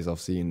to the days of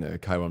seeing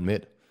Chiron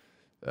mid.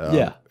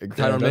 Yeah,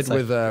 Chiron mid that's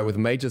actually true. with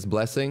Mage's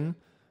Blessing,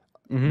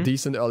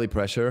 decent early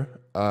pressure.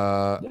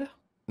 Yeah.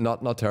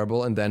 Not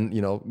terrible, and then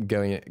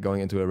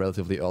going into a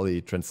relatively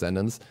early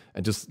Transcendence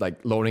and just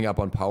like loading up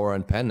on power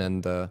and pen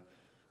and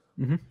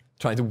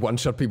trying to one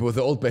shot people with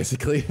ult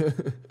basically.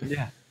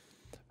 Yeah.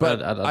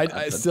 But I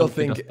I still don't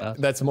think think of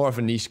that. that's more of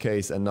a niche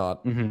case and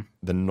not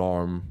the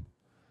norm.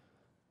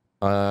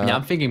 Yeah,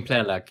 I'm thinking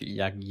player like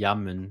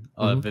Yaman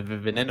or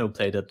Veneno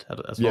played it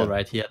as well,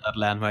 right? He had that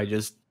land where he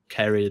just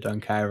carried on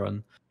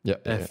Chiron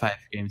 5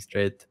 games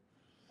straight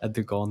at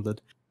the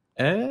gauntlet.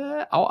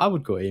 I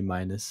would go A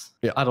minus.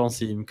 Yeah. I don't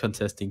see him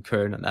contesting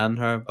Kern and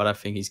Anher, but I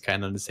think he's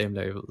kind of on the same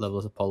level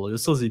as Apollo. You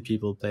still see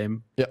people play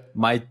him. Yeah.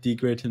 Might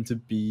degrade him to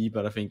B,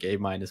 but I think A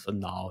minus for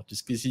now,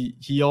 just because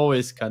he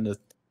always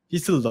he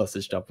still does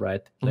his job,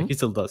 right? Like he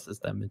still does his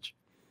damage.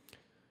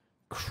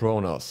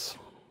 Kronos.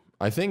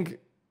 I think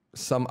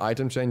some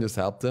item changes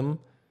helped him,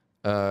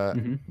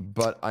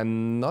 but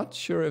I'm not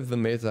sure if the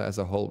meta as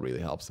a whole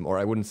really helps him, or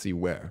I wouldn't see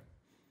where.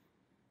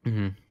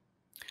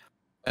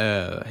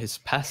 His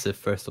passive,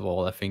 first of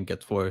all, I think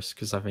gets worse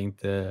because I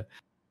think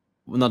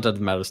not that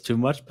it matters too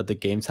much, but the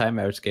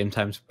average game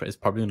time is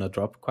probably gonna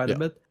drop quite a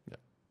bit. Yeah.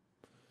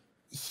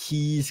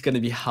 He's gonna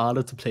be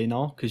harder to play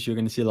now because you're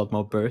gonna see a lot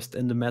more burst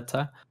in the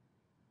meta.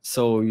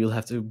 So you'll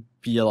have to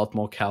be a lot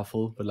more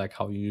careful with like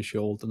how you use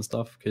your ult and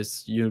stuff,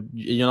 because you're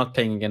not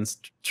playing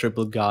against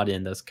triple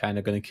Guardian that's kind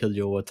of gonna kill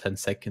you over 10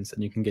 seconds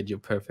and you can get your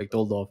perfect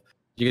ult off.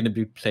 You're gonna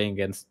be playing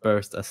against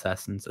burst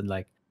assassins and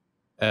like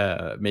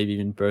maybe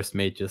even burst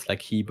mages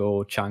like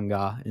Hebo,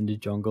 Changa in the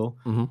jungle.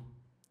 You're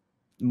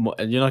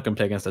not gonna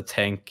play against a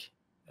tank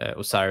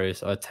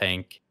Osiris or a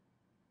tank,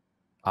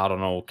 I don't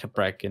know,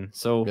 Cabrakan.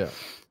 So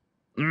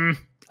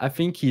I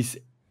think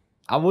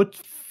I would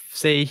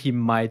say he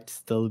might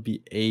still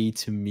be A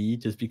to me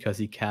just because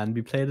he can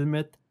be played in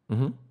mid.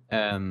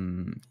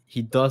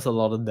 He does a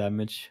lot of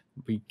damage.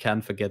 We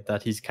can't forget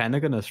that. He's kind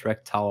of gonna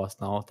Shrek towers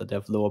now that they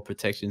have lower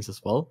protections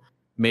as well.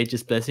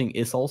 Mage's Blessing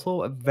is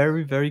also a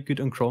very, very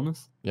good on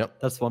Cronus. Yep.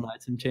 That's one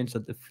item change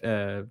that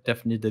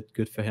definitely did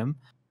good for him.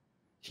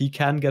 He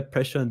can get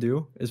pressure and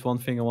do is one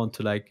thing I want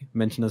to like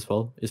mention as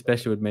well,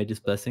 especially with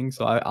Mage's Blessing.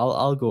 So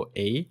I'll go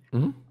A.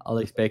 I'll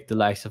expect the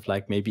likes of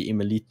like maybe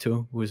Emilzy,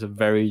 who is a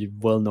very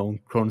well-known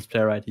Cronus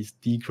player, right? He's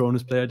the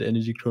Cronus player, the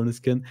energy Cronus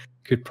skin,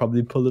 could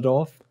probably pull it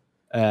off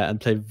and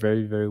play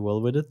very, very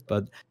well with it.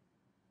 But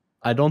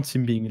I don't see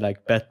him being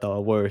like better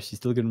or worse. He's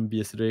still going to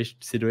be a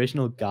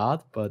situational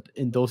guard, but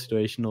in those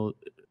situational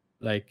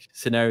like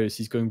scenarios,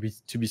 he's going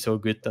to be so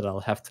good that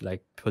I'll have to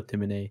like put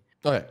him in A.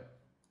 Okay,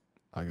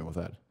 I'll go with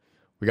that.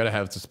 We gotta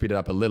have to speed it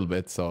up a little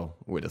bit, so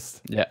we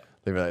just leave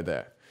it right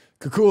there.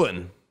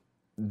 Kukulin,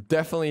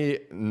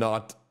 definitely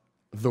not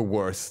the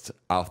worst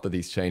after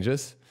these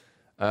changes.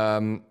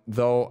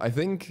 Though I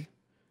think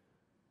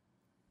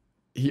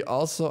he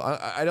also,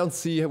 I don't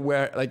see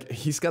where, like,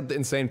 he's got the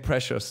insane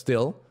pressure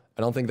still.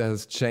 I don't think that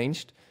has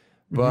changed,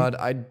 but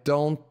I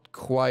don't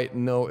quite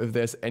know if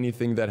there's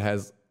anything that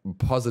has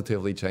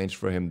positively changed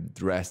for him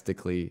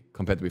drastically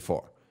compared to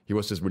before. He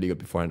was just really good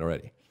beforehand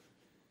already.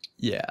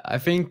 Yeah, I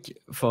think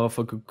for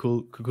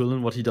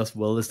Kukulin, what he does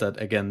well is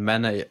that, again,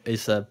 mana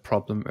is a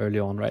problem early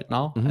on right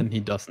now, and he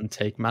doesn't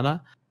take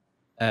mana.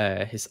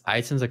 His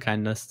items are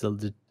kind of still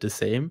the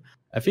same.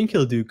 I think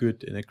he'll do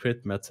good in a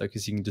crit meta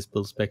because he can just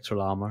build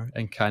spectral armor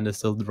and kind of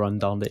still run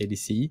down the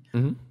ADC.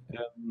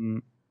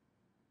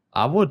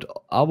 I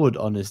would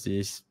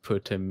honestly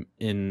put him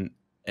in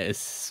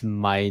S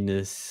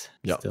minus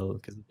still,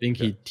 because I think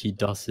he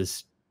does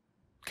his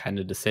kind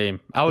of the same.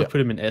 I would put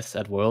him in S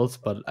at Worlds,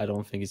 but I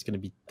don't think he's going to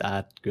be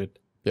that good.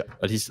 Yeah,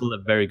 but he's still a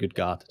very good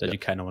guard that you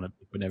kind of want to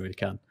pick whenever you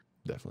can.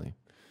 Definitely.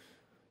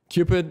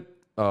 Cupid,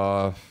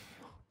 I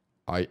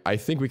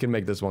think we can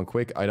make this one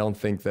quick. I don't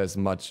think there's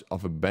much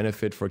of a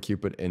benefit for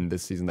Cupid in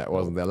this season that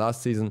wasn't there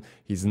last season.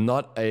 He's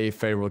not a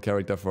favorable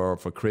character for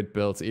crit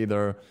builds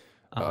either,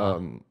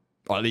 or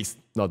at least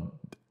not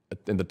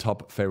in the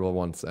top favorable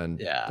ones, and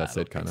that's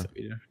it, kind of.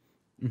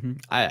 So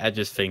I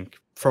just think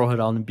throw her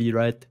down and be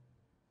right.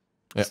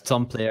 Yeah.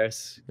 Some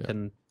players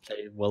can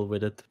play well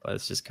with it, but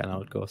it's just kind of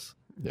how it goes.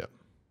 Yeah.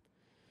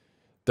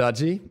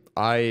 Daji,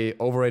 I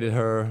overrated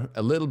her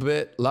a little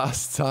bit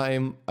last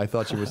time. I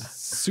thought she was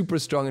super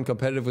strong and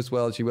competitive as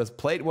well. She was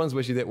played once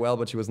where she did well,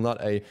 but she was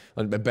not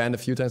banned a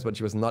few times, but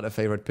she was not a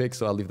favorite pick,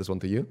 so I'll leave this one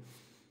to you.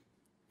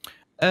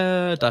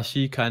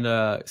 Dashi kind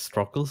of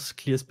struggles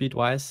clear speed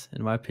wise,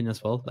 in my opinion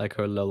as well. Like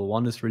her level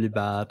 1 is really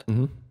bad.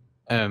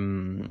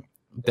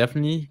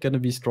 Definitely gonna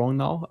be strong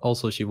now.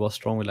 Also, she was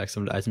strong with like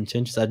some of the item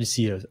changes. I just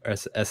see her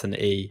as an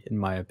A, in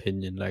my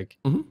opinion. Like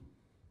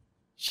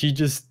she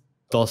just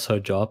does her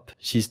job.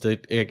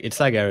 It's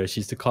like Ares.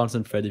 She's the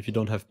constant threat. If you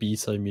don't have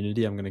beats or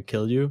immunity, I'm gonna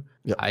kill you.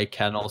 I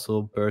can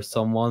also burst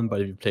someone,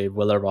 but if you play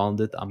well around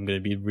it, I'm gonna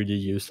be really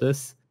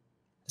useless.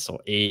 So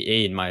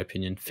A in my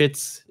opinion,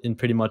 fits in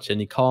pretty much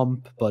any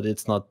comp, but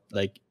it's not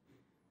like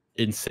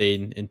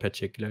insane in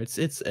particular.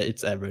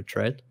 It's average,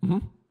 right?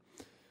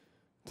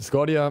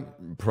 Discordia,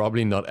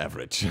 probably not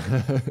average.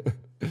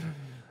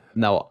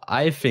 Now,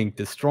 I think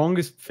the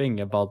strongest thing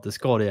about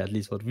Discordia, at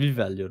least what we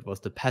valued, was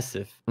the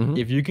passive.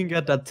 If you can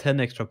get that 10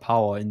 extra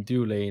power in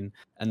duo lane,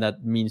 and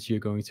that means you're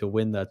going to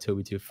win that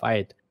 2v2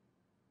 fight,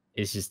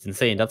 it's just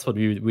insane. That's what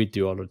we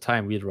do all the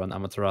time. We'd run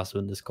Amaterasu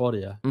in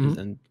Discordia.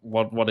 And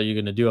what are you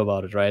going to do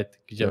about it, right?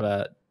 Because you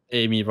have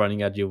Amy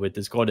running at you with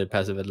Discordia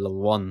passive at level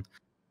 1.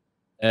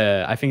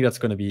 I think that's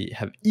going to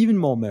have even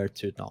more merit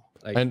to it now.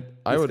 Like, and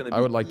I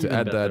would like to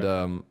add that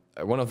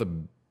one of the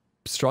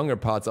stronger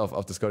parts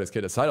of Discordia's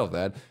kit, aside of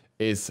that,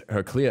 is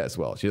her clear as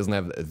well. She doesn't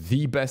have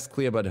the best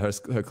clear, but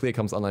her clear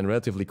comes online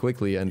relatively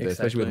quickly, and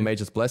especially with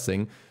Mage's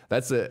Blessing,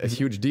 that's a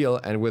huge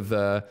deal. And with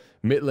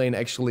mid lane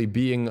actually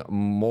being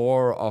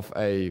more of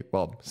a,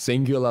 well,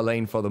 singular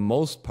lane for the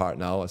most part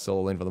now, a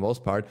solo lane for the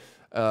most part,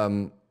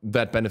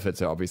 that benefits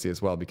her obviously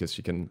as well, because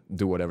she can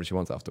do whatever she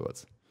wants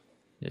afterwards.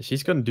 Yeah,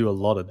 she's going to do a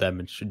lot of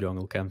damage to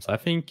jungle camps. I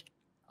think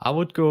I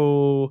would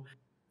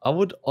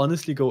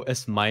honestly go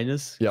S-,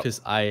 because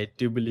I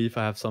do believe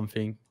I have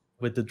something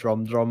with the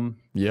drum.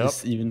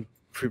 He's even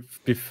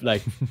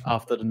like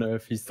after the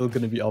nerf, he's still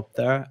going to be up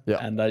there.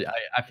 And I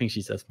think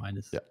she's S-.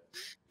 Yeah.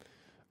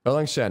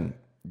 Erlang Shen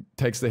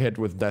takes the hit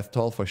with Death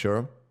Toll for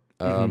sure.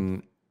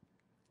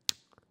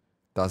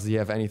 Does he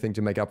have anything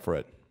to make up for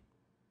it?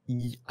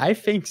 I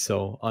think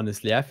so,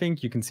 honestly. I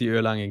think you can see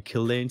Erlang in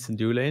kill lanes and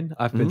duo lane.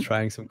 I've been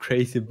trying some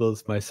crazy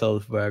builds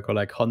myself where I go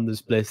like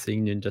Honda's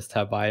Blessing and just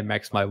have I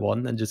max my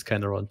 1 and just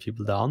kind of run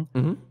people down.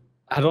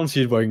 I don't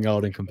see it working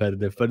out in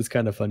competitive, but it's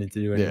kind of funny to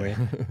do anyway.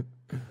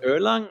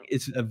 Erlang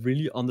is a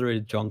really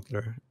underrated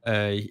jungler.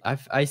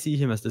 I see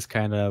him as this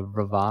kind of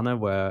Ravana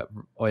where,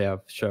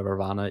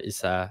 Ravana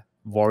is a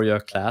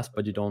warrior class,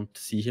 but you don't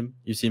see him.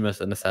 You see him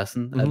as an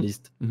assassin, at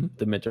least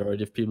the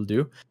majority of people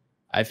do.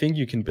 I think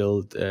you can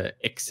build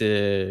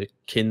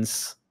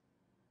Kins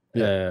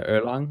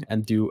Erlang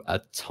and do a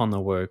ton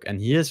of work,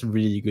 and he has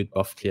really good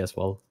buff clear as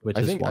well.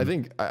 I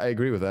think I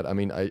agree with that. I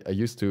mean, I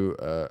used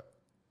to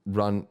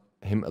run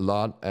him a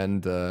lot,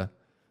 and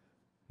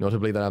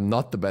notably that I'm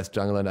not the best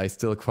jungler, and I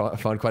still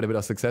found quite a bit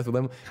of success with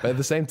him. But at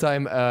the same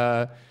time,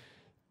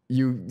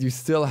 you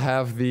still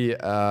have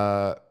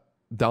the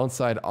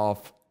downside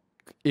of,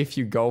 if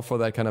you go for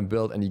that kind of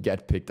build and you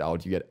get picked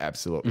out, you get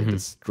absolutely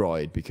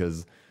destroyed,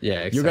 because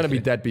you're going to be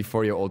dead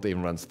before your ult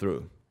even runs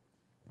through.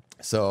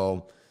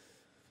 So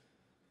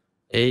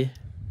A,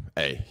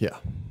 yeah.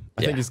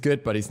 I think he's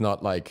good, but he's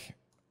not like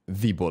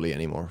the bully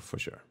anymore, for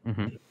sure.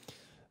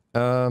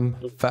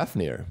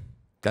 Fafnir,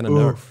 kind of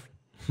nerf.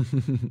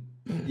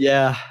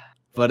 Yeah,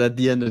 but at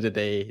the end of the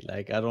day,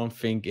 like, I don't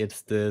think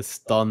it's the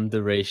stun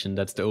duration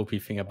that's the OP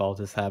thing about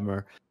his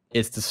hammer.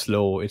 It's the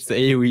slow. It's the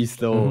AoE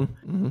slow.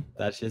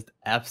 That's just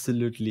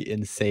absolutely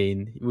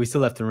insane. We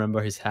still have to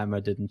remember his hammer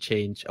didn't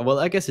change. Well,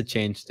 I guess it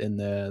changed in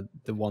the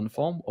 1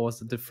 form, or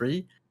was it the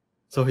 3?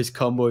 So his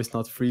combo is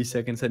not 3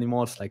 seconds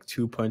anymore. It's like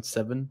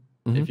 2.7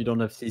 if you don't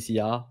have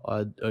CCR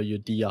or you're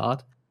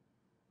DR'd.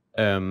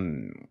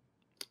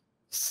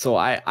 So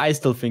I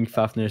still think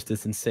Fafnir is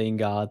this insane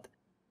guard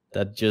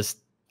that just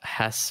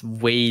has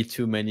way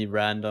too many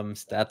random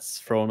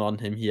stats thrown on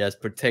him. He has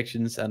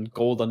protections and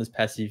gold on his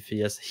passive. He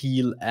has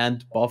heal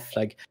and buff.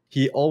 Like,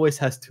 he always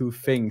has 2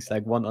 things,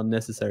 like one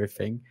unnecessary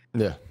thing.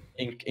 Yeah.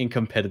 In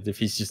competitive,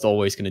 he's just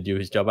always going to do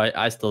his job.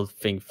 I still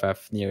think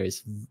Fafnir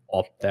is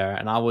up there,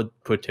 and I would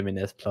put him in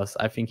S+.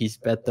 I think he's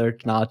better than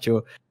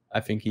Nacho. I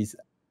think he's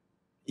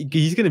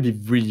going to be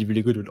really,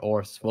 really good with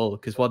ores as well.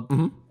 Because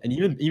and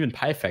even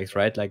Pyfax,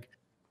 right? Like,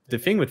 the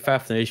thing with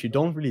Fafnir is you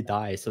don't really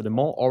die, so the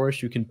more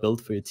auras you can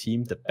build for your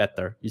team, the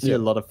better. You see a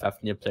lot of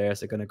Fafnir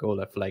players are going to go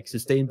for like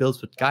sustain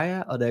builds with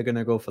Gaia, or they're going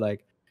to go for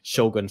like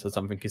Shoguns or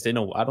something, because they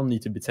know I don't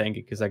need to be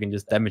tanky because I can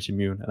just damage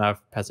immune and I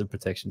have passive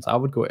protections. I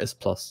would go S+.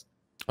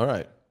 All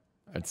right.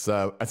 It's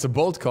a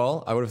bold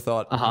call. I would have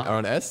thought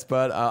around S,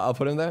 but I'll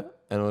put him there,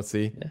 and we'll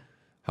see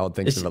how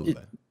things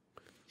develop.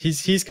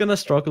 He's gonna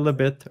struggle a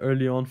bit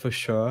early on for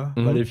sure,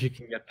 but if you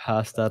can get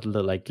past that,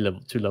 like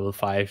level 2, level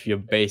 5, you're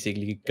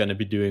basically gonna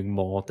be doing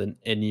more than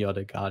any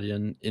other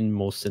Guardian in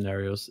most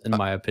scenarios, in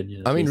my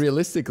opinion. I mean,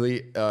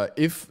 realistically,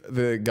 if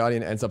the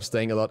Guardian ends up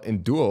staying a lot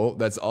in duo,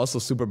 that's also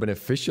super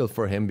beneficial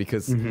for him,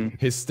 because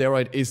his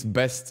steroid is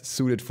best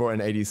suited for an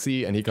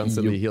ADC, and he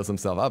constantly heals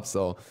himself up.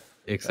 So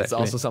that's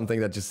also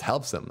something that just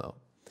helps him now.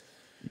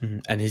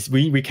 And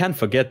we can't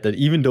forget that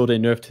even though they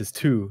nerfed his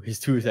 2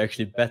 is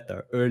actually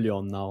better early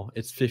on now.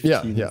 It's 15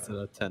 instead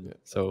of 10.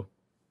 So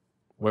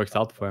works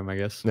out for him, I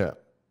guess. Yeah.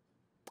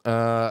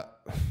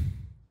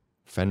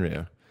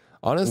 Fenrir.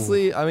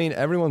 Honestly, I mean,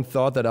 everyone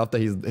thought that after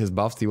his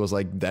buffs, he was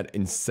like that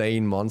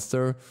insane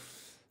monster.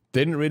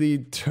 Didn't really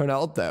turn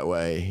out that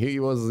way.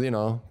 He was,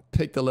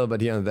 picked a little bit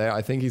here and there.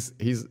 I think he's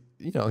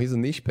a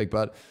niche pick,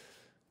 but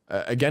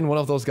again, one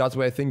of those guards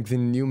where I think the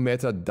new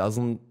meta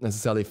doesn't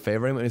necessarily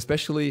favor him. And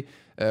especially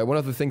one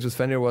of the things with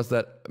Fenrir was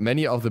that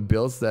many of the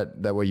builds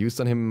that were used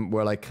on him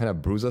were like kind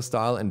of bruiser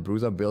style, and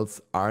bruiser builds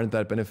aren't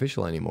that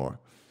beneficial anymore.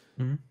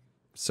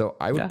 So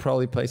I would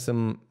probably place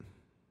him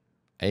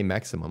A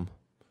maximum.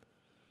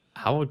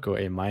 I would go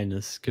A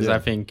minus because I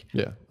think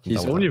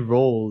his that only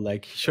role,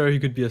 like, sure, he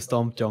could be a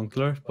stomp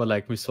jungler, but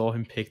like we saw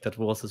him pick that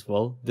was as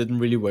well. Didn't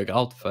really work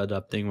out for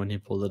adapting when he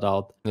pulled it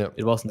out.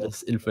 It wasn't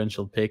as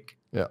influential pick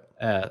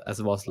as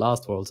it was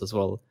last Worlds as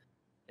well.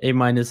 A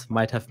minus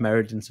might have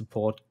merit in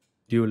support,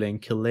 dueling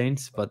kill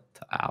lanes, but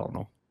I don't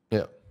know.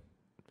 Yeah.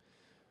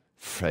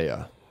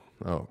 Freya.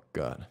 Oh,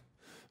 God.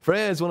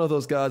 Freya is one of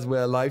those guys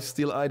where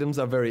lifesteal items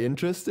are very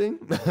interesting.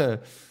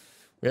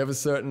 We have a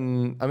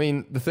certain... I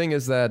mean, the thing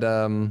is that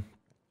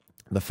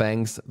the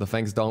fangs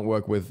don't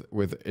work with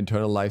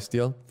internal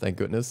lifesteal, thank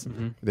goodness.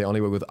 They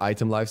only work with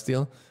item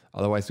lifesteal.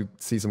 Otherwise, we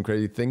see some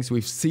crazy things.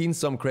 We've seen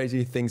some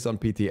crazy things on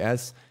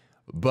PTS,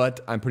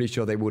 but I'm pretty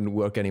sure they wouldn't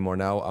work anymore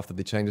now after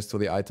the changes to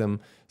the item.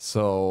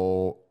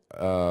 So,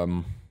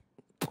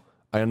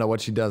 I don't know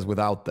what she does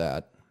without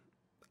that.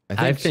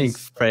 I think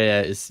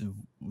Freya is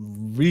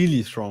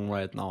really strong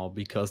right now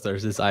because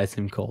there's this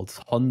item called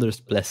Hunter's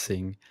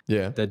Blessing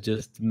that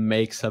just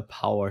makes her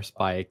power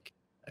spike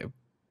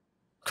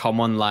come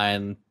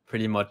online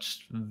pretty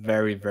much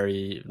very,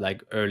 very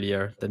like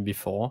earlier than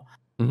before.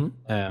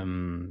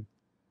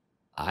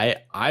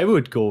 I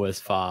would go as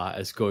far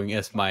as going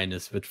S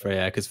minus with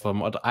Freya, because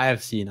from what I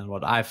have seen and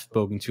what I've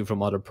spoken to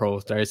from other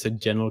pros, there is a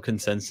general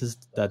consensus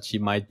that she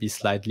might be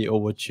slightly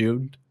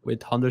overtuned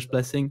with Hunter's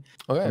Blessing.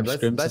 Okay,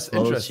 that's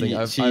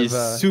interesting. She's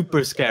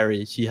super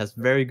scary. She has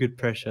very good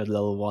pressure at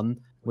level 1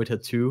 with her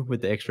 2,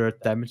 with the extra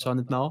damage on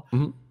it now.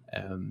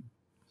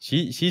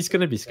 She's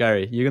gonna be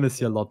scary. You're gonna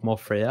see a lot more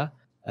Freya,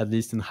 at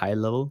least in high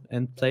level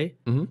end play.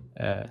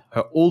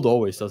 Her ult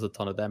always does a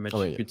ton of damage.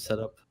 Good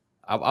setup.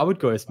 I would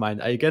go as mine.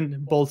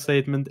 Again, bold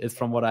statement. It's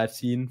from what I've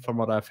seen, from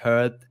what I've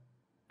heard.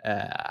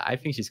 I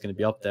think she's going to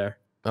be up there.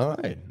 All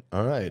right.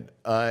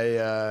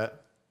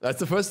 That's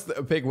the first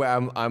pick where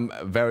I'm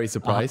very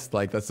surprised.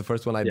 Like, that's the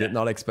first one I did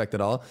not expect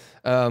at all.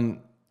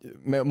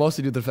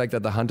 Mostly due to the fact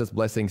that the Hunter's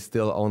Blessing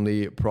still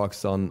only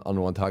procs on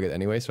one target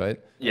anyways, right?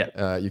 You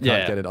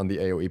can't get it on the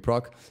AoE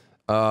proc.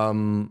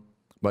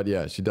 But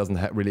yeah, she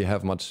doesn't really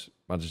have much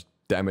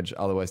damage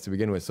otherwise to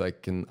begin with, so I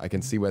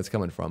can see where it's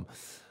coming from.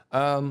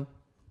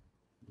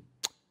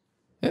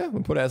 Yeah,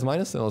 we'll put it as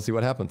minus and we'll see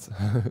what happens.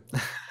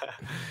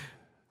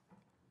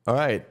 All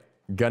right,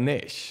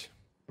 Ganesh.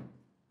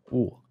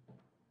 Ooh.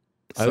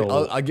 So,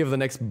 I'll give the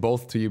next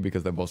both to you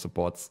because they're both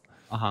supports.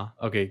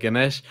 Okay,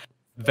 Ganesh.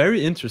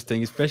 Very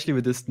interesting, especially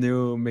with this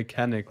new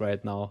mechanic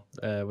right now,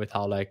 with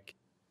how like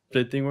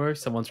splitting works.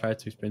 Someone tried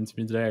to explain to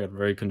me today. I got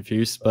very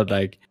confused, but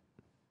like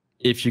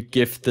if you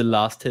give the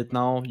last hit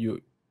now,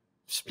 you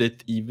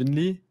split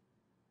evenly,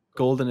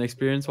 gold and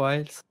experience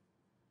wise.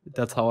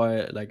 That's how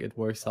it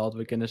works out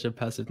with Ganesh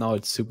passive now.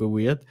 It's super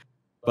weird,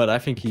 but I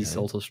think he's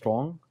also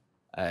strong.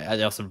 I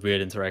just a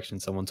weird interaction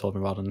someone told me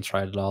about and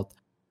tried it out.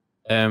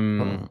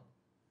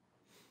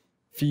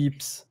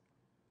 Phoebes,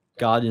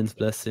 Guardian's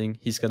Blessing.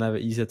 He's gonna have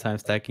an easier time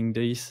stacking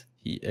these.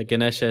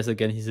 Ganesh is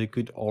again. He's a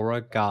good aura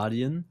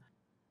guardian.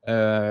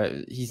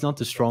 He's not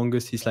the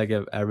strongest. He's like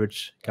an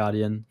average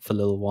guardian for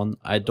level 1.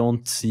 I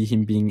don't see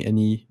him being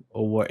any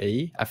over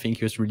A. I think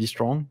he was really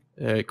strong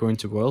going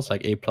to Worlds,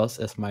 like A plus,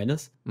 S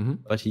minus.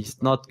 But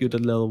he's not good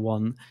at level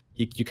 1.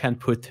 You can't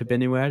put him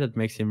anywhere that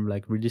makes him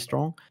like really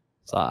strong.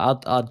 So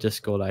I'd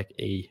just go like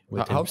A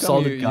with him. How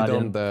come you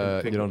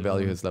don't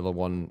value his level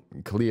 1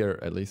 clear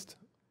at least?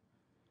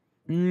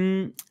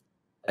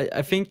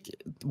 I think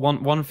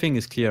one thing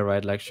is clear,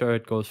 right? Like, sure,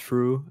 it goes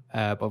through,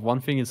 but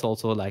one thing is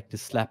also like the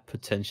slap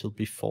potential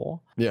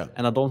before.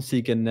 And I don't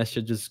see Ganesh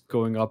just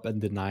going up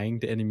and denying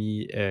the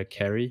enemy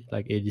carry,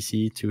 like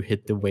ADC, to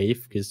hit the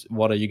wave, because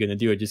what are you going to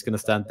do? You're just going to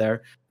stand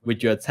there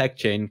with your attack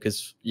chain,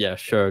 because, yeah,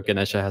 sure,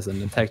 Ganesh has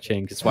an attack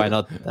chain, because why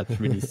not? That's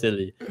really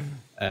silly.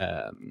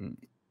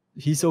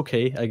 He's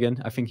okay.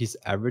 Again, I think he's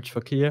average for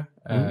clear.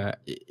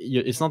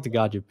 It's not the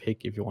guard you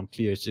pick if you want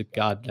clear. It's the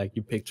guard like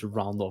you pick to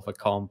round off a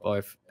comp, or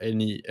if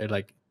any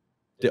like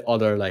the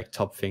other like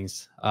top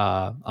things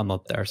are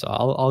not there. So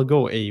I'll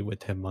go A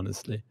with him,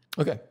 honestly.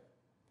 Okay.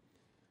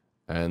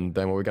 And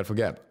then what we got for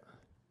Gab?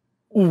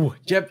 Ooh,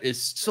 Jeb is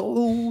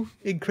so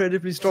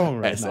incredibly strong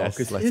right now.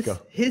 Let's go.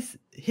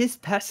 His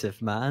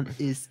passive, man,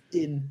 is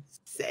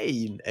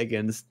insane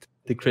against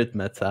the crit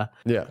meta.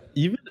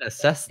 Even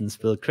assassins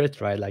build crit,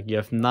 right? Like you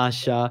have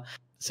Nasha,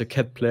 so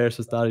kept players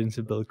are starting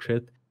to build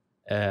crit.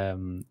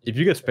 If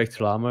you get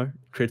spectral armor,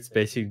 crits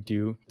basically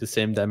do the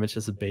same damage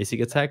as a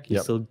basic attack. You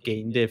still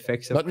gain the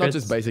effects of crits. Not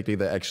just basically,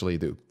 they actually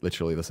do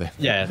literally the same.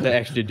 Yeah, they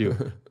actually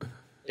do.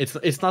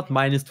 It's not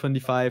minus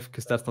 25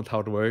 because that's not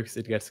how it works.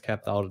 It gets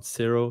capped out at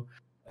 0.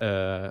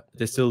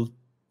 They still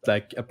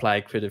like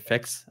apply crit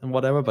effects and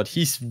whatever, but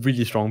he's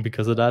really strong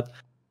because of that.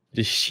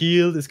 The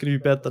shield is going to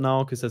be better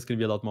now because there's going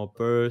to be a lot more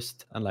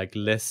burst and like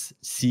less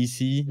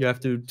CC you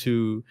have to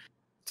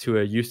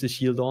use the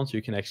shield on, so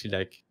you can actually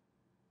like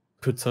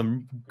put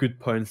some good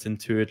points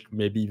into it,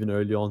 maybe even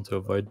early on to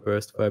avoid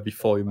burst, where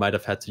before you might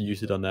have had to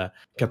use it on a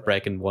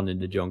Cabrakan 1 in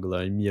the jungle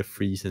or a Mir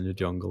Freeze in the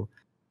jungle.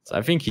 So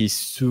I think he's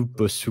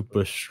super,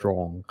 super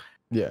strong.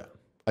 Yeah,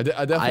 I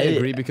definitely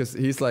agree, because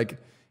he's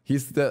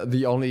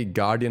the only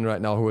Guardian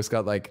right now who has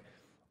got like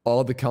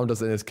all the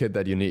counters in his kit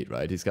that you need,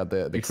 right? He's got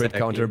the crit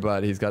counter,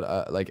 but he's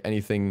got like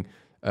anything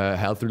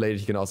health related.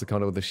 He can also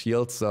counter with the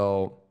shield,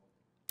 so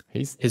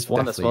he's his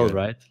one as well, good.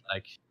 right?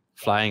 Like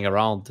flying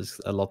around is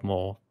a lot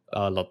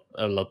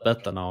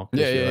better now.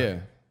 Yeah.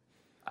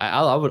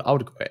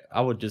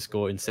 I would just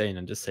go insane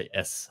and just say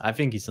S. I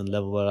think he's on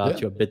level without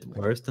you a bit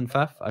worse than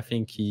Faf. I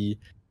think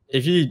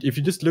if you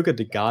just look at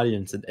the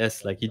Guardians in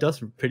S, like he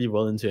does pretty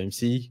well into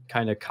MC,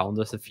 kind of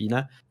counters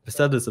Athena.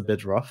 That is a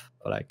bit rough,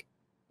 but like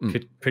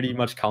could pretty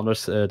much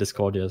counters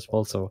Discordia as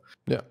well. So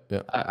yeah.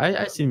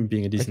 I see him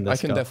being a decent. I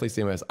can definitely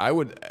see him as. I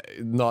would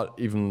not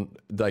even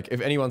like if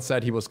anyone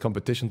said he was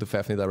competition to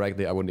Fafnir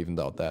directly, I wouldn't even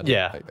doubt that.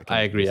 Yeah,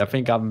 I agree. I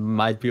think I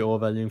might be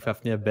overvaluing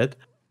Fafnir a bit.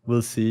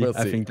 We'll see.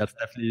 I think that's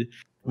definitely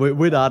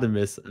with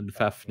Artemis and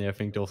Fafnir. I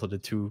think those are the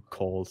two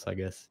calls, I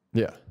guess.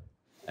 Yeah.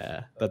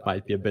 That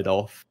might be a bit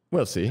off.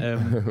 We'll see.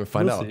 We'll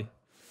find out. See.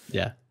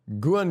 Yeah.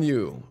 Guan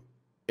Yu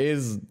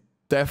is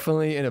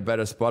definitely in a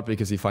better spot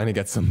because he finally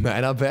gets some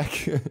mana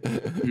back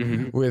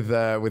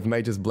with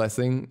Mage's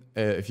Blessing,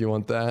 if you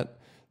want that.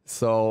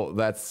 So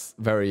that's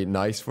very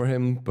nice for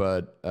him,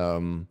 but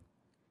I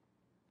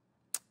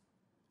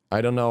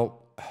don't know.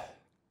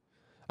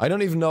 I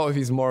don't even know if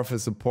he's more of a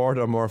support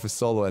or more of a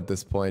solo at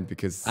this point,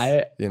 because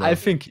I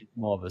think he's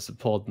more of a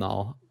support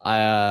now.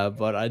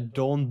 But I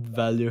don't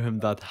value him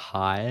that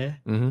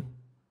high.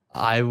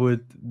 I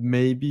would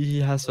maybe he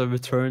has a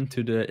return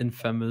to the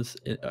infamous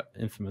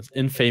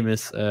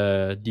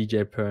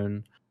DJ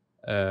Pern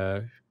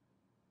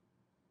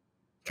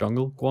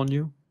jungle Guan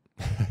Yu.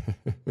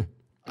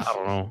 I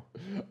don't know.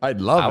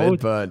 I'd love it,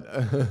 but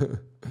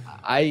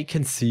I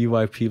can see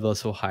why people are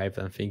so hyped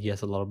and think he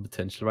has a lot of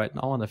potential right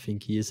now, and I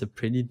think he is a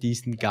pretty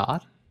decent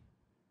guard.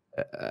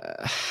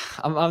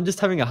 I'm just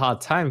having a hard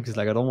time because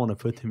like I don't want to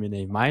put him in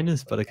A-,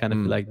 but I kind of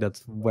feel like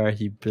that's where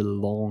he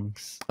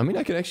belongs. I mean,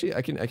 I can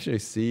actually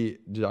see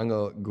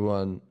Jungle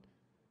Guan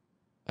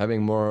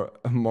having more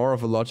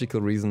of a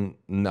logical reason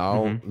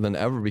now than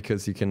ever,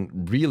 because you can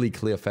really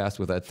clear fast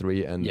with that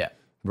 3 and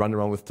run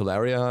around with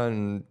Talaria,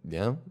 and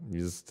you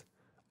just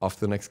off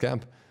to the next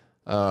camp.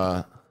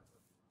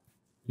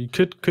 You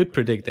could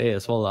predict A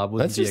as well. I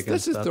wouldn't be against that.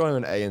 Let's just throw him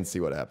an A and see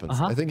what happens.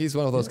 I think he's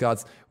one of those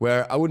cards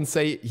where I wouldn't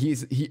say he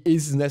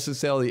is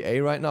necessarily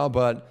A right now,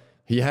 but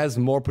he has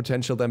more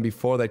potential than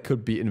before that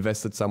could be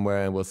invested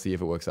somewhere, and we'll see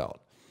if it works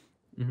out.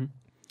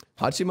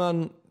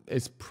 Hachiman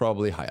is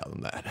probably higher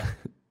than that.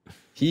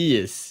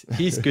 He's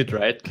good,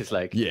 right? Because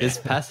like his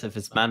passive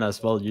is mana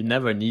as well. You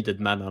never needed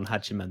mana on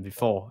Hachiman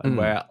before, and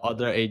where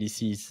other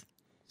ADCs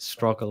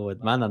struggle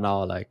with mana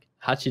now, like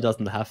Hachi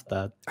doesn't have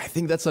that. I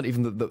think that's not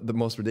even the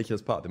most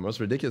ridiculous part. The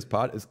most ridiculous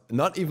part is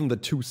not even the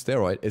 2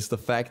 steroid, it's the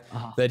fact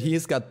that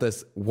he's got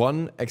this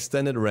 1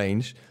 extended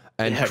range,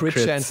 and crit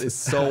chance is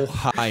so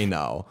high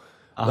now.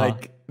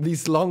 Like,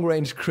 these long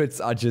range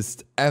crits are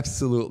just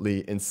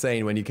absolutely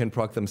insane when you can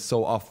proc them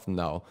so often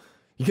now.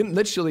 You can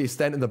literally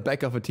stand in the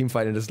back of a team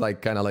fight and just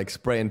like kind of like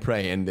spray and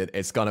pray, and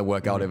it's gonna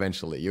work out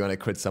eventually. You're gonna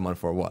crit someone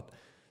for what?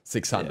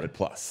 600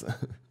 plus.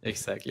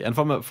 Exactly. And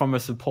from a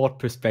support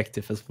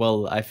perspective as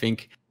well, I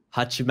think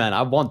Hachiman,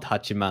 I want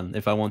Hachiman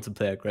if I want to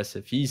play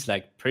aggressive. He's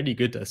like pretty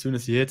good. As soon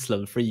as he hits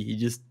level 3, he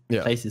just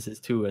places his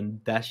 2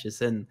 and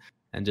dashes in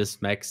and just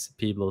smacks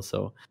people.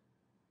 So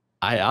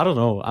I don't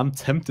know. I'm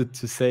tempted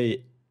to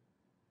say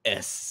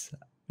S.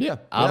 Yeah,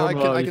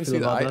 I can see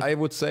that. I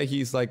would say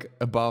he's like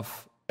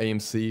above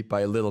AMC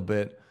by a little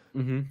bit.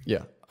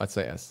 Yeah, I'd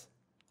say S.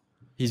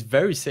 He's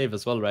very safe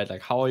as well, right?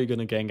 Like, how are you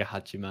gonna gank a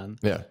Hachiman?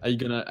 Yeah. Are you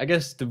gonna? I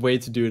guess the way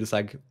to do it is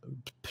like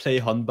play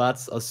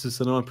Honbats or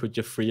ZiSotto and put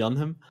your 3 on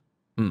him.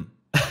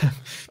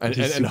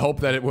 and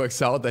hope that it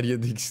works out, that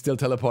he still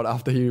teleport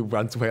after he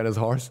runs away on his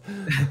horse.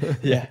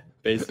 Yeah,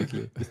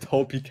 basically. Just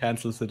hope he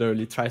cancels it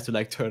early, tries to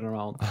like turn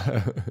around.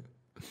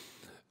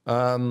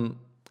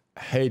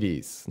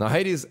 Hades. Now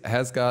Hades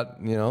has got,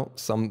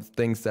 some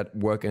things that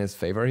work in his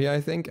favor here,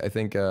 I think.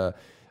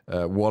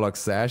 Warlock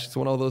Sash is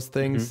one of those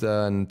things,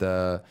 and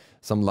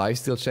some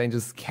lifesteal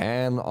changes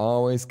can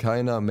always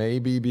kind of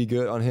maybe be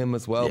good on him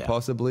as well,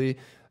 possibly.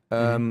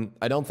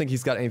 I don't think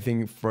he's got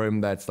anything for him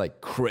that's like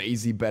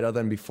crazy better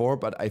than before,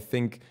 but I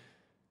think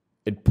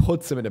it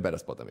puts him in a better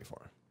spot than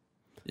before.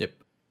 Yep.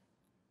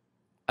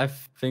 I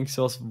think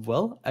so as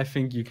well. I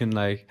think you can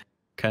like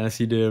kind of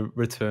see the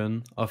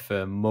return of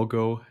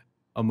Mogao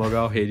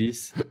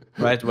Hades,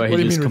 right? Where what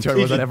do you mean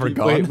return? Was that ever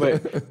gone? Wait.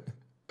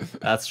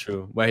 That's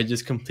true. Where he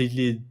just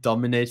completely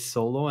dominates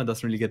solo and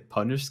doesn't really get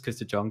punished because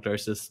the jungler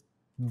is just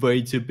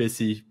way too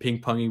busy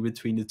ping-ponging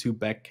between the 2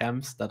 back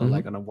camps that are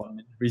like on a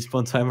 1-minute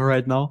respawn timer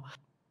right now.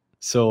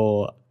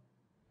 So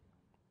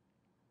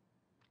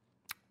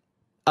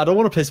I don't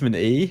want to place him in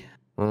A,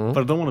 but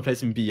I don't want to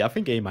place him in B. I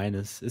think A-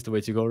 is the way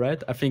to go,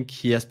 right? I think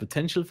he has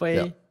potential for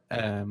A.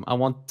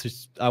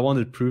 I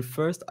wanted proof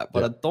first,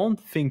 but I don't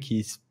think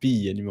he's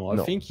B anymore.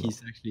 I think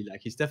he's actually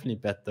like he's definitely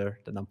better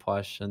than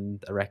Amposh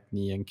and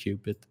Arachne and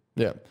Cupid.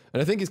 Yeah,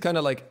 and I think he's kind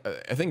of like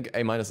I think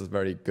A- is a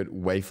very good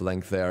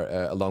wavelength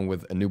there, along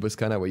with Anubis,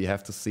 kind of where you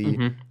have to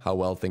see how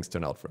well things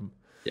turn out for him.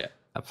 Yeah,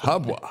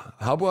 absolutely.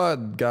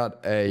 Habwa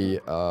got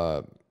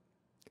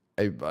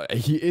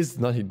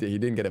he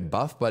didn't get a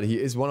buff, but he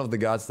is one of the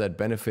gods that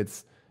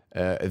benefits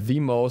the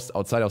most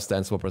outside of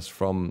Stand Swappers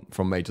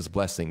from Mage's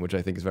Blessing, which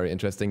I think is very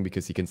interesting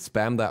because he can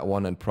spam that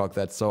one and proc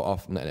that so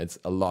often, and it's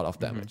a lot of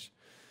damage.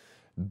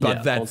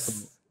 But that's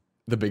also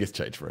the biggest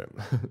change for him.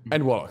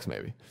 And Warlocks,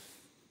 maybe.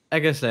 I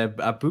guess a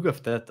Book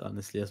of Death,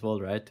 honestly, as well,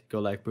 right? Go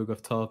like Book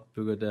of Top,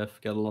 Book of Death,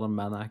 get a lot of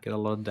mana, get a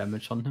lot of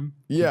damage on him.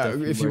 Yeah,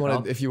 if you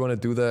want to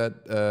do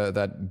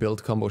that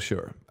build combo,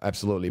 sure,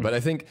 absolutely. But I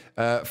think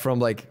from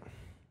like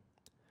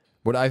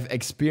what I've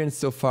experienced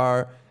so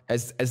far,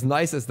 as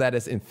nice as that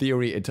is in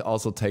theory, it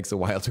also takes a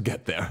while to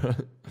get there.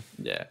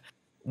 Yeah.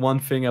 One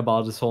thing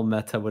about this whole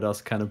meta with us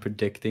kind of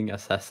predicting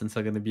assassins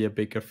are going to be a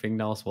bigger thing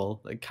now as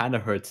well. It kind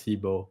of hurts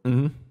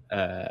Hebo.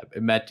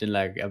 Imagine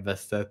like a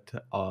Vested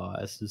or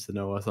a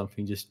Susano or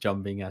something just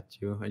jumping at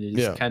you, and you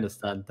just kind of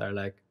stand there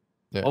like,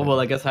 oh, well,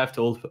 I guess I have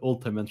to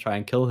ult him and try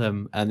and kill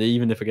him. And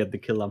even if I get the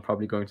kill, I'm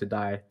probably going to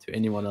die to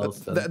anyone else.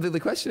 The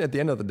question at the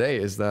end of the day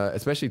is that,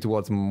 especially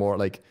towards more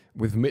like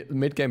with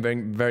mid game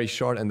being very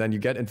short, and then you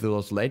get into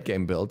those late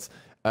game builds,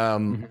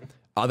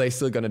 are they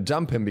still going to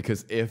jump him?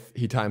 Because if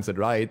he times it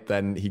right,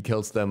 then he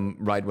kills them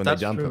right when they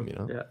jump him, you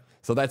know? Yeah.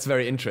 So that's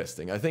very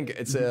interesting. I think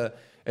it's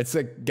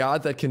a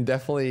god that can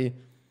definitely...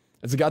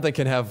 It's a god that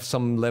can have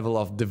some level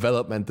of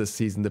development this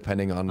season,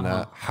 depending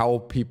on how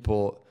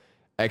people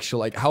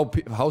actually, like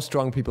how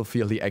strong people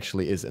feel he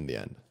actually is in the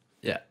end.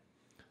 Yeah.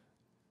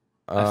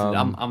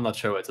 I'm not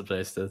sure where to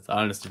place this.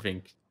 I honestly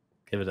think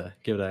give it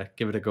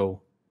a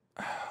go.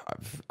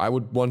 I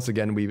would once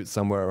again be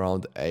somewhere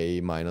around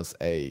A-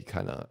 A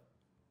kind of.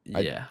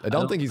 Yeah. I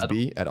don't think he's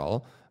B at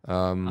all.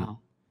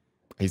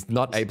 He's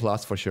not A+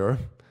 for sure.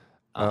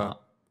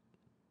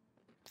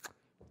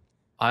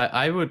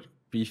 I would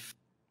be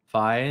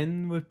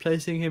fine with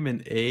placing him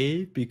in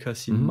A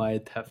because he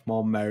might have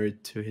more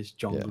merit to his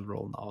jungle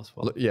role now as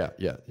well. Yeah.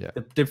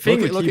 The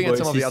thing looking at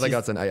some of the other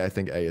gods in A, I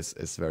think A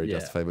is very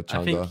justified with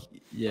jungle.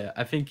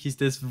 I think he's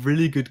this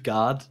really good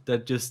guard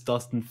that just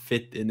doesn't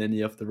fit in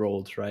any of the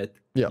roles, right?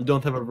 Yeah. You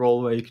don't have a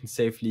role where you can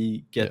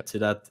safely get to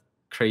that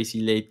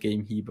crazy late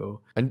game Hebo.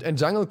 And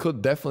jungle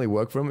could definitely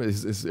work for him.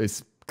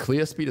 His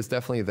clear speed is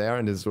definitely there,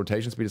 and his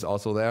rotation speed is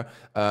also there.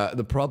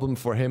 The problem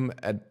for him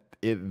at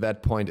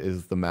that point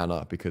is the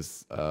mana,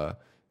 because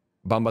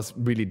Bombas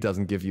really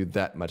doesn't give you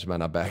that much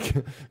mana back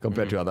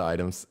compared to other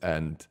items,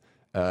 and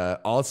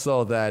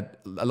also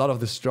that a lot of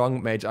the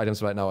strong mage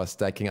items right now are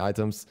stacking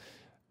items,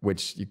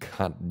 which you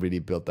can't really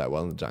build that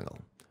well in the jungle.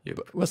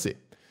 But we'll see.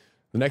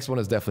 The next one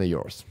is definitely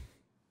yours.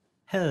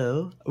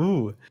 Hell,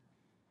 ooh.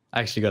 I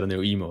actually got a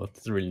new emote.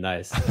 It's really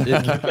nice.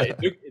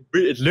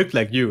 It looked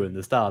like you in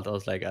the start. I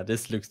was like,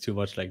 this looks too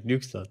much like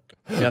DukeSloth.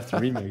 You have to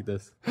remake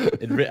this.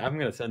 I'm going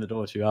to send it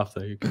over to you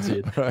after you can see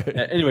it. Right.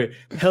 Anyway,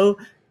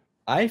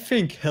 I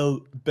think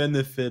Hell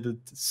benefited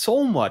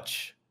so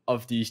much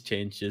of these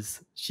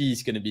changes.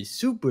 She's going to be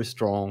super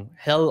strong.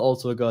 Hell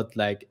also got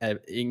like an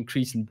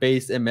increase in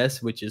base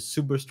MS, which is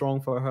super strong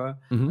for her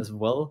as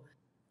well.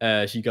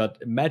 She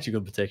got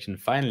magical protection.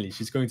 Finally,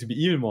 she's going to be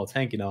even more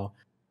tanky now.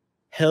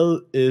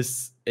 Hell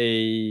is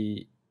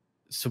a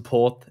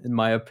support, in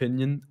my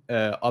opinion.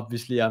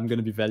 Obviously, I'm going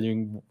to be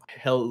valuing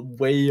Hell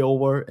way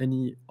over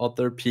any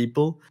other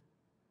people.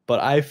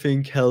 But I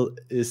think Hell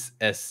is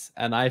S.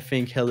 And I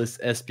think Hell is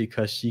S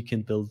because she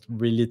can build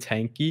really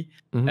tanky.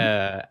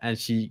 And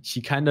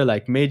she kind of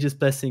like Mage's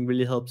Blessing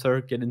really helps her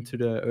get into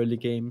the early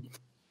game.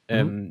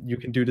 You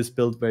can do this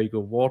build where you go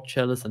Ward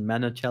Chalice and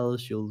Mana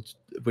Chalice,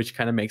 which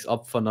kind of makes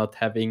up for not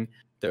having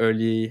the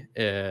early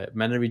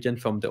mana regen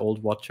from the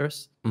old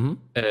Watchers.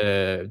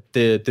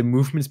 The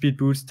movement speed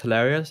boosts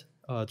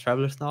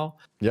Travelers now.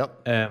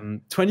 Yep.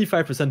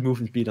 25%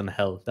 movement speed on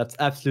Hell. That's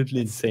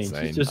absolutely insane.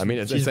 I mean,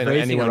 it's insane on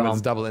anyone, but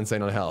it's double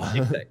insane on Hell.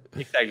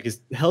 Exactly.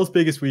 Because Hell's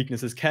biggest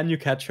weakness is, can you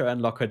catch her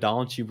and lock her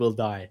down? She will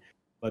die.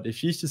 But if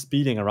she's just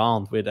speeding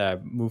around with a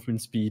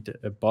movement speed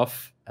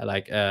buff,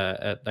 like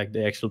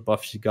the actual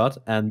buff she got,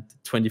 and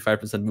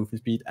 25% movement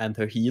speed and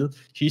her heal,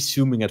 she's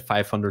zooming at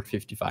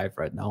 555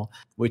 right now,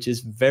 which is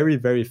very,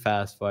 very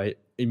fast for an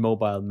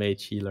immobile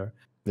mage healer.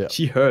 Yeah.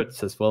 She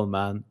hurts as well,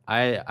 man.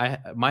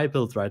 My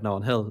build right now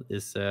on Hell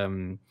is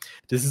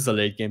this is a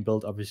late game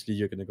build. Obviously,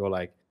 you're gonna go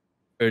like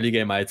early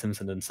game items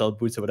and then sell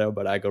boots or whatever.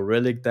 But I go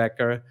Relic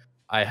Dagger.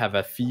 I have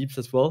a Thebes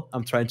as well.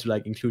 I'm trying to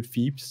like include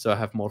Thebes so I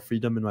have more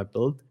freedom in my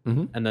build.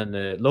 And then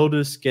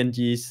Lotus,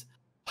 Genjis,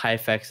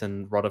 Pyfax,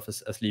 and Rod of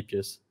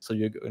Asclepius. So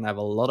you're gonna have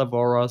a lot of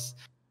auras.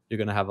 You're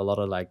gonna have a lot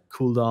of like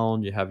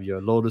cooldown. You have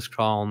your Lotus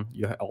Crown.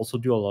 You also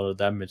do a lot of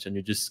damage, and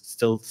you're just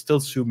still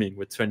zooming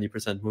with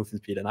 20%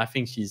 movement speed. And I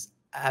think she's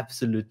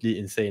absolutely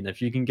insane.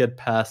 If you can get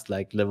past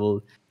like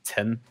level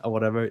 10 or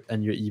whatever,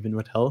 and you're even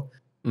with Hell,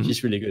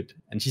 she's really good.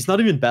 And she's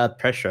not even bad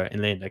pressure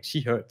in lane. Like,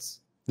 she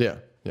hurts. Yeah,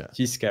 yeah.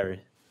 She's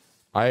scary.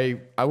 I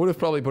would have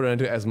probably put it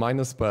into S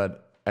minus,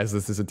 but as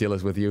this is a tier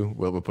list with you,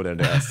 we'll put it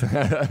into S.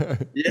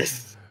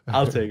 Yes,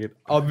 I'll take it.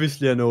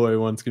 Obviously, I know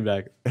everyone's gonna be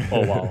like,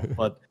 oh wow,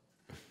 but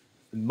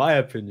in my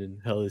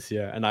opinion, hell is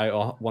here, and I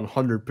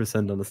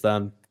 100%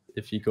 understand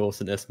if he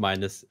goes in S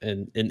minus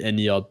in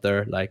any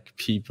other like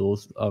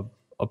people's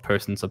a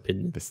person's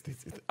opinion. This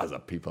other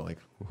people, like,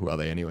 who are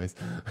they anyways?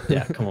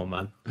 Yeah, come on,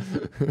 man.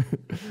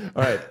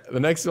 All right, the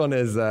next one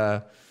is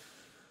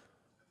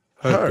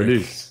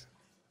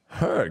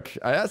Herc.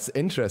 That's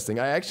interesting.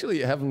 I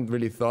actually haven't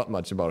really thought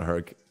much about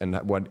Herc and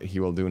what he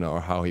will do now or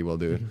how he will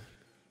do it.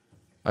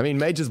 I mean,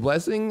 Mage's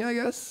Blessing, I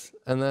guess,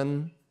 and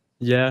then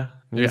yeah,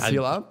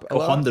 heal up. Go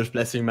Hunter's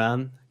Blessing,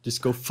 man.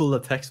 Just go full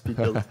attack speed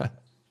build.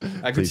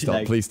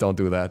 Please don't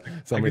do that.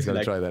 Somebody's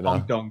gonna try that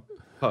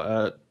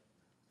now.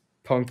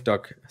 Punk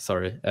Duck,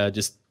 sorry.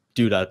 Just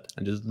do that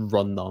and just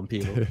run down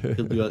people.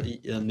 He'll do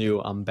a new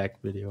I'm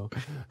back video.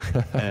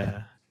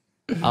 I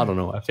don't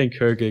know. I think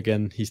Herc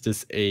again. He's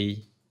just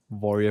a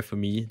warrior for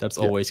me. That's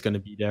always going to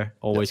be there.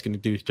 Always going to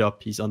do his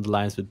job. He's on the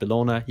lines with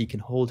Bellona. He can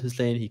hold his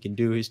lane. He can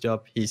do his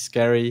job. He's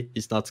scary.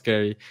 He's not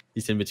scary.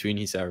 He's in between.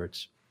 He's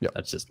average.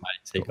 That's just my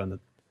take on it.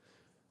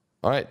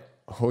 All right.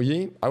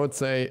 Hou-Yi, I would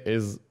say,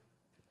 is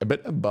a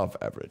bit above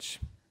average.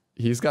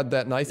 He's got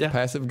that nice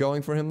passive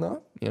going for him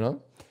now, you know?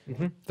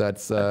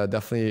 That's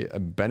definitely a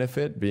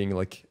benefit, being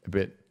like a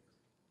bit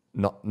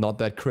not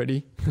that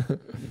critty.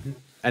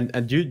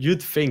 And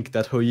you'd think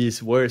that Hou-Yi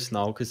is worse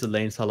now because the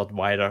lanes are a lot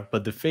wider.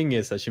 But the thing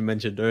is, as you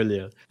mentioned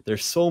earlier,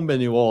 there's so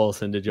many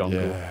walls in the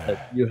jungle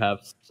that you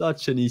have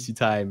such an easy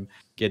time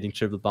getting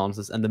triple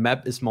bounces. And the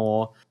map is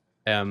more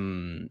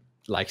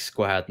like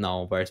squared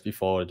now, whereas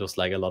before it was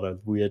like a lot of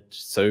weird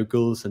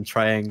circles and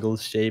triangle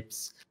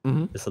shapes.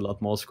 It's a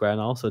lot more square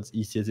now, so it's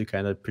easier to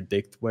kind of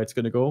predict where it's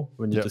going to go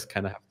when you just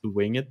kind of have to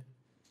wing it.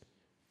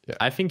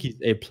 I think he's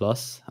A+.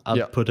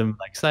 I'll put him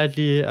like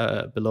slightly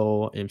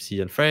below MC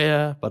and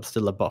Freya, but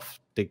still above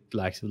the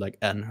likes of like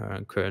Anher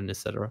and Kern,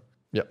 etc.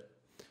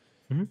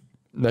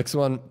 Next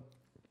one,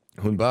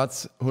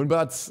 Hunbatz.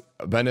 Hunbatz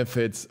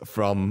benefits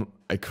from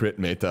a crit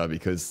meta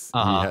because he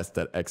has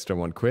that extra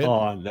 1 crit.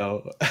 Oh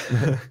no.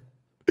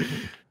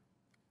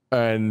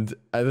 And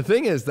the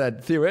thing is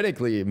that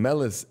theoretically,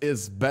 Melis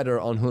is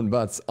better on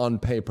Hunbatz on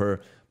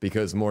paper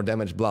because more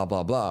damage, blah,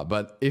 blah, blah.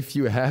 But if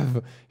you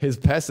have his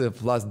passive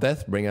plus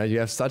Deathbringer, you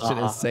have such an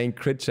insane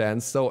crit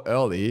chance so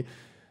early.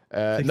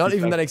 Not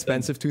even that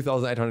expensive,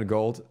 2,800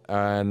 gold.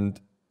 And,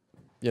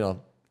 you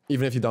know,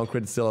 even if you don't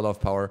crit, it's still a lot of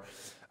power.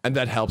 And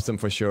that helps him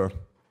for sure.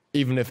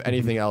 Even if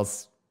anything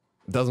else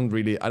doesn't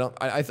really... I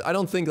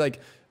don't think, like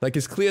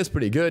his clear is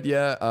pretty good,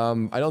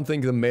 I don't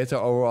think the meta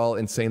overall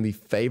insanely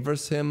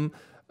favors him.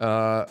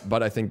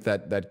 But I think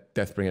that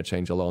Deathbringer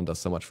change alone does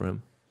so much for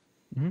him.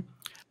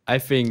 I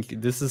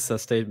think this is a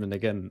statement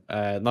again,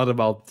 not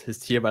about his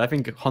tier, but I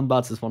think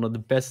Hunbatz is one of the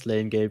best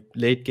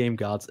late game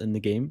guards in the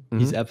game.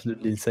 He's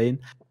absolutely insane.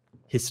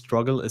 His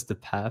struggle is the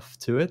path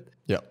to it.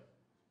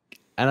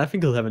 And I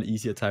think he'll have an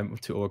easier time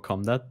to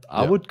overcome that.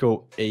 I would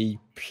go A+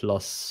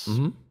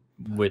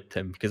 with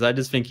him because I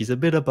just think he's a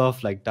bit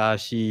above like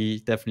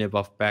Dashi, definitely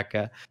above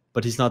Baka,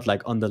 but he's not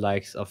like on the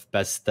likes of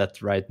best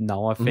stat right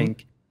now, I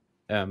think.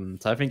 So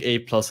I think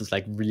A+ is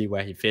like really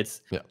where he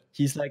fits.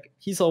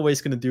 He's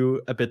always gonna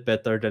do a bit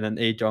better than an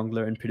A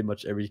jungler in pretty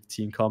much every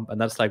team comp, and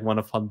that's like one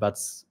of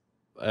Hunbatz's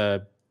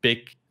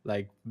big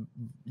like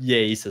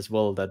yays as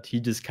well, that he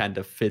just kind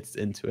of fits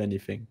into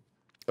anything.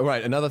 All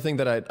right. Another thing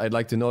that I'd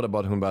like to note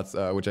about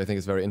Hunbatz, which I think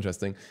is very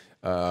interesting,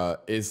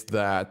 is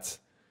that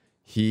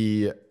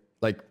he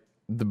like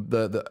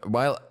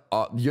while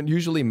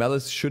usually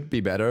Melis should be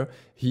better,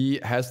 he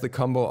has the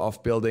combo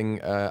of building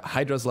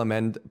Hydra's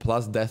Lament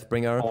plus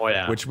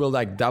Deathbringer, which will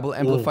like double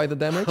amplify the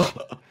damage.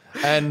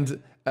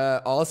 And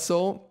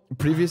also,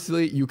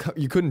 previously you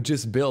couldn't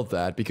just build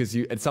that because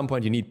at some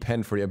point you need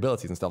pen for your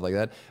abilities and stuff like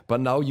that.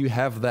 But now you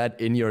have that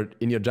in your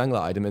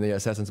jungler item in the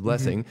Assassin's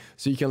Blessing,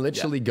 so you can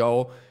literally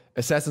go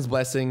Assassin's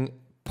Blessing,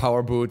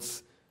 Power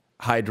Boots,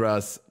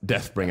 Hydra's,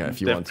 Deathbringer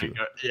if you want to.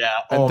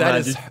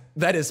 And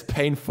that is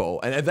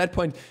painful. And at that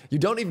point, you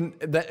don't even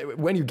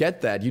when you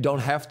get that, you don't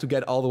have to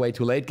get all the way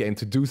to late game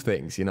to do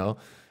things. You know,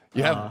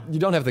 you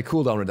don't have the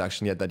cooldown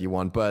reduction yet that you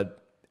want,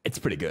 but it's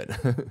pretty good.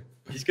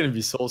 He's gonna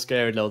be so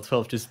scary at level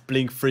 12. Just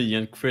blink free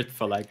and crit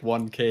for like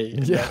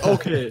 1k. Yeah.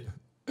 Like, okay.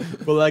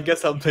 Well, I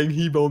guess I'm playing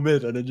Hebo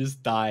mid and then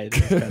just died.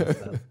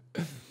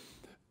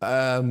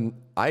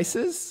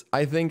 Isis,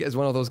 I think, is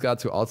one of those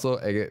guards who also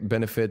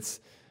benefits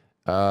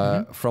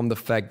from the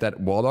fact that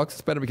Warlocks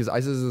is better, because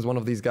Isis is one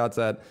of these guards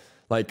that,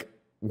 like,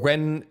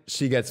 when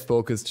she gets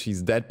focused,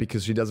 she's dead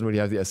because she doesn't really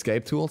have the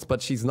escape tools,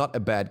 but she's not a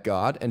bad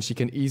guard and she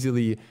can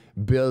easily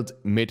build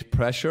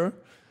mid-pressure.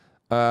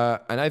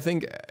 And I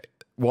think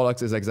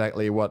Warlocks is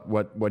exactly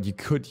what you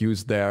could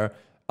use there,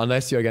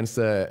 unless you're against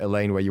a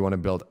lane where you want to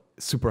build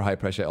super high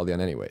pressure LDN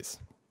anyways.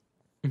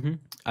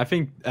 I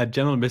think a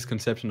general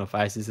misconception of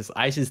Isis is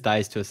Isis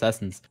dies to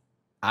assassins.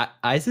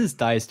 Isis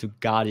dies to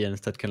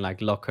Guardians that can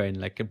like lock her in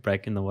like a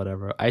Bracken or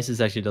whatever.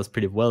 Isis actually does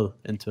pretty well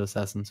into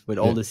Assassins with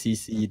all the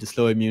CC, the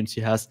slow immune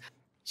she has.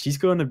 She's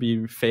going to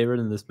be favored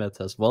in this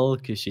meta as well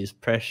because she's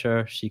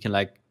pressure. She can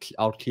like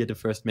out clear the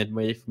first mid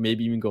wave,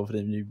 maybe even go for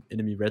the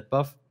enemy red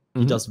buff.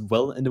 He does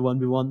well in the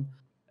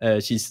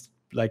 1v1. She's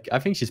like, I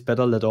think she's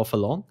better let off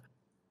alone.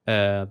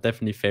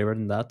 Definitely favored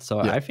in that. So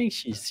I think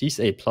she's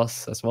A+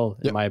 as well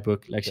in my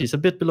book. Like she's a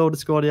bit below the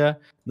Scordia,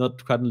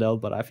 not quite in level,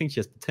 but I think she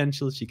has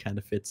potential. She kind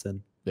of fits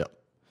in. Yeah.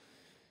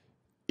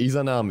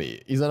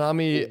 Izanami,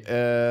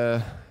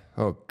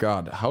 oh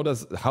god, how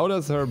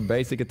does her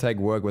basic attack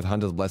work with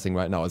Hunter's Blessing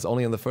right now? It's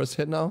only on the first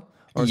hit now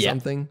or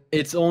something?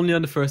 It's only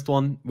on the first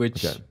one,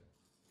 which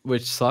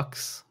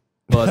sucks.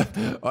 But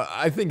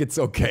I think it's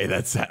okay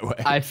that's that way.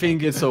 I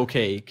think it's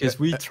okay because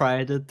we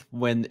tried it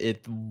when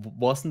it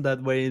wasn't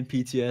that way in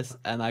PTS,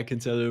 and I can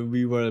tell you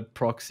we were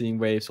proxying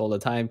waves all the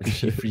time because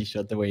she free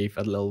shot the wave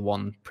at level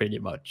 1 pretty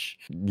much.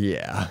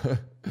 Yeah.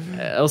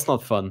 It was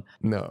not fun.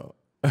 No.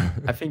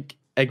 I think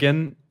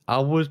again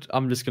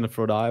I'm just gonna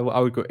throw that. I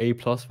would go A+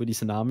 with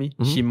Izanami.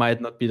 She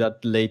might not be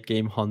that late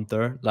game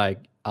hunter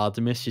like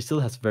Artemis. She still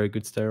has very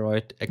good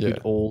steroid, a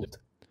good ult.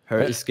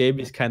 Her escape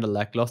is kind of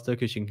lackluster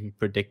because you can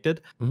predict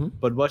it.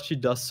 But what she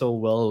does so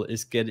well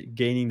is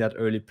gaining that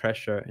early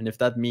pressure. And if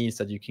that means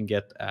that you can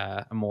get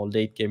a more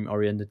late game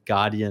oriented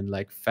Guardian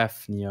like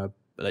Fafnir,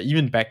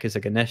 even back as a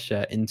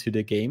Ganesha into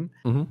the game,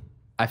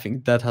 I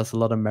think that has a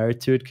lot of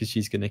merit to it because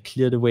she's going to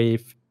clear the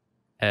wave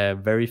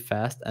very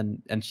fast,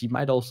 and she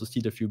might also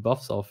see the few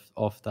buffs of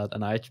that,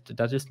 and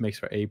that just makes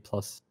her A+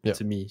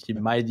 to me. She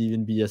might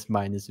even be S-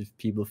 if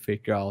people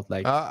figure out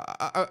like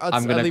I'll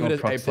leave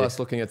it at A+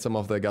 looking at some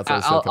of the guts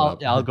that still come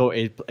up. I'll go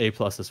A+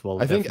 as well.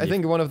 I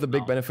think one of the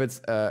big benefits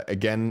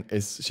again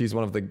is she's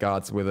one of the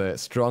gods with a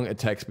strong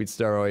attack speed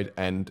steroid,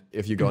 and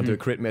if you go into a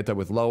crit meta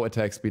with low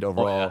attack speed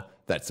overall,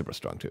 that's super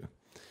strong too.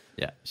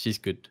 Yeah, she's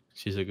good.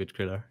 She's a good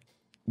critter.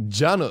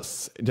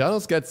 Janus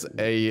gets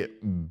a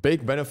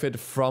big benefit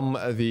from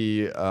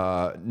the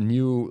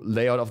new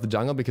layout of the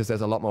jungle because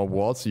there's a lot more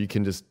walls, so you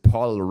can just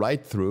pull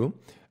right through.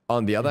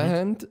 On the other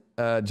hand,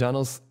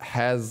 Janus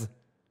has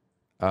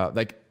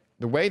like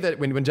the way that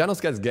when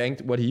Janus gets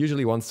ganked, what he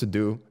usually wants to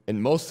do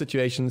in most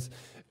situations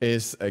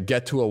is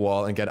get to a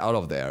wall and get out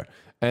of there.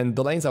 And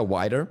the lanes are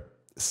wider,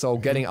 so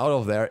getting out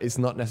of there is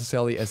not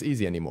necessarily as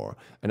easy anymore.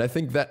 And I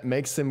think that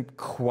makes him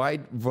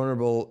quite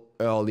vulnerable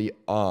early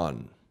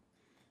on.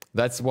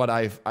 That's what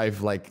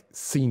I've like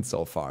seen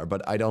so far,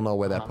 but I don't know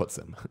where that puts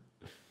him.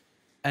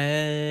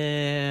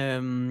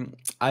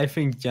 I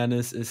think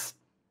Janus is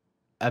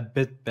a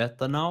bit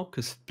better now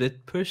because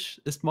split push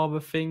is more of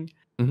a thing.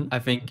 I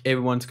think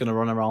everyone's gonna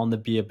run around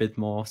and be a bit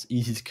more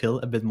easy to kill,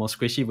 a bit more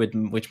squishy,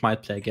 which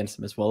might play against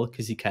him as well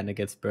because he kind of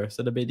gets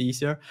bursted a bit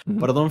easier.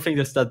 But I don't think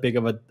there's that big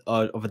of a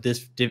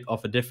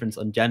difference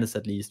on Janus,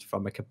 at least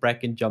from a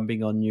Cabrakan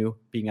jumping on you,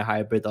 being a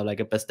hybrid, or like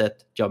a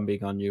Bastet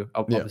jumping on you.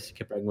 Obviously,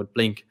 Cabrakan would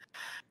blink.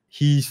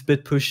 He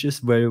split pushes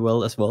very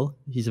well as well.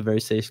 He's a very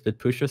safe split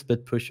pusher.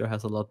 Split pusher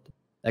has a lot,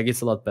 like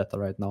it's a lot better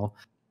right now.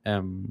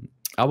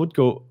 I would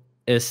go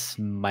S-.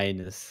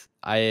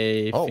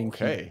 I think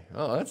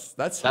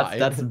that's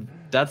high.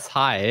 That's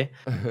high,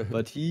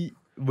 but he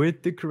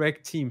with the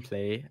correct team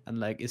play and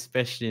like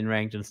especially in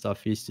ranked and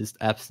stuff, he's just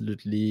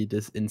absolutely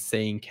this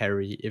insane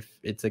carry if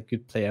it's a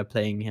good player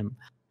playing him.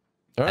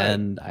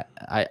 And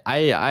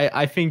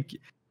I think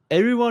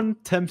everyone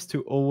tends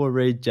to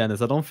overrate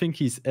Janus. I don't think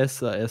he's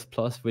S or S+,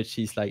 which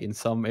he's like in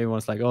some.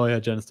 Everyone's like, oh yeah,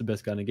 Janus the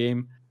best guy in the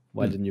game.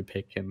 Why didn't you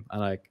pick him? And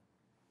like,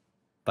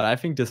 but I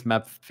think this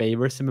map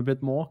favors him a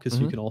bit more because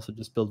you can also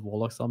just build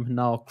warlocks on him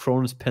now.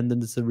 Cronus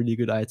Pendant is a really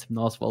good item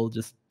now as well,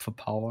 just for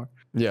power.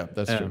 Yeah,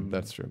 that's true.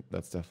 That's true.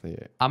 That's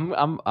definitely it. I'm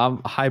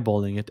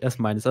highballing it S-.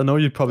 I know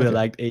you'd probably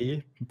liked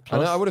A+.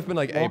 I would have been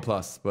like A+,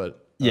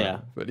 but yeah,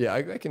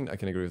 I can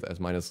agree with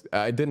S-.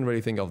 I didn't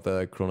really think of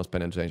the Cronus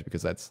Pendant change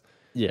because that's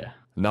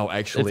now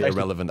actually a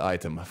relevant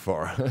item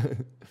for.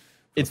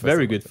 It's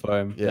very good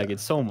for him. Yeah. Like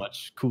it's so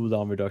much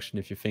cooldown reduction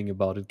if you think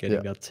about it,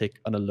 getting that tick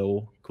on a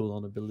low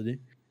cooldown ability.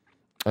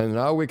 And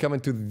now we're coming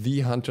to the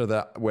hunter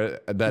that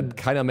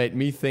kind of made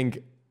me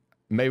think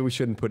maybe we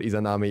shouldn't put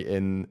Izanami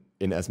in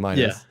S-,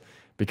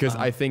 because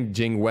I think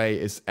Jing Wei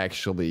is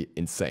actually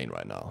insane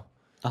right now.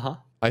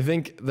 I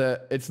think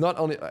that it's not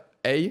only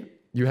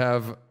you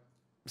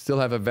still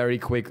have a very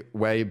quick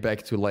way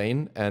back to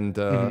lane, and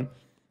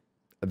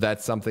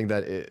that's something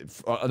that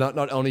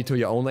not only to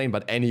your own lane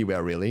but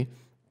anywhere really,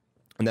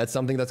 and that's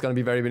something that's going to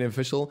be very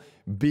beneficial.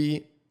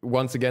 B,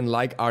 once again,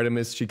 like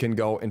Artemis, she can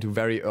go into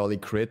very early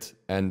crit,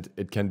 and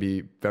it can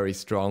be very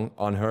strong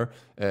on her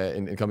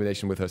in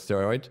combination with her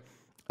steroid.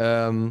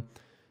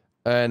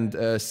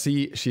 And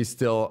C, she's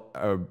still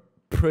a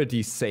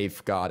pretty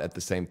safe guard at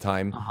the same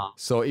time.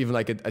 So even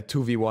like a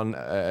 2v1,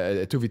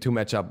 a 2v2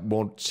 matchup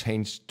won't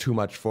change too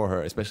much for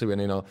her, especially when,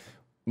 you know,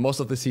 most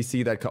of the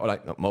CC that,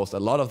 a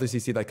lot of the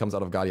CC that comes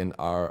out of Guardian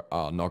are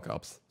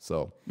knockups.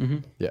 So,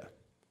 yeah.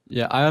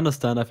 Yeah, I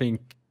understand. I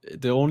think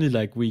the only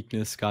like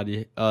weakness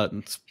Jing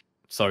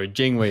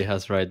Wei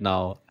has right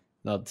now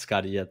not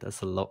Scotty yet.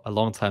 That's a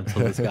long time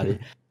till the Scotty.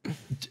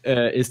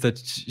 Is that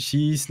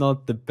she's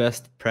not the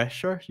best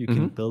pressure. You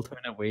can build her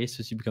in a way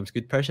so she becomes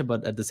good pressure,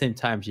 but at the same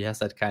time she has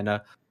that kind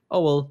of,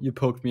 oh well, you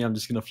poked me, I'm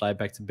just gonna fly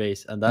back to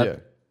base, and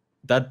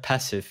that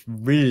passive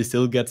really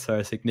still gets her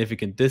a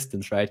significant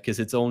distance, right? Because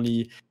it's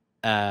only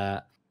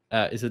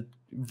is it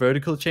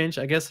vertical change,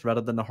 I guess,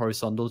 rather than a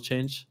horizontal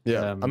change.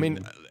 Yeah, I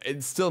mean,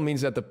 it still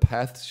means that the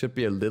path should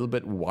be a little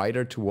bit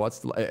wider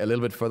towards a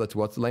little bit further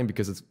towards the lane,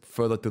 because it's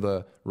further to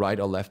the right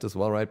or left as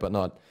well, right? But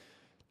not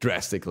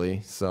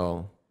drastically.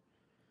 So,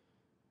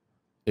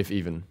 if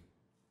even,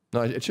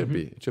 no, it should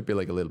be. It should be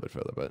like a little bit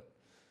further, but.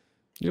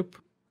 Yep.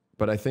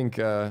 But I think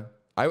I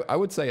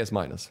would say S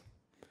minus.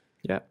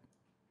 Yeah.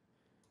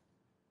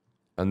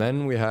 And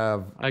then we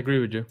have. I agree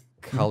with you.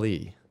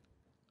 Kali.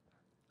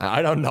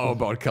 I don't know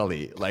about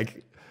Kali.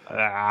 Like,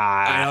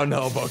 I don't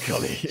know about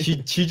Kali.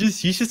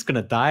 She's just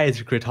gonna die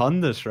to crit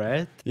Hondas,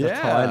 right? That's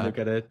how I look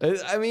at it.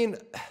 I mean,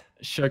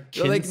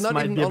 like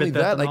not even only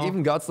that. Like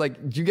even gods, like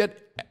you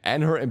get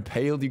Anhur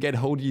impaled, you get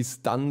Hoji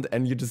stunned,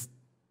 and you just,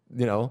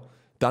 you know,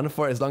 done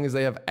for as long as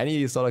they have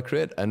any sort of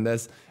crit. And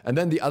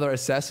then the other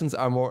assassins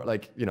are more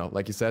like, you know,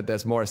 like you said,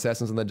 there's more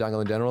assassins in the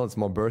jungle in general. It's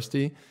more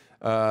bursty.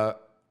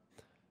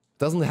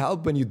 Doesn't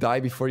help when you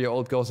die before your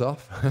ult goes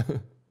off.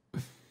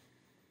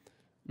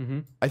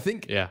 I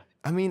think, yeah.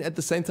 I mean, at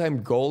the same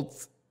time, gold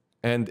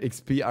and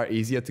XP are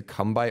easier to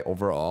come by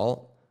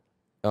overall.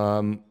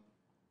 And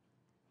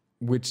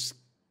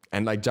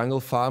like jungle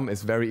farm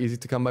is very easy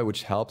to come by,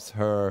 which helps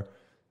her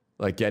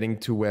like getting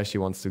to where she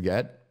wants to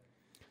get.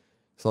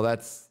 So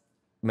that's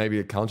maybe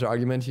a counter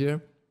argument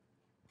here.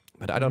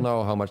 But I don't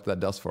know how much that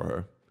does for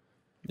her.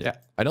 Yeah.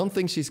 I don't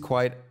think she's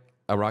quite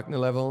Arachne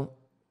level.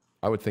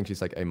 I would think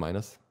she's like A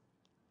minus.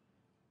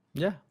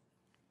 Yeah.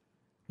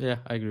 Yeah,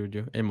 I agree with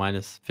you. A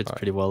minus fits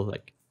pretty well.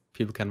 Like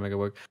people can make it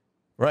work.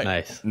 Right.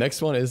 Nice.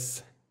 Next one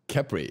is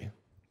Khepri.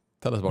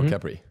 Tell us about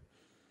Khepri.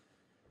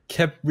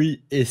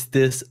 Khepri is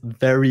this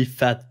very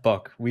fat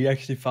bug. We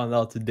actually found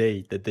out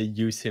today that they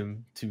use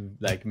him to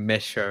like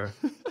measure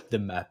the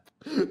map.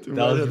 That was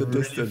the really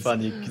distance.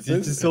 Funny because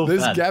he's just so fat.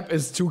 This gap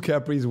is 2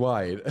 Khepris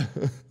wide.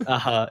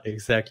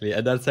 Exactly.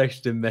 And that's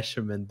actually the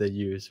measurement they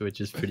use, which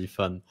is pretty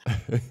fun.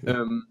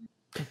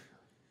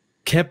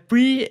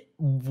 Khepri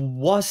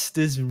was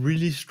this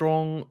really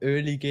strong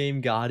early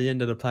game Guardian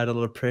that applied a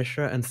lot of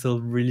pressure and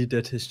still really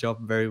did his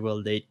job very well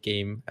late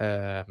game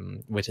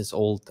with his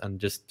ult and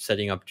just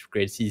setting up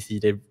great CC.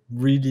 They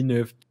really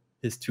nerfed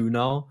his 2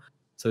 now,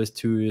 so his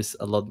 2 is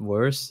a lot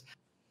worse.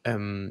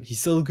 He's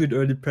still good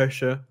early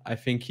pressure. I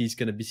think he's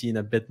going to be seen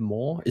a bit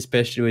more,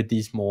 especially with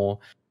these more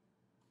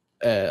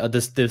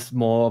this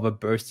more of a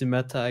bursty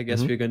meta, I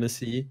guess we're going to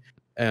see.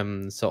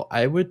 So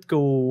I would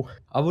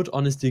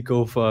honestly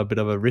go for a bit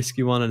of a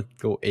risky one and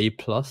go A+.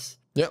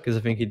 Yeah. Because I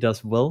think he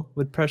does well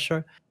with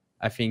pressure.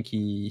 I think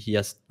he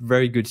has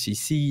very good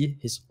CC.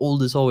 His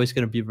ult is always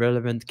going to be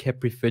relevant.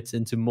 Khepri fits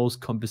into most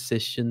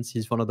compositions.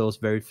 He's one of those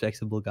very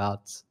flexible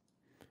guards.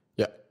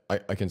 Yeah,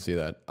 I can see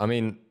that. I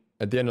mean,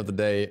 at the end of the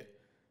day,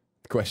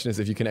 the question is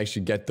if you can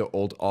actually get the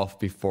ult off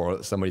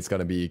before somebody's going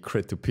to be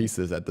crit to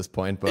pieces at this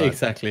point. But,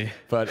 exactly.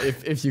 But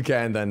if you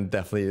can, then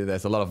definitely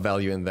there's a lot of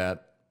value in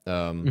that.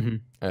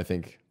 I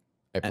think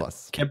A+.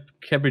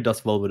 Khepri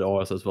does well with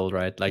auras as well,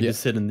 right? Like you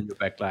sit in your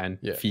backline,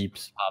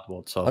 Phoebes,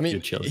 hardward, so I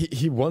mean,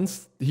 he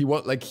was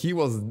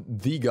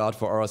the god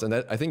for auras, and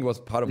that I think was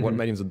part of what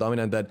made him so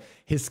dominant. That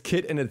his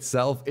kit in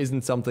itself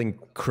isn't something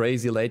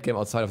crazy late game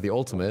outside of the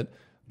ultimate,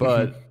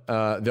 but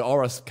the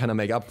auras kind of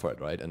make up for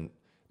it, right? And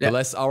the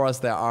less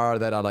auras there are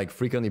that are like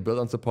frequently built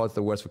on supports,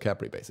 the worse for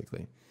Khepri,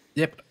 basically.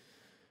 Yep.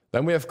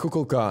 Then we have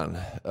Kukulkan.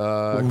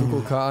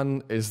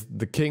 Kukulkan is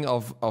the king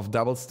of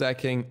double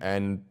stacking,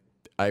 and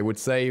I would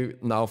say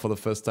now for the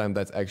first time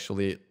that's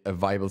actually a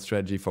viable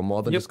strategy for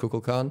more than just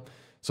Kukulkan.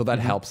 So that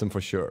helps him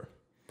for sure.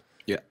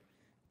 Yeah.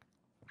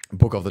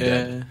 Book of the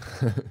Dead.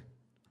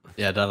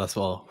 Yeah, that as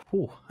well.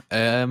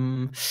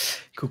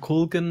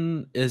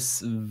 Kukulkan is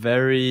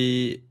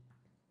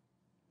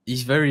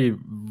he's very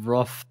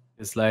rough.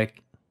 It's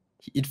like,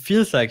 it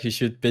feels like he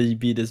should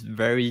be this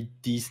very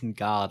decent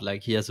guard.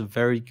 Like he has a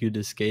very good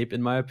escape,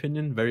 in my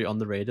opinion. Very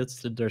underrated.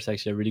 Slither's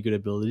actually a really good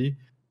ability.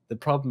 The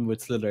problem with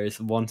Slither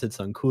is once it's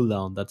on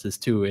cooldown, that's his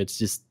 2. It's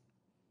just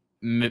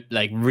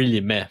like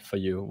really meh for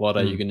you. What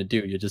are you gonna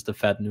do? You're just a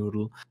fat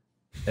noodle.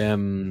 I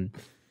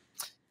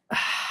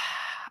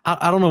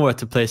don't know where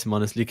to place him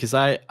honestly, because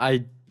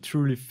I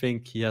truly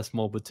think he has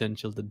more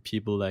potential than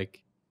people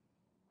like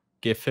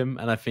give him,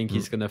 and I think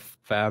he's gonna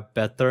fare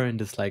better in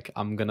this, like,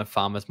 I'm gonna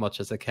farm as much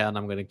as I can,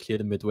 I'm gonna clear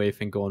the mid wave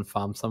and go and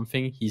farm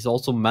something. He's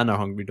also mana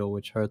hungry though,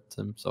 which hurts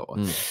him, so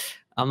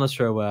I'm not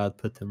sure where I'd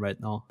put him right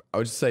now. I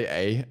would just say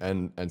A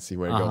and see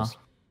where it goes.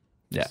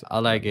 Yeah, so, I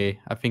like A.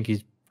 I think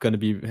he's gonna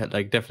be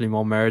like definitely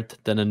more merit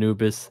than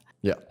Anubis.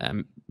 Yeah.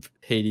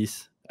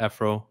 Hades,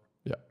 Afro.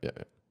 Yeah.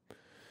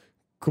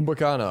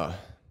 Kumbhakana.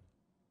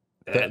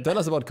 Tell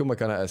us about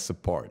Kumbhakana as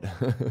support.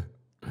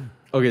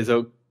 Okay,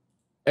 so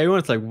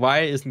everyone's like, why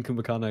isn't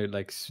Kumbhakana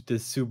like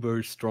this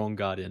super strong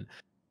guardian?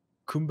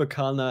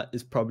 Kumbhakana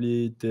is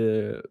probably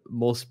the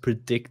most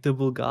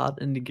predictable god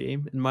in the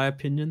game, in my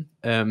opinion.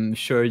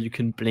 Sure, you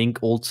can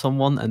blink ult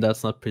someone, and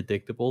that's not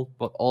predictable,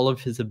 but all of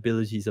his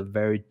abilities are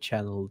very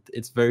channeled.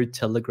 It's very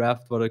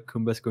telegraphed what a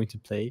Kumba is going to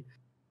play.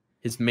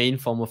 His main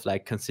form of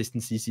like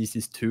consistency is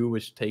his 2,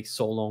 which takes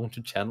so long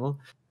to channel,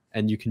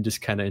 and you can just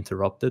kind of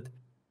interrupt it.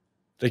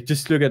 Like,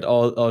 just look at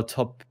all our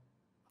top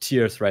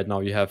tiers right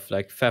now. You have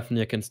like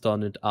Fafnir can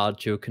stun it,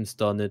 Arjo can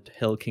stun it,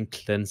 Hell can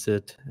cleanse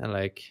it, and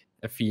like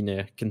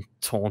Athena can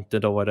taunt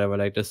it or whatever.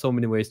 Like, there's so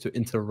many ways to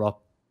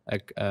interrupt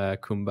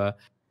Kumba.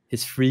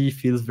 His 3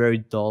 feels very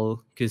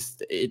dull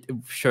because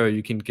sure,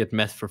 you can get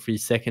messed for 3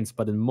 seconds,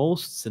 but in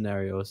most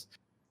scenarios,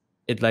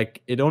 it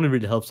only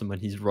really helps him when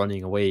he's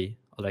running away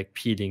or like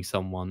peeling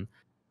someone.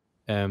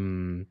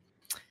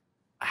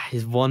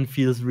 His 1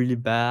 feels really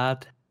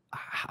bad.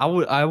 I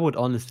would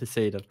honestly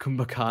say that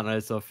Kumbhakana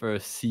is our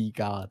first C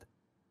guard.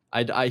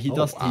 He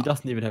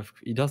doesn't even have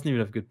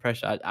good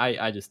pressure.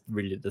 I just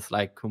really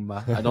dislike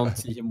Kumba. I don't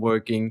see him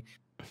working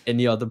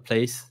any other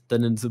place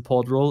than in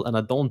support role, and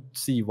I don't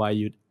see why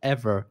you'd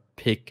ever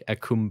pick a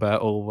Kumba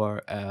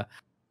over a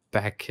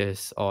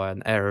Bacchus or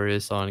an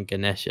Ares or an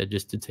Ganesha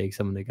just to take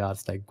some of the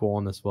guards like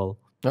Gorn as well.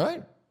 All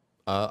right,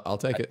 I'll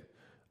take it.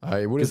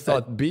 I would have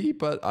thought B,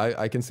 but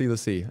I can see the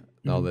C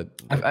now that.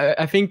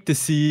 I think the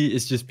C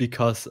is just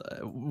because,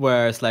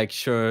 whereas like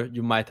sure,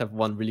 you might have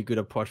one really good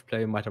approach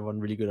player, you might have one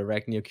really good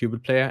Arachne or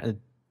Cupid player, and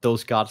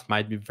those guards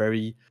might be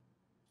very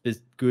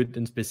good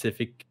in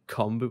specific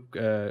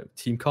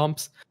team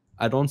comps.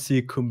 I don't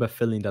see Kumba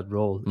filling that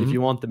role. If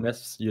you want the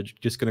mess, you're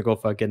just gonna go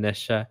for a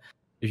Ganesha.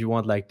 If you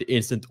want like the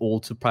instant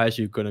ult surprise,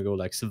 you're gonna go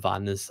like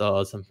Sylvanas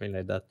or something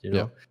like that. You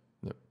know.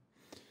 Yeah.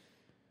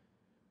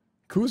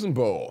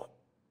 Kuzenbo.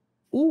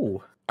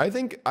 Ooh. I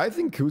think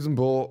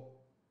Kuzenbo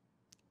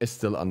is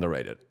still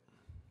underrated.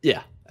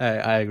 Yeah,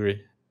 I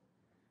agree.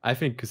 I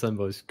think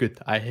Kuzenbo is good.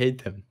 I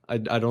hate him. I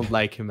don't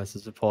like him as a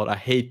support. I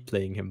hate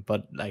playing him.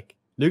 But like,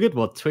 look at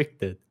what Twig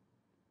did.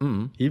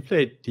 He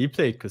played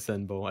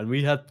Kuzenbo, and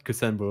we had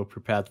Kuzenbo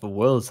prepared for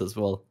Worlds as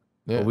well.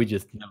 Yeah. But we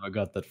just never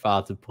got that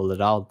far to pull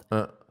it out.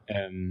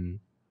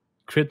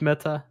 Crit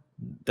meta,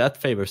 that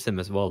favors him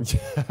as well.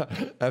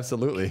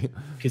 Absolutely.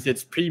 Because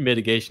it's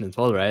pre-mitigation as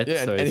well, right?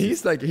 Yeah, so and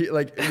he's like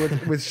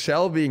with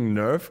Shell being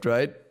nerfed,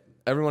 right?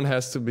 Everyone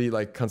has to be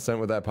like concerned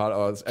with that part,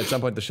 or at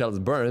some point the Shell is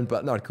burned,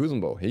 but not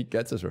Kuzenbo. He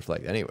gets his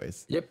reflect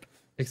anyways. Yep,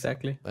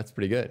 exactly. That's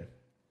pretty good.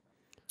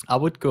 I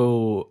would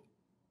go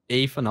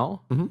A for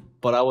now,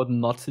 but I would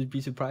not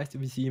be surprised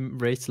if we see him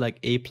raised like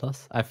A+.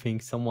 I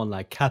think someone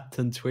like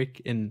Captain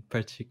Twig in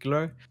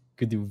particular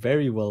could do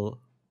very well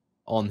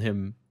on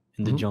him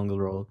in the jungle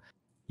role.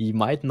 He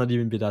might not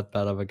even be that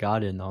bad of a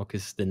guardian now,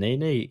 because the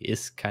Nene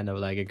is kind of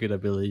like a good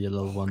ability, a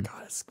level 1.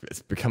 God,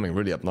 it's becoming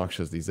really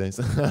obnoxious these days.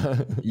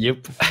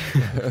 Yep.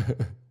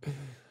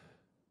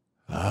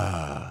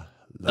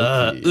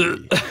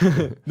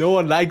 Loki. No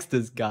one likes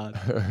this guy.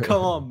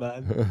 Come on,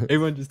 man.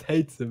 Everyone just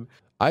hates him.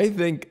 I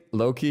think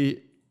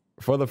Loki,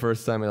 for the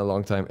first time in a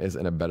long time, is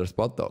in a better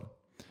spot though.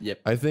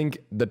 Yep. I think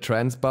the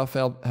trans buff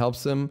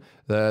helps him.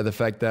 The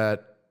fact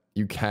that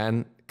you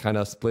can kind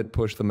of split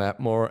push the map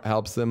more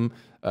helps him.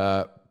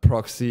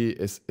 Proxy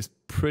is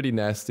pretty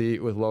nasty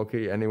with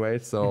Loki anyway,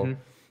 so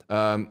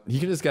he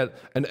can just get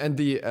and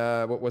the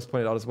what was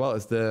pointed out as well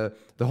is the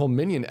whole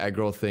minion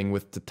aggro thing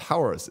with the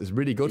towers is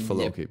really good for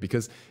Loki,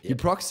 because you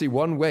proxy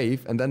one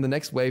wave and then the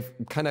next wave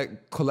kind of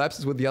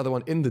collapses with the other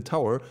one in the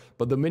tower,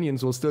 but the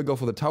minions will still go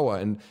for the tower,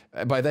 and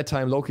by that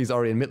time Loki's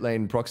already in mid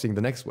lane proxying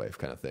the next wave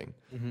kind of thing.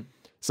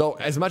 So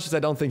as much as I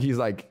don't think he's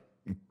like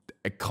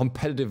a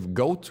competitive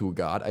go-to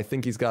god, I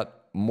think he's got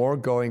more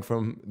going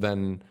from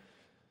than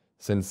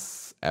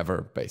since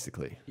ever,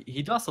 basically.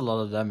 He does a lot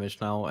of damage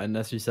now, and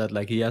as you said,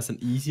 like, he has an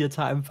easier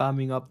time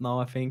farming up now,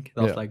 I think.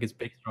 That's like his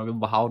big struggle,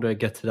 but how do I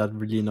get to that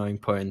really annoying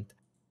point?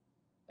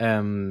 I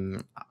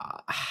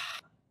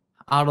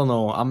don't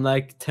know. I'm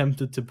like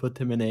tempted to put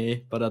him in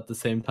A, but at the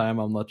same time,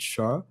 I'm not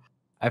sure.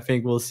 I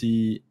think we'll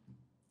see.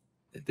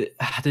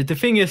 The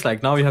thing is,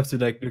 like, now you have to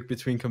like look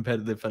between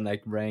competitive and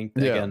like ranked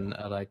again,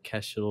 like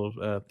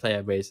casual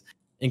player base.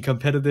 In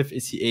competitive,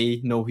 is he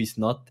A? No, he's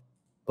not.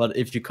 But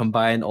if you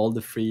combine all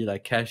the 3,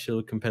 like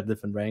casual, competitive,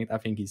 and ranked, I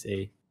think he's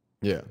A.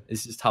 Yeah,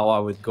 it's just how I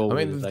would go. I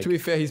mean, with, like, to be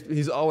fair,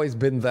 he's always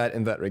been that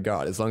in that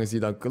regard. As long as you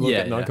don't look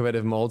at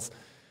non-competitive modes,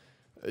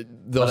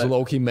 those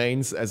Loki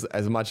mains,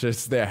 as much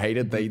as they're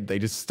hated, they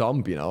just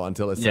stomp, you know,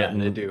 until a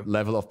certain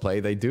level of play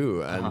they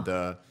do.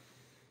 And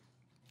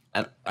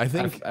I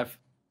think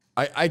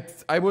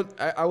I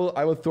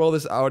will throw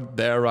this out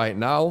there right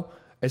now,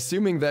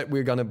 assuming that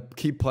we're gonna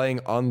keep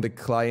playing on the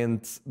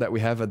clients that we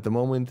have at the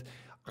moment.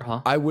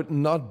 I would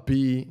not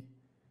be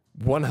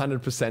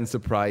 100%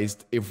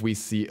 surprised if we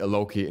see a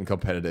Loki in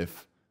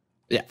competitive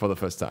for the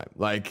first time.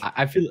 Like,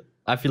 I feel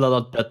a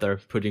lot better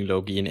putting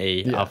Loki in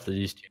A after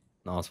these 2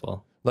 now as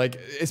well. Like,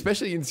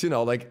 especially in, you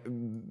know, like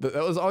that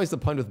was always the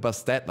point with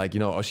Bastet, like, you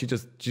know, oh, she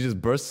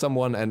just bursts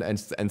someone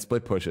and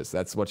split pushes.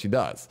 That's what she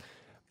does.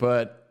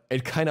 But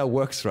it kind of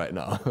works right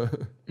now.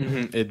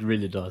 It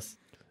really does.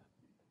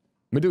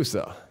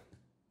 Medusa.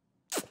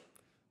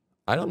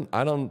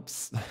 I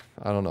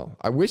don't know.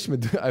 I wish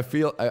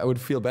I would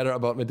feel better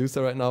about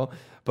Medusa right now,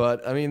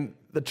 but I mean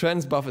the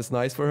trans buff is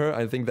nice for her.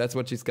 I think that's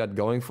what she's got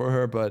going for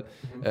her. But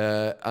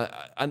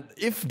and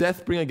if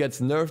Deathbringer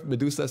gets nerfed,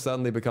 Medusa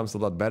suddenly becomes a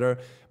lot better.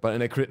 But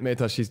in a crit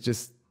meta, she's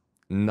just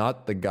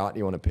not the god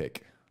you want to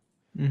pick.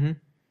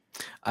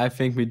 I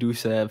think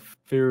Medusa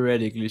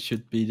theoretically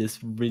should be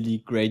this really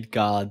great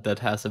guard that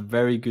has a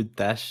very good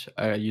dash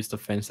used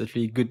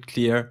offensively, good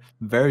clear,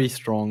 very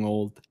strong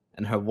ult,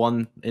 and her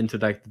one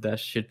introduced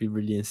dash should be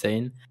really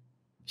insane.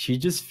 She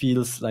just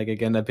feels like,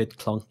 again, a bit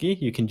clunky.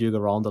 You can juke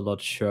around a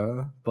lot,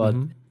 sure, but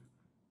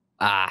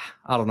I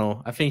don't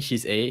know. I think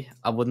she's A.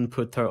 I wouldn't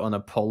put her on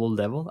a Polo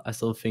level. I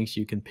still think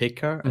you can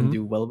pick her and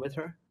do well with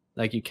her,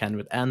 like you can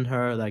with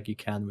Anher, like you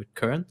can with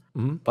Current.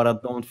 But I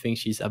don't think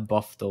she's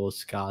above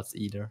those cards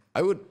either.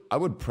 I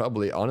would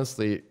probably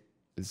honestly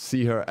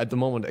see her at the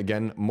moment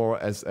again more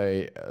as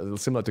a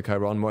similar to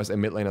Chiron, more as a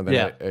mid laner than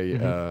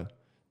a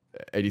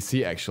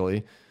ADC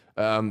actually.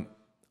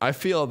 I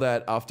feel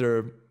that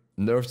after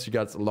nerfs she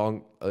got a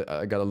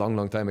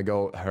long time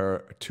ago,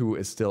 her 2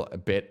 is still a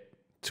bit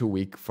too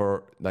weak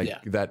for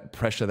that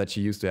pressure that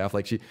she used to have.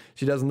 Like she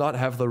does not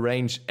have the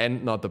range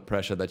and not the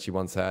pressure that she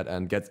once had,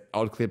 and gets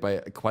outcleared by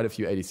quite a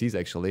few ADCs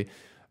actually.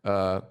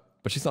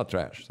 But she's not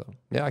trash, so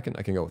yeah, I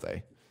can go with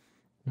A.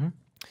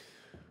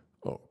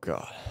 Oh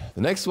god,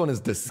 the next one is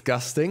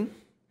disgusting.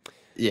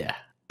 Yeah,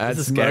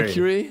 it's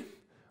Mercury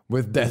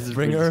with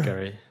Deathbringer.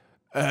 Really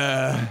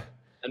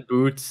and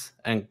Boots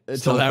and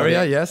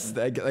Talaria, yes.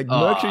 Like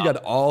Mercury got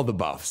all the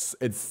buffs.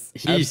 He's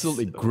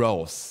absolutely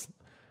gross.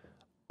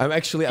 I'm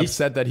actually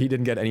upset that he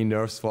didn't get any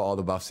nerfs for all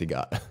the buffs he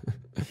got.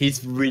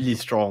 He's really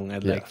strong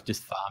at like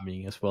just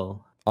farming as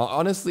well.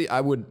 Honestly,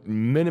 I would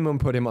minimum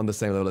put him on the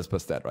same level as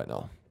Pastat right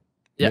now.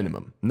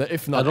 Minimum,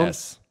 if not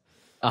S.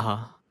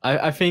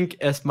 I think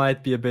S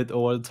might be a bit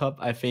over the top.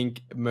 I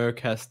think Merc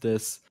has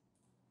this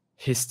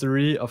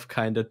history of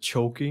kind of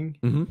choking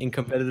in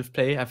competitive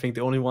play. I think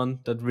the only one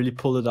that really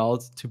pulled it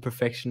out to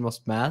perfection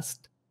was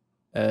Masked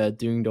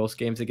during those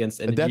games against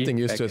NG. Adapting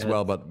used to as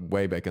well, but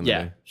way back in the day.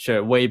 Yeah,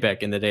 sure, way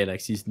back in the day,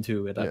 like season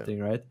 2 adapting,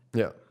 right?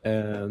 Yeah.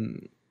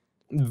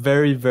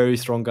 Very, very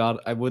strong guard.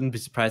 I wouldn't be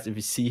surprised if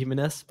we see him in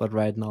S, but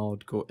right now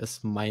I'd go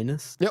S-.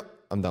 Yep,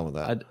 I'm done with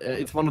that.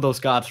 It's one of those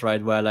guards,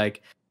 right, where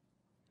like,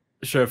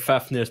 sure,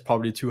 Fafnir is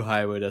probably too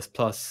high with S+,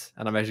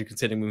 and I'm actually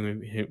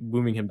considering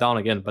moving him down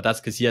again, but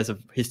that's because he has a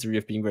history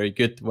of being very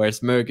good,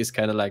 whereas Merc is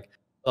kind of like,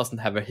 doesn't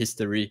have a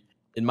history,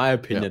 in my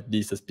opinion, at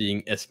least, as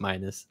being S-,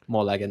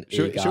 more like an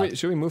A guard.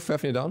 Should we move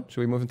Fafnir down? Should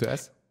we move him to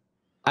S?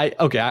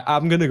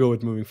 I'm gonna go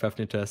with moving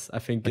Fafnir to S. I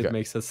think it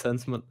makes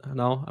sense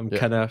now. I'm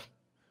kind of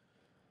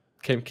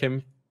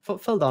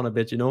fell down a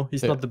bit, you know.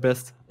 He's not the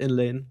best in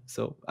lane,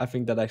 so I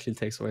think that actually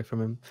takes away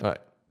from him. All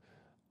right.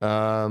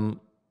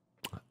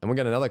 And we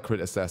got another crit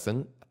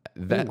assassin.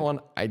 That one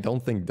I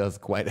don't think does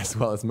quite as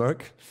well as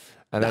Merc,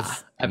 and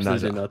that's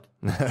absolutely not.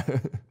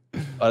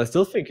 But I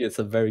still think it's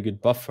a very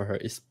good buff for her,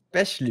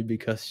 especially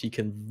because she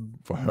can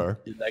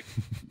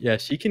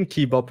she can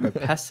keep up her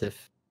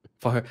passive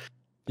for her.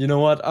 You know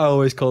what? I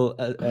always call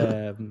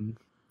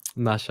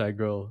Nasha a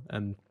girl,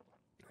 and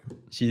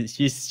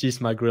she's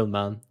my grill,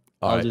 man.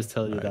 I'll just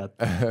tell you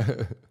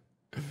that.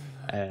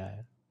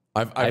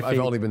 I've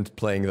only been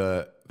playing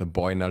the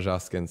boy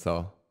Naja skin,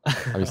 so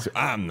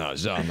I'm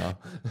Naja now.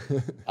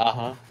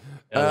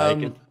 I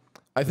like it.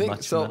 I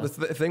think so.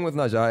 The thing with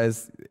Naja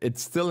is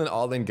it's still an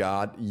all-in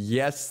guard.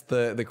 Yes,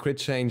 the crit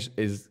change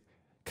is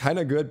kind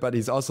of good, but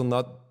he's also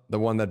not the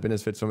one that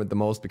benefits from it the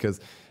most, because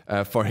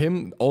for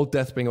him, old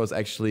Deathbringer was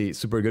actually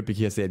super good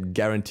because he had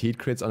guaranteed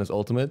crits on his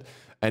ultimate,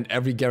 and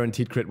every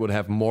guaranteed crit would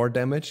have more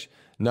damage.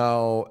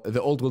 Now,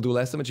 the ult will do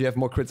less damage. You have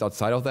more crits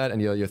outside of that,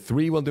 and your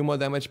 3 will do more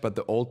damage, but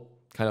the ult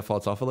kind of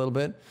falls off a little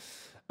bit.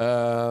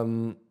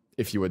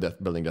 If you were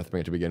building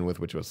Deathbringer to begin with,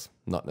 which was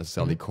not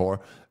necessarily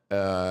core.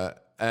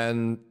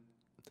 And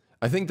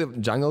I think the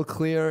jungle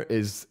clear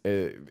is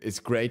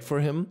great for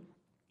him.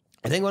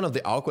 I think one of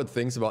the awkward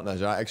things about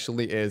Naja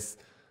actually is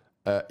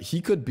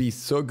he could be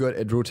so good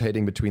at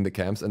rotating between the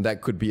camps, and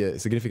that could be a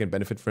significant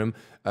benefit for him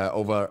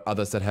over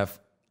others that have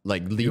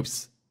like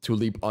leaps to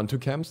leap onto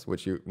camps,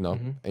 which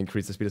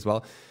increase the speed as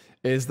well.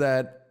 Is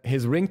that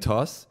his ring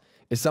toss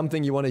is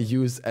something you want to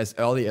use as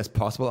early as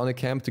possible on a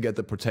camp to get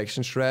the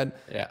protection shred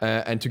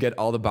and to get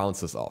all the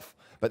bounces off.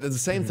 But at the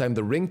same time,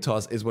 the ring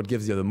toss is what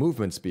gives you the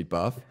movement speed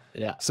buff.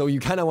 Yeah. So you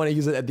kind of want to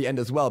use it at the end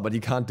as well, but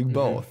you can't do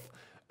both.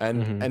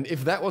 And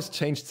if that was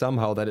changed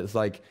somehow, that it's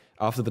like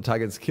after the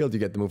target is killed, you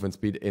get the movement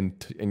speed in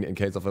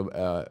case of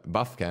a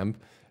buff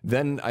camp,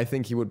 then I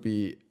think he would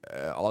be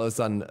all of a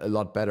sudden a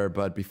lot better.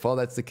 But before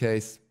that's the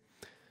case,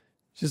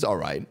 she's all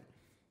right.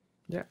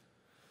 Yeah.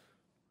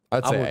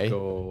 I'd say I would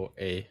go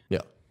A.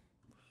 Yeah.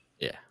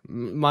 Yeah.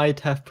 Might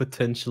have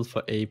potential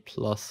for A+,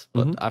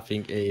 but I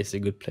think A is a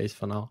good place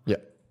for now. Yeah.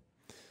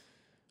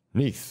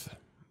 Neath.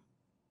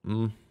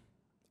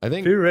 I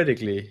think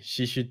theoretically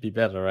she should be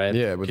better, right?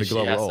 Yeah, with the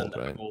global ult,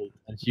 right?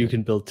 And you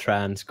can build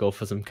trans, go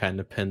for some kind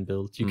of pen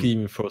build. You can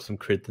even throw some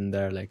crit in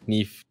there. Like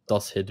Neith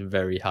does hit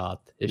very hard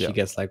if she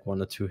gets like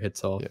 1 or 2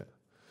 hits off. Yeah.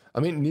 I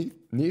mean,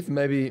 Neith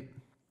maybe,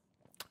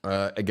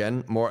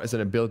 again, more as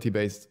an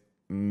ability-based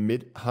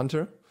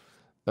mid-hunter.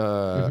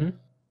 Like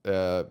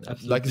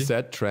I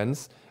said,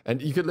 trends.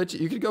 And you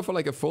could go for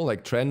like a full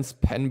like trends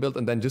pen build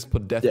and then just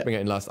put Deathbringer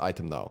in last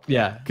item now.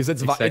 Yeah. Because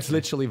it's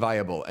literally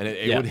viable and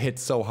it would hit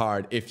so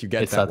hard if you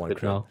get that one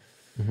crit. Now.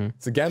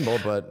 It's a gamble,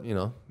 but you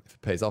know, if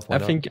it pays off, why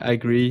not? I think I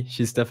agree.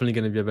 She's definitely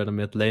going to be a better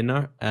mid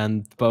laner.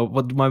 But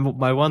what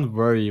my one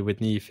worry with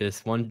Neith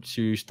is once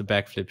you use the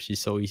backflip, she's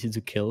so easy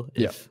to kill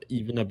if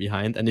even are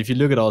behind. And if you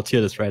look at our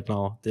tier list right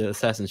now, the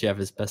assassins you have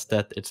is best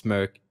stat, it's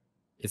Merc.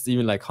 It's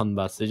even like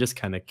Honbats. They just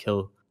kind of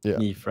kill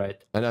Neith,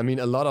 right? And I mean,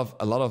 a lot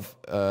of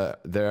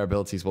their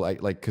abilities will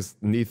like because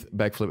Neith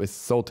backflip is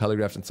so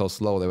telegraphed and so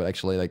slow, they will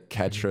actually like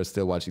catch her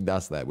still while she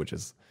does that, which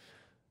is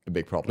a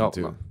big problem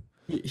too.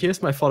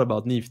 Here's my thought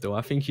about Neith though.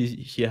 I think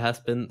she has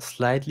been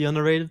slightly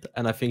underrated,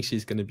 and I think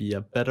she's going to be a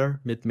better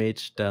mid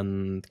mage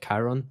than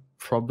Chiron,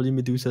 probably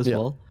Medusa as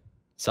well.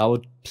 So I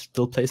would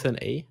still place her an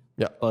A.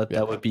 Yeah, but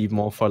that would be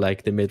more for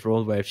like the mid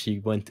role, where if she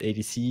went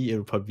ADC, it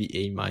would probably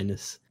be A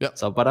minus. Yeah.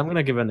 So, but I'm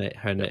gonna give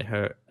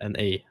her an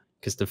A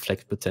because the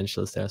flex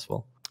potential is there as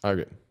well. I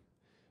agree.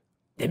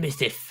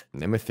 Nemesis.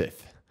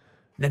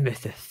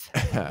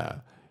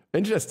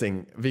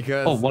 Interesting,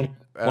 because one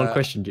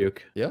question,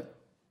 Duke. Yeah.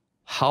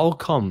 How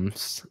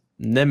comes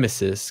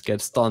Nemesis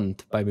gets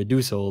stunned by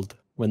Medusa ult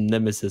when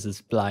Nemesis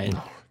is blind?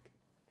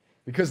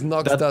 Because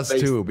Nox does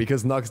too.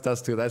 Because Nox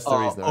does too. That's the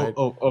reason, right?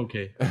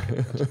 Okay.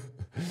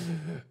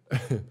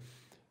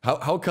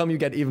 How come you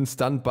get even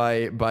stunned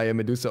by a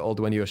Medusa ult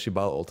when you're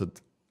Shibal ulted?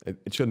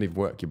 It shouldn't even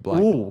work. You're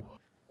blind. Ooh.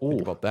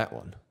 Think about that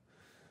one.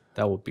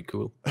 That would be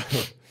cool.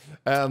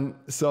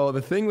 So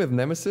the thing with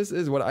Nemesis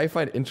is what I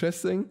find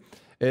interesting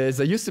is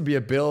there used to be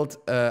a build,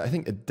 I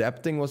think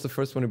Adapting was the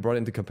first one who brought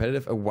into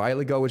competitive a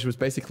while ago, which was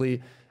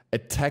basically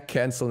attack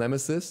cancel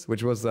Nemesis,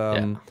 which was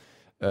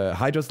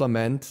Hydra's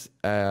Lament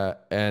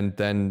and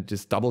then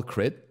just double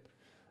crit.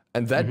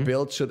 And that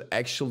build should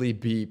actually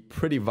be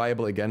pretty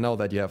viable again now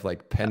that you have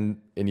like Pen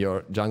in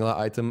your jungler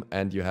item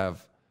and you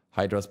have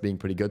Hydra's being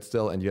pretty good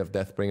still and you have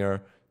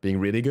Deathbringer being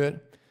really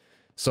good.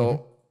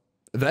 So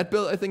that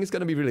build I think is going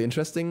to be really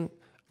interesting.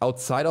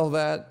 Outside of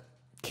that,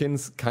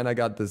 Kin's kind of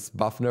got this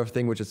buff nerf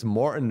thing, which is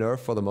more a nerf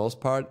for the most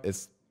part.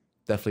 It's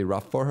definitely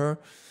rough for her.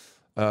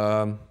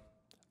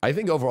 I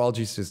think overall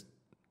she's just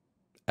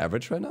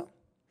average right now.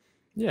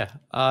 Yeah,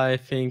 I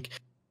think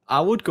I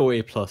would go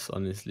A+,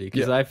 honestly,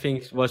 because I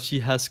think what she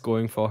has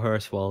going for her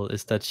as well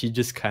is that she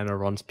just kind of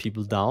runs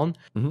people down.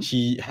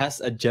 She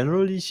has a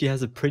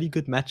pretty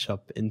good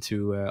matchup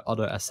into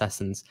other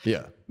assassins.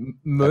 Yeah,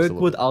 Merc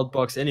would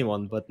outbox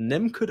anyone, but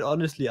Nem could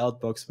honestly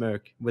outbox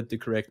Merc with the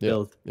correct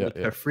build with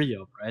her free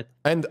up, right?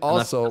 And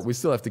also, we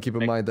still have to keep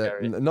in mind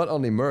that not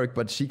only Merc,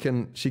 but she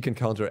can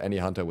counter any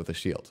hunter with a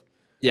shield.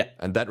 Yeah,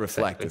 and that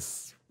reflect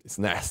is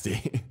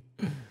nasty.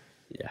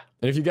 Yeah,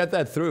 and if you get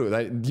that through,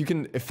 that you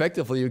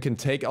can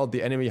take out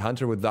the enemy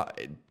hunter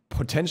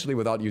potentially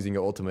without using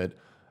your ultimate,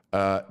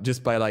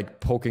 just by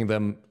like poking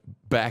them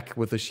back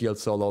with the shield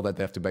so low that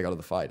they have to back out of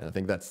the fight. And I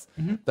think that's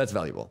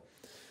valuable.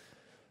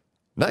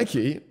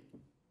 Nike,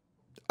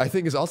 I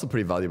think, is also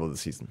pretty valuable this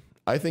season.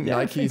 I think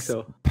Nike's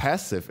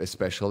passive,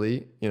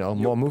 especially,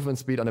 more movement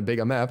speed on a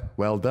bigger map.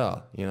 Well,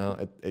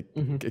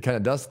 it kind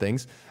of does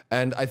things.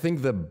 And I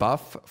think the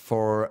buff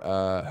for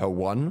her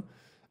one.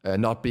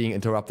 Not being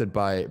interrupted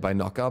by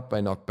knock-up,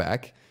 by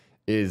knock-back,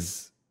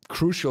 is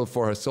crucial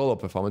for her solo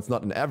performance,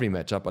 not in every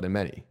matchup, but in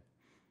many.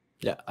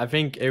 Yeah, I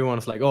think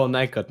everyone's like, oh,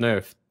 Nike got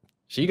nerfed.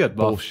 She got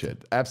buffed.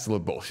 Bullshit.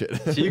 Absolute bullshit.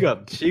 she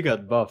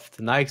got buffed.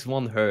 Nike's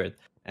one hurt,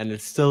 and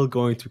it's still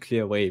going to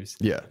clear waves.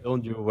 Yeah.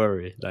 Don't you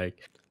worry.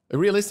 Like,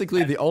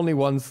 realistically, the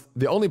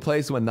only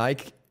place when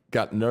Nike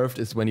got nerfed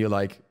is when you're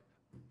like,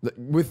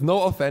 with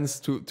no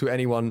offense to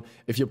anyone,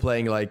 if you're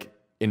playing like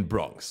in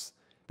Bronx.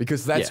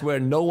 Because that's where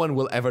no one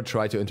will ever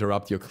try to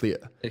interrupt your clear.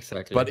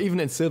 Exactly. But even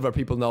in Silver,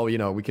 people know,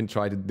 we can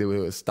try to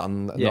do a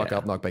stun,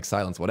 knock-up, knock-back,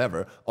 silence,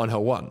 whatever, on her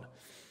one.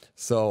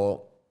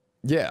 So,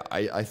 yeah,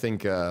 I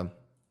think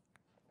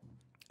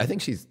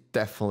she's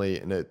definitely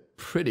in a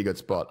pretty good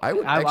spot. I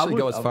would actually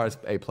go as far as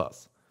A+.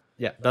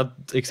 Yeah,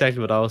 that's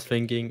exactly what I was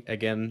thinking.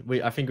 Again,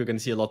 I think we're going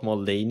to see a lot more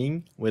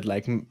laning with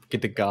like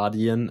get the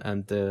Guardian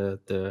and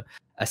the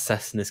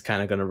Assassin is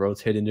kind of going to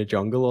rotate in the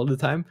jungle all the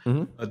time.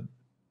 But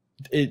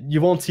you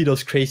won't see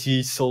those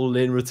crazy solo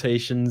lane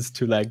rotations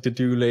to like the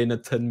duo lane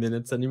at 10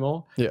 minutes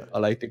anymore. Yeah.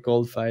 Or like the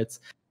gold fights.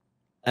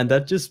 And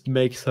that just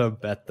makes her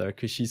better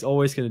because she's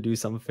always going to do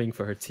something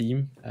for her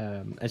team.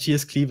 And she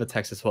has cleave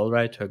attacks as well,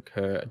 right?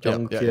 Her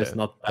jungle clear is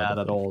not bad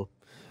at all.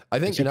 I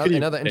think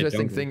another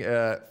interesting thing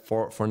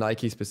for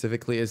Nike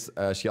specifically is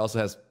she also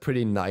has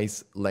pretty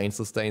nice lane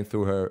sustain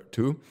through her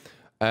too.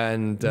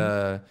 And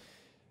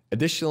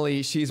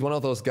additionally, she's one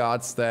of those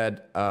gods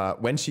that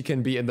when she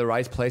can be in the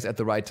right place at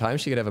the right time,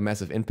 she can have a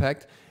massive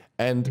impact.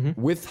 And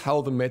with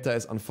how the meta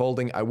is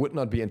unfolding, I would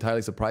not be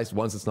entirely surprised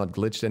once it's not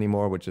glitched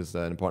anymore, which is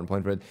an important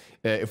point for it,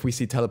 if we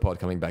see teleport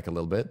coming back a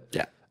little bit.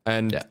 Yeah.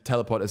 And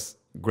teleport is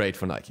great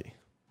for Nike.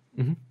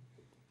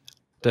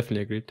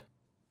 Definitely agreed.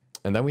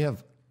 And then we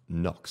have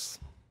Nox.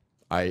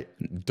 I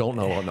don't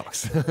know about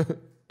Nox.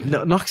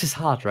 No, Nox is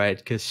hard, right?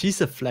 Because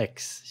she's a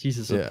flex. She's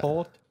a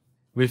support. Yeah.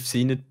 We've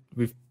seen it.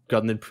 We've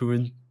gotten it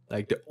proven.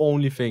 Like the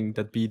only thing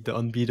that beat the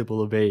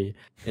unbeatable away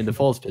in the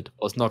False Pit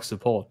was Nox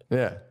support.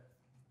 Yeah.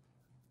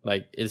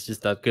 Like it's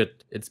just that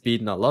good. It's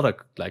beaten a lot of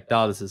like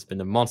Darius has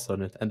been a monster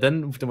on it. And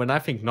then when I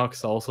think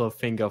Nox, I also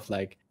think of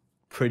like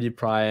Pretty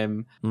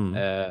Prime,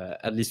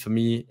 at least for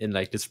me, in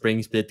like the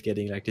spring split,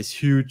 getting like this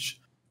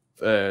huge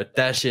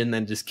dash in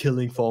and just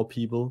killing 4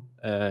 people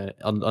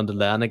on the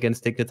LAN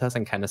against Dignitas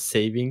and kind of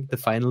saving the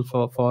final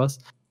for us.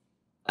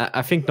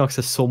 I think Nox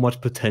has so much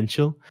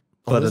potential.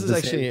 But this is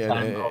actually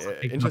an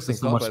interesting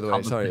thought, by the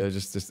way. Sorry,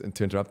 just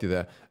to interrupt you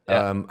there.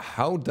 Yeah.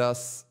 How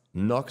does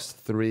Nox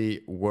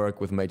 3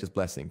 work with Mage's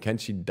Blessing? Can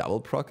she double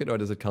proc it, or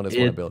does it count as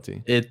one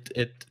ability?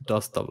 It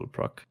does double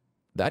proc.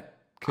 That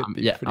could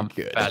be pretty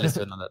good. Fairly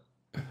certain on that.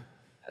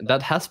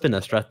 That has been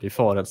a strat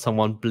before, that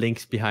someone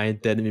blinks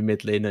behind the enemy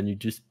mid lane and you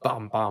just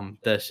bam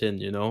dash in,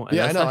 you know. And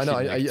yeah, I know. I know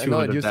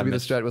it used to be the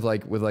strat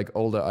with like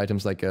older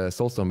items like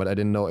Soulstone, but I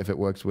didn't know if it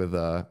works with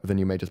the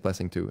new Mage's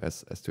Blessing too,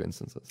 as 2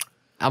 instances.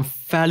 I'm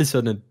fairly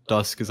certain it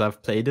does because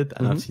I've played it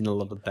and I've seen a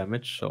lot of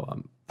damage. So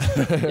I'm.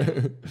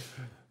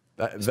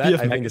 that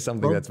I think is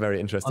something that's very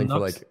interesting for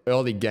like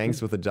early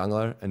ganks with the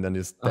jungler and then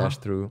just dash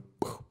through,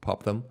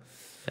 pop them.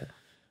 Yeah.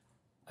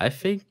 I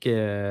think.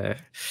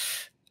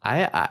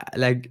 I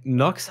like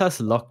Nox has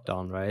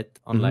lockdown, right?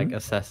 Unlike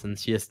Assassin,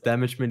 she has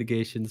damage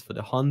mitigations for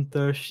the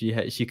hunter.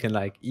 She can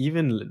like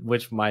even,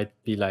 which might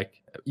be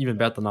like even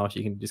better now.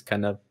 She can just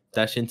kind of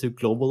dash into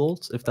global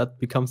ults if that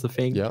becomes a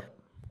thing. Yeah.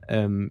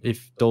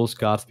 If those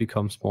guards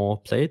becomes more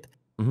played,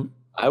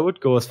 I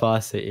would go as far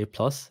as say A+.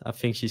 I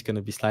think she's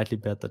gonna be slightly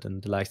better than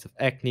the likes of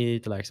Acne,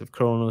 the likes of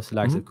Kronos, the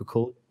likes of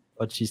Kukul,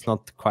 but she's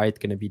not quite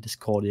gonna be this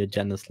Cordia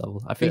Janus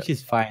level. I think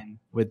she's fine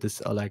with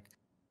this.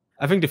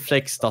 I think the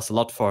flex does a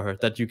lot for her,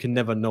 that you can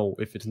never know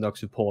if it's Nox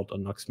support or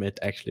Nox mid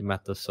actually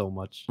matters so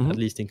much, at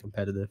least in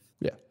competitive.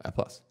 Yeah, A+.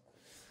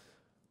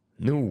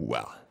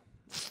 No.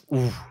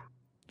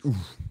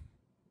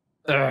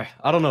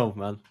 I don't know,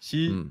 man.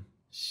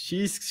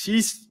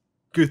 She's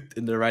good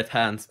in the right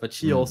hands, but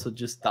she also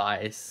just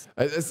dies.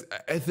 I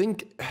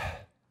think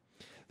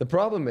the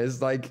problem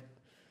is like,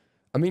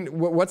 I mean,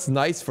 what's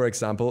nice, for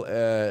example,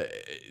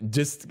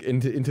 just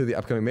into the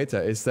upcoming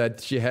meta is that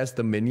she has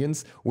the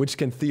minions, which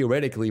can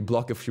theoretically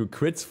block a few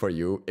crits for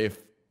you if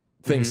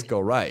things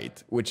go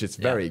right, which is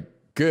very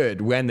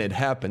good when it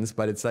happens.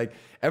 But it's like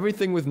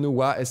everything with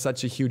Nuwa is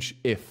such a huge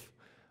if.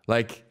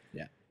 Like,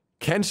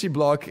 can she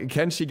block?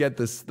 Can she get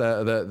this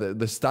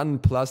the stun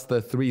plus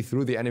the 3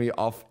 through the enemy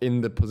off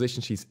in the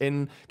position she's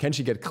in? Can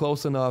she get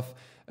close enough?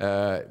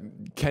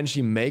 Can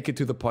she make it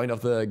to the point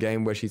of the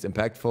game where she's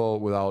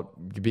impactful without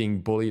being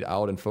bullied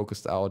out and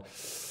focused out?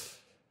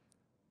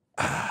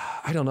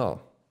 I don't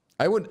know.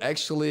 I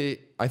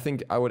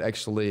think I would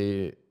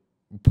actually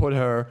put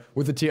her,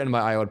 with the tier in my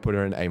eye, I would put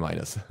her in A-.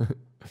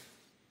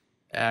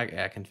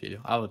 I can feel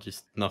you. I would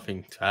just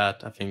nothing to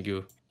add. I think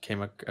you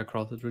came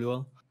across it really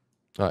well.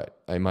 All right,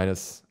 A-.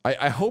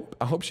 I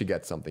hope she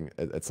gets something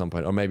at some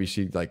point, or maybe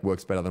she like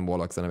works better than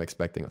Warlocks than I'm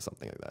expecting, or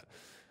something like that.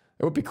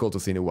 It would be cool to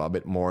see Nuwa a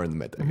bit more in the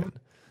meta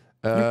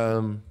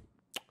again.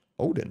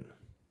 Odin.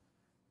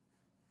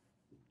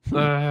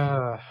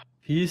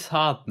 He's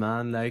hard,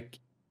 man. Like,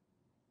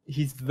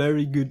 he's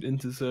very good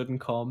into certain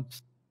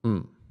comps.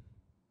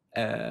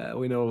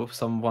 We know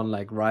someone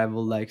like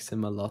Rival likes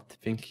him a lot. I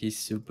think he's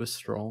super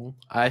strong.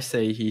 I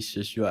say he's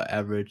just your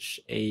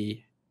average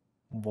A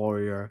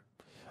warrior.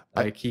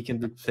 Like, he can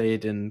be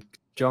played in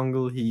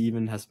jungle. He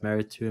even has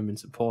merit to him in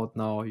support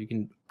now. You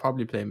can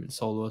probably play him in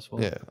solo as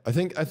well. Yeah, I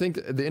think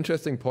the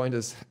interesting point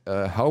is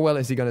how well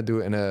is he gonna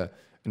do in a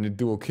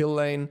dual kill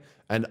lane,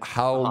 and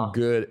how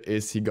good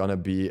is he gonna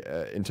be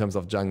in terms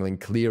of jungling,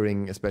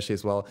 clearing especially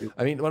as well.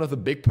 I mean, one of the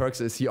big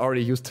perks is he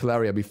already used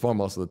Teleria before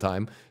most of the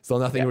time, so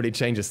nothing really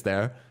changes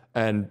there,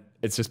 and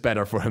it's just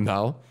better for him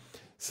now.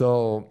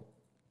 So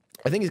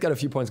I think he's got a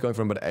few points going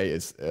for him, but A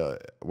is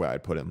where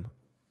I'd put him.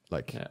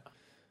 Like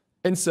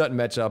in certain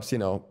matchups, you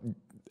know,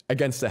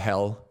 against the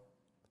hell,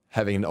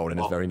 having an Odin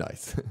is very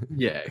nice.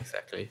 Yeah,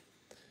 exactly.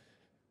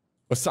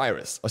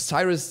 Osiris,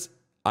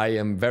 I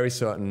am very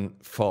certain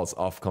falls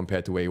off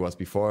compared to where he was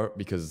before,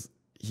 because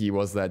he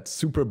was that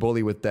super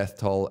bully with Death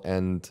Toll,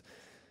 and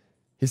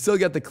he still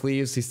got the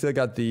cleaves, he still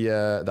got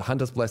the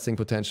Hunter's Blessing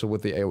potential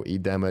with the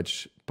AoE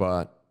damage,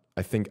 but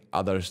I think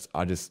others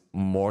are just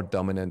more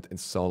dominant in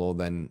solo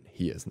than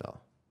he is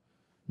now.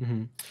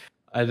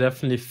 I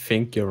definitely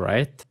think you're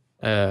right.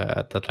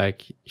 That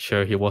like,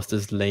 sure, he was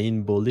this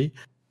lane bully,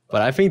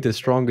 but I think the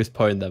strongest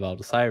point about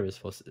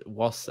Osiris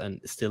was and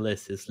still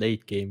is his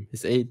late game.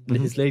 His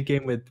late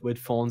game with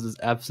Fawns is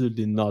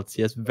absolutely nuts.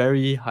 He has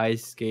very high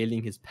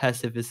scaling. His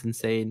passive is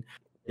insane.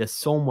 He has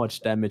so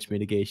much damage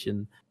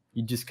mitigation.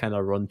 You just kind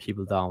of run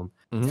people down.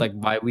 It's like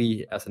why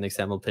we, as an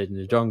example, played in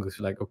the jungle.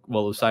 So like,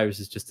 well,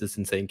 Osiris is just this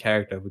insane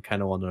character we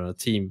kind of want on our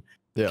team.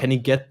 Can he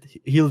get?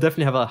 He'll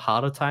definitely have a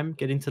harder time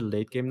getting to the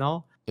late game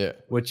now. Yeah.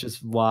 Which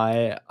is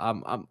why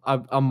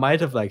I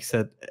might have like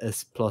said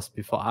S plus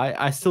before.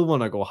 I still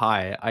want to go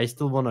high. I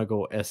still want to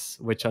go S,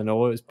 which I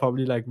know is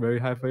probably like very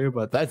high for you,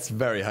 but That's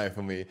very high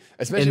for me.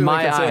 Especially in when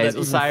I my consider eyes, that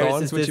even Osiris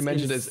Thorns, is which you this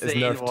mentioned, is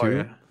insane nerfed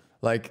warrior. too.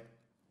 Like,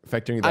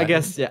 factoring that I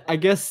guess, yeah, I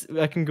guess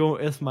I can go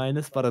S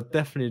minus, but I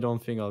definitely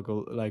don't think I'll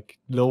go like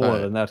lower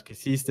than that,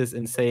 because he's this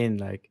insane,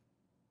 like,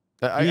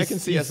 I can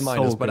see S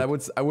minus, so but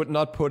I would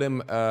not put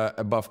him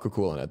above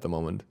Kukulon at the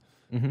moment.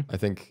 I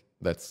think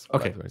that's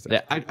okay. Right.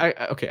 Yeah,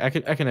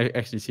 I can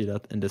actually see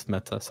that in this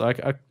meta. So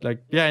I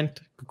like behind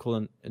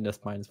Kukulon in S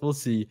minus. We'll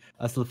see.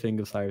 I still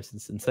think Osiris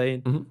is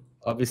insane.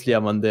 Obviously,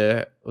 I'm on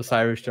the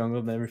Osiris jungle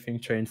and everything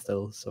train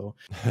still, so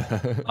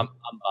I'm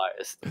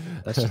biased.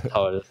 That's just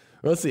how it is.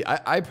 We'll see.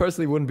 I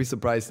personally wouldn't be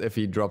surprised if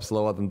he drops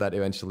lower than that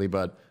eventually,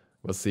 but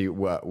we'll see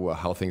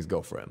how things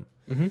go for him.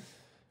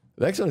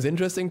 The next one is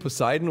interesting.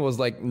 Poseidon was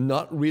like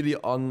not really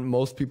on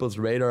most people's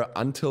radar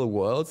until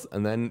Worlds,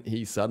 and then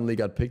he suddenly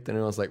got picked, and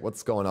I was like,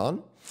 "What's going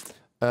on?"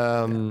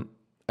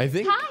 I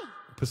think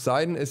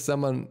Poseidon is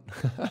someone.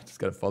 I just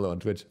got a follow on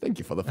Twitch. Thank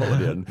you for the follow,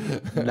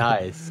 Dylan.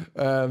 Nice.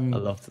 I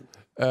love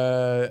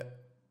it.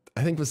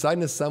 I think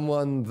Poseidon is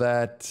someone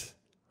that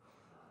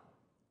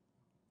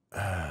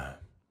I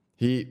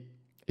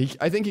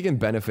think he can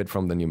benefit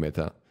from the new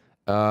meta.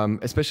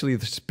 Especially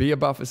the spear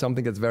buff is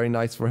something that's very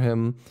nice for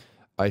him.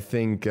 I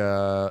think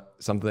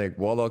something like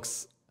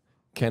Warlocks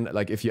can,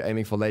 like if you're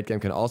aiming for late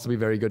game, can also be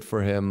very good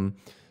for him.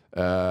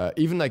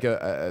 Even like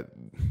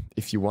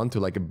if you want to,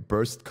 like a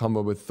burst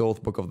combo with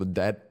Thoth Book of the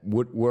Dead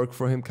would work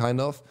for him,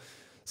 kind of.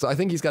 So I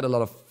think he's got a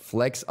lot of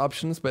flex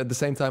options, but at the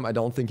same time, I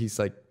don't think he's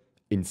like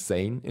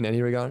insane in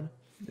any regard.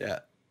 Yeah,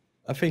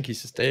 I think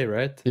he's just A,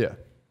 right? Yeah.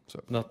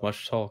 So not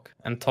much talk.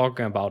 And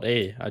talking about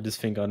A, I just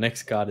think our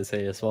next card is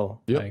A as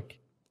well. Yep.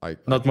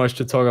 Like, not much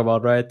to talk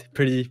about, right?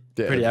 Pretty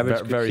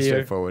average. Very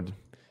straightforward.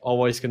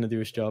 Always gonna do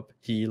his job.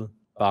 Heal.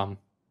 Bam.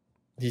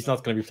 He's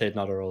not gonna be played in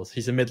other roles.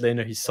 He's a mid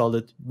laner. He's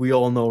solid. We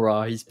all know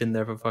Ra. He's been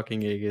there for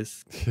fucking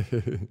ages.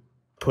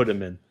 Put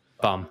him in.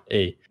 Bam.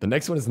 A. The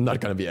next one is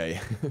not gonna be A.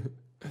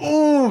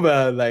 Oh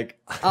man, like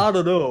I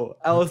don't know.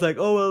 I was like,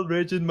 oh well,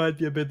 Raging might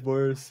be a bit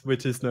worse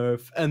with his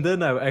nerf. And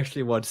then I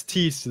actually watched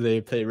Tease today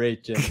play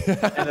Raging,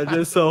 and I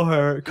just saw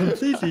her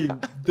completely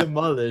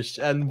demolished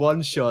and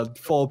one shot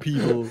 4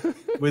 people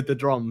with the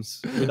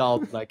drums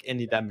without like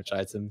any damage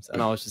items.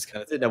 And I was just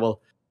kind of sitting there, well,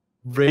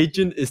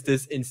 Raging is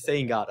this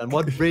insane god, and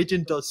what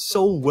Raging does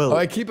so well.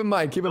 Oh, keep in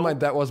mind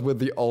that was with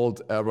the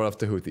old Rod of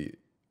Tahuti.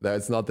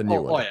 That's not the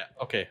new one. Oh yeah,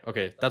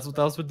 okay. That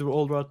was with the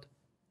old Rod.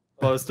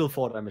 But it's still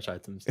 4 damage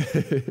items.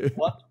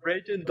 What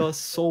Raging does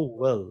so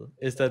well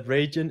is that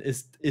Raging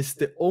is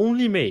the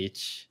only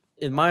mage,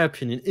 in my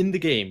opinion, in the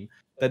game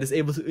that is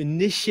able to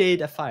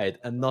initiate a fight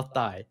and not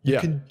die. You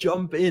can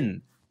jump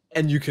in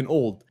and you can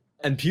ult,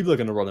 and people are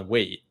gonna run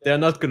away. They're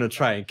not gonna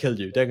try and kill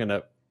you. They're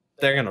gonna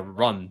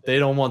run. They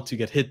don't want to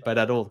get hit by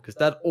that ult, because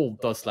that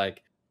ult does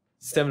like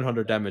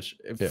 700 damage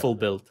full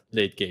build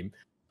late game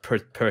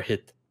per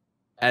hit.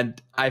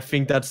 And I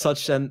think that's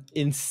such an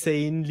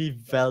insanely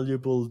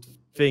valuable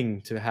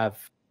thing to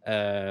have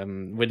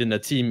within a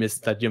team, is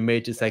that your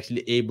mage is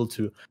actually able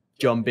to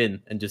jump in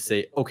and just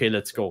say, okay,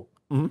 let's go.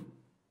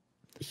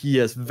 He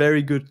has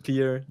very good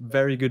clear,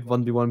 very good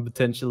 1v1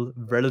 potential,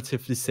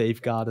 relatively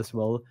safe guard as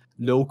well,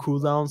 low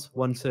cooldowns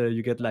once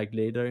you get like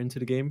later into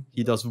the game.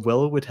 He does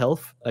well with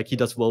health, like he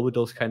does well with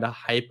those kind of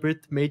hybrid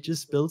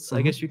mages builds,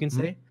 I guess you can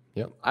say.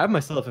 I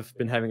myself have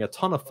been having a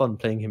ton of fun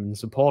playing him in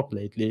support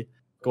lately.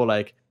 Go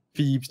like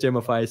Thebes, Gem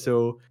of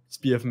ISO,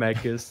 Spear of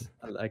Magus,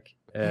 like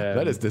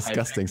that is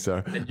disgusting,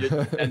 sir.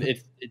 And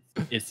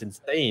it's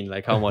insane,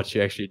 like how much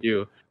you actually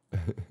do.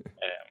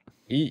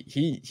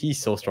 He's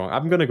so strong.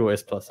 I'm gonna go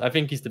S plus. I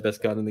think he's the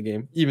best card in the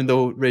game, even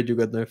though Radio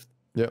got nerfed.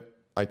 Yeah,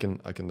 I can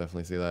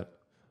definitely see that.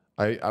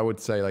 I would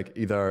say like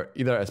either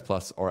S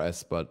plus or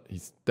S, but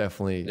he's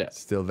definitely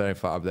still very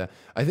far up there.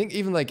 I think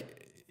even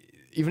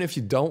if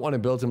you don't want to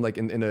build him like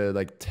in a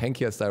like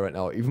tankier style right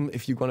now, even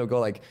if you want to go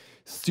like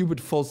stupid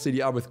full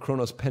CDR with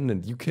Chronos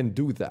Pendant, you can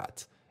do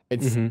that.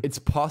 It's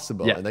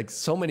possible. And like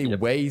so many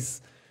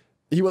ways,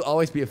 he will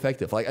always be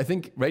effective. Like I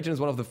think Raging is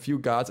one of the few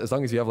guards, as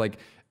long as you have like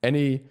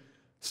any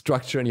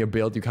structure in your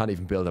build, you can't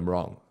even build them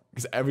wrong,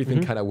 because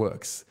everything kind of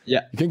works. You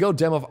can go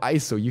Gem of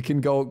ISO, you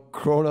can go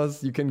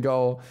Chronos, you can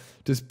go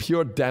just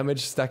pure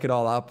damage, stack it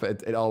all up.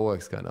 It all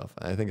works kind of.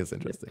 I think it's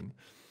interesting.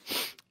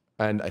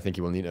 And I think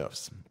he will need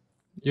nerfs.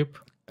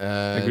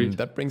 And agreed.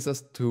 That brings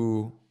us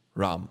to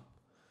Ram.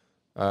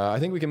 I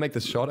think we can make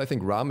this short. I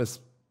think Ram is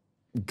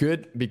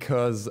good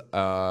because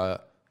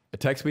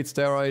attack speed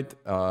steroid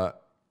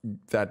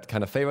that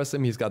kind of favors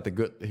him. He's got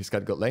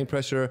good lane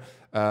pressure.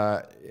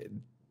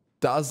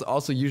 Does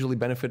also usually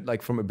benefit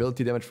like from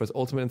ability damage for his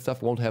ultimate and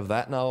stuff. Won't have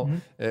that now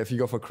if you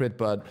go for crit,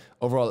 but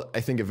overall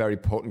I think a very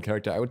potent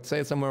character. I would say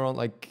it's somewhere around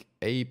like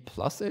A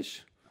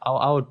plus-ish.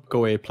 I would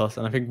go A plus,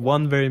 and I think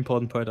one very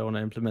important point I want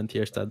to implement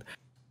here is that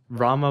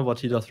Rama, what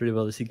he does really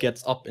well is he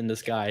gets up in the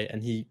sky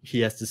and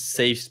he has to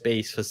save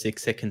space for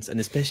 6 seconds, and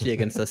especially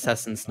against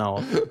assassins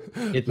now,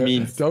 it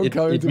means don't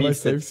come into my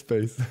safe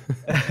space.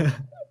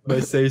 my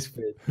safe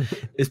space,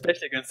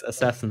 especially against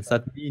assassins.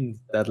 That means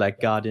that like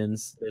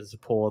guardians, the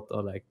support,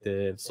 or like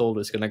the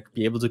soldier is gonna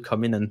be able to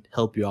come in and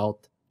help you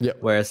out. Yeah.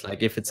 Whereas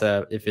like if it's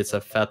a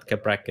fat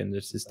Cabrakan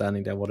that's just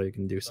standing there, what are you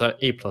gonna do? So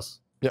A+.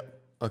 Yeah.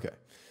 Okay.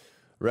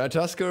 Red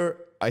Tusker,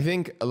 I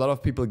think a lot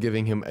of people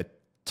giving him a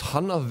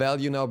ton of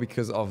value now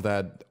because of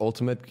that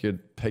ultimate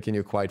taking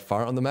you quite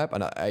far on the map,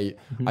 and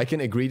I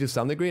can agree to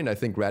some degree, and I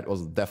think Red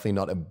was definitely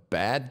not a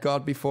bad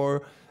god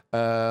before.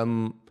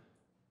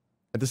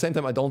 At the same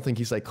time, I don't think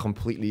he's like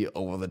completely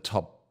over the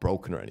top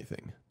broken or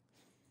anything.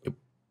 Yep.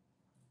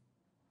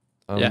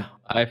 Yeah,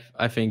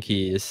 I think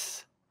he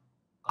is.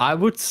 I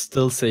would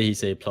still say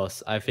he's A+.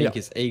 I think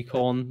his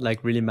acorn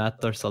like really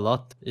matters a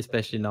lot,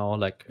 especially now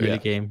like early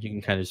game. You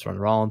can kind of just run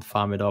around,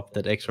 farm it up.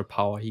 That extra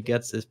power he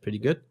gets is pretty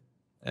good.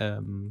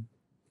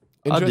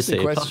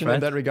 Interesting question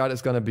in that regard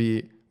is going to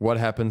be what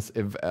happens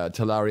if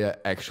Talaria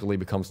actually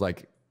becomes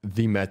like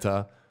the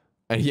meta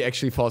and he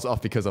actually falls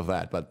off because of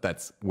that, but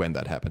that's when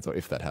that happens or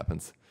if that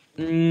happens.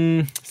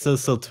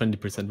 Still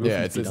 20%.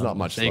 Yeah, it's not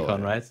much slower.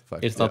 Acorn, right?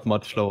 It's not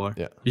much slower.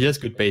 Yeah. He has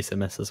good base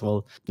MS as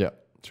well. Yeah,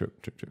 true.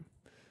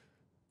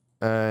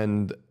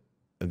 And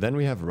then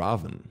we have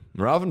Raven.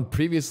 Raven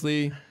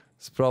previously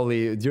was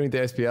probably, during the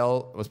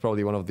SPL, was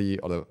probably one of the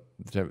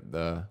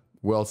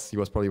Worlds, he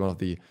was probably one of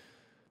the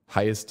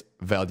highest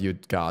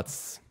valued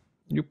guards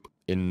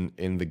in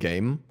the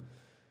game.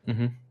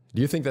 Do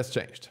you think that's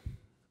changed?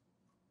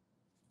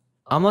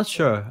 I'm not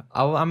sure.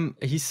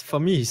 For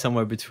me, he's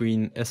somewhere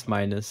between S-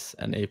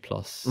 and A+.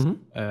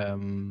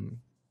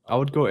 I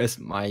would go S-,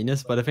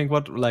 but I think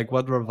what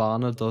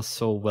Ravana does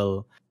so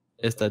well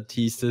is that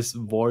he's this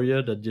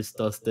warrior that just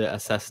does the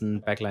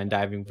assassin backline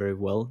diving very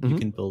well. You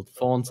can build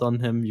fawns on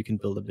him, you can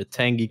build a bit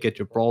tanky, get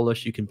your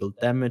brawlers, you can build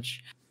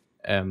damage.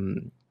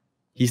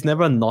 He's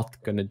never not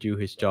gonna do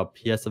his job.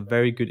 He has a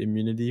very good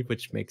immunity,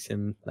 which makes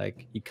him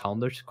like he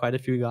counters quite a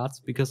few guards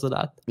because of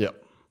that. Yeah.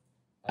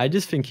 I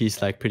just think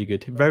he's like pretty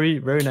good. Very,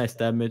 very nice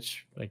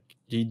damage. Like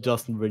he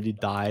doesn't really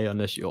die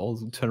unless you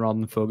also turn around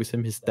and focus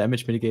him. His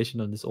damage mitigation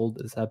on his ult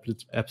is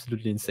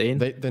absolutely insane.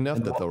 They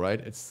nerfed it though, right?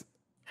 It's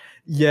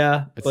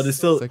but it's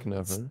still second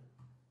nerf, right?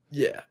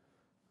 Yeah.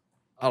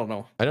 I don't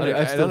know. I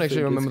don't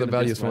actually remember the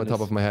values from the top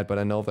of my head, but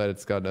I know that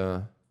it's got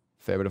a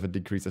fair bit of a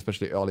decrease,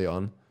 especially early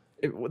on.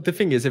 The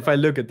thing is, if I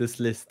look at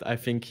this list, I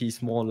think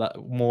he's more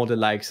the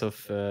likes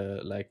of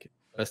like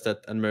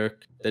Vestet and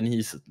Merc. Then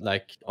he's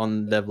like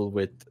on level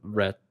with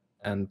Red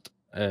and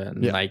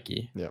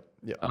Nike. Yeah.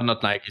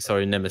 Not Nike,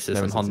 sorry, Nemesis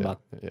and Honda.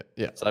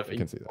 Yeah. So I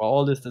think for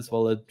all this as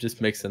well, it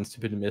just makes sense to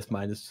put him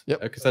S-.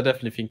 Yep. Because I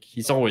definitely think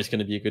he's always going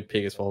to be a good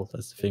pick as well.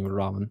 That's the thing with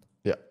Ramen.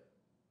 Yeah.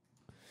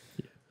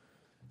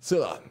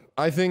 Scylla.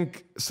 I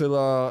think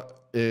Scylla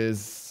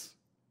is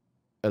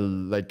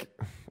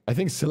I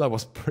think Scylla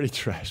was pretty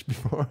trash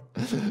before.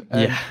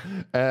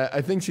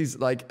 I think she's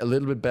like a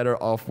little bit better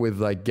off with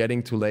like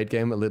getting to late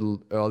game a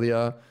little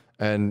earlier,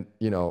 and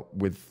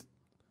with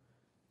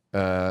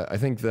I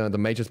think the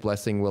Mage's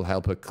Blessing will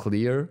help her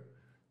clear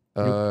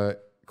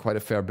quite a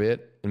fair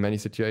bit in many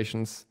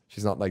situations.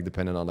 She's not like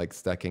dependent on like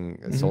stacking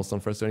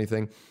Soulstone first or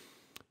anything,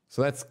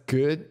 so that's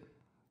good.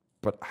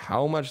 But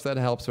how much that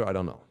helps her, I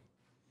don't know.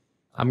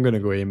 I'm gonna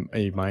go A-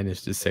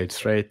 to say it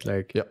straight.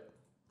 Like,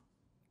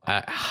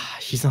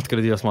 she's not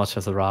gonna do as much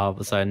as a Ra,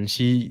 and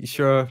she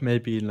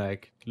maybe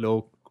like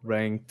low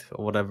ranked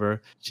or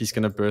whatever, she's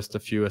gonna burst a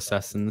few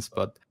assassins,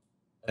 but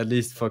at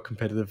least for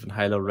competitive and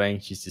high-low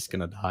rank, she's just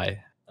gonna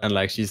die. And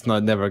like she's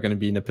never gonna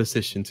be in a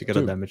position to get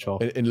a damage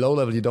off. In low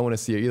level, you don't want to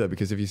see her either,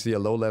 because if you see a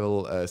low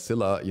level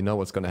Scylla, you know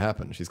what's gonna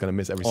happen. She's gonna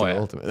miss every single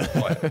ultimate.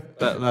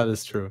 That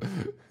is true.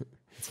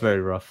 It's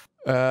very rough.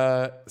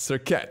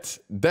 Serket,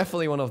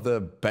 definitely one of the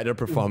better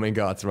performing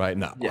gods right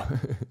now. Yeah.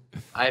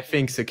 I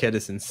think Serket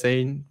is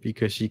insane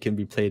because she can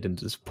be played in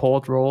the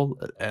support role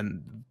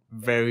and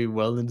very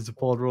well in the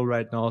support role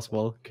right now as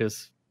well,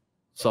 because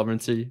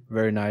sovereignty,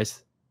 very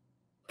nice.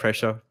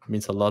 Pressure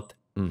means a lot.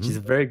 She's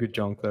a very good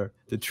jungler.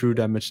 The true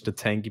damage, the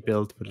tanky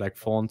build with like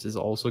fawns is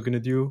also gonna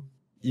do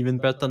even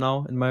better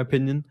now, in my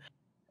opinion,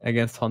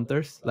 against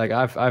hunters. Like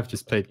I've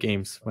just played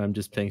games where I'm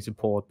just playing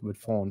support with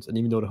fawns, and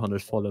even though the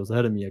hunter's 4 levels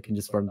ahead of me, I can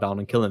just run down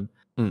and kill him.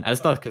 And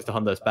it's not because the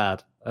hunter is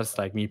bad. That's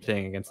like me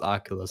playing against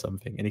Arkell or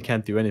something, and he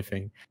can't do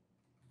anything.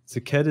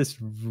 Serket is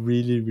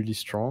really, really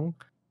strong,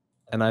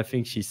 and I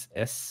think she's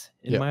S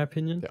in my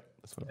opinion. Yeah,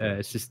 that's what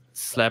it's just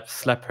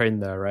slap her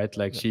in there, right?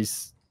 Like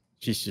she's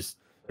just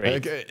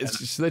great.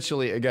 It's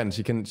literally, again,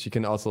 she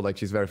can also, like,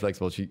 she's very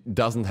flexible. She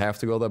doesn't have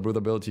to go that brother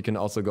build. She can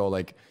also go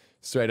like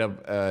straight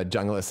up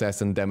jungle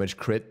assassin damage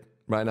crit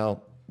right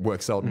now.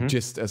 Works out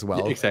just as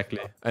well. Exactly.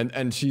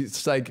 And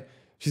she's like,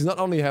 she's not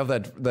only have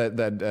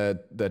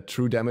that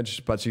true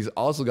damage, but she's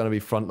also gonna be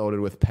front loaded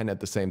with pen at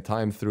the same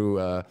time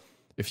through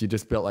if you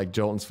just build like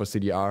Joltons for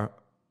CDR,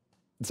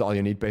 it's all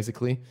you need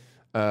basically.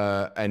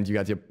 And you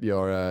got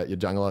your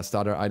jungler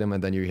starter item,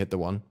 and then you hit the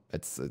one.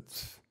 It's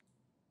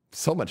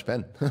so much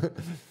pen.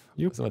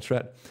 So much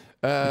threat.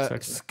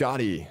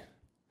 Skadi.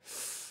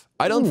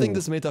 I don't think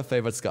this meta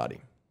favors Skadi.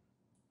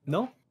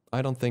 No?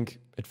 I don't think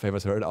it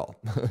favors her at all.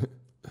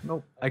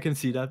 No, I can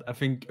see that. I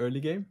think early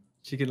game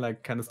she can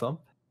like kind of stomp.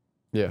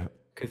 Yeah.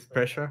 Cause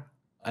pressure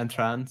and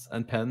trance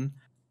and pen.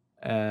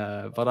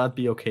 But I'd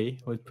be okay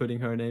with putting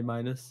her in A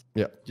minus.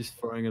 Yeah. Just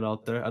throwing it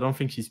out there. I don't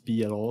think she's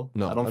B at all.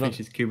 No, I don't think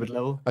she's Qubit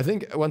level. I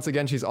think once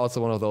again she's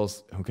also one of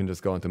those who can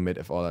just go into mid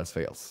if all else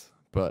fails.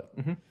 But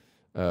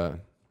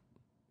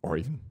or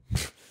even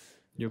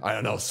I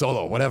don't know,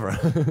 solo, whatever.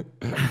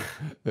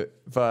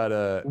 But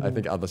I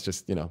think others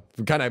just, you know,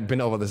 we've kind of been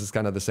over this is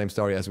kind of the same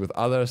story as with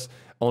others,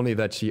 only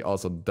that she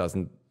also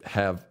doesn't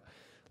have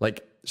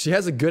like she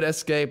has a good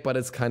escape, but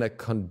it's kind of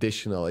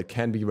conditional. It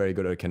can be very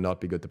good or it cannot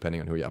be good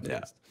depending on who you're up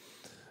against.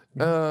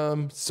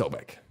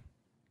 Sobek.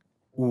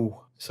 Ooh,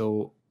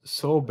 so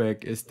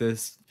Sobek is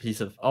this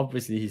piece of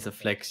obviously he's a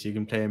flex. You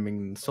can play him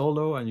in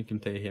solo and you can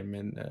play him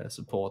in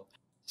support.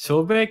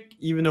 Sobek,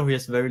 even though he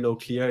has very low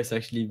clear, is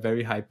actually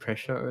very high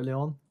pressure early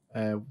on.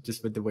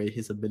 Just with the way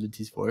his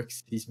abilities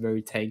works, he's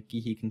very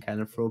tanky. He can kind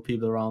of throw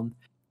people around,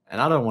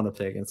 and I don't want to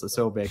play against a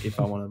Sobek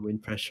if I want to win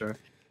pressure.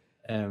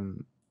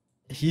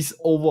 He's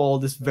overall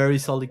this very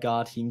solid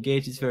guard. He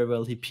engages very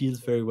well. He peels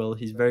very well.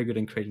 He's very good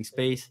in creating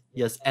space.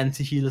 He has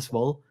anti-heal as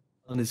well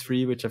on his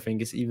free, which I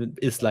think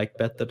is like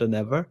better than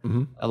ever.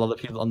 A lot of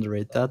people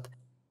underrate that.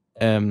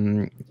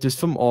 Just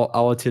from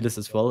our tier list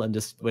as well, and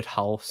just with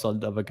how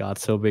solid of a guard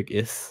Sobek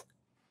is,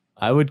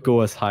 I would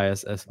go as high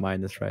as S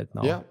minus right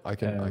now. Yeah, I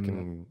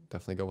can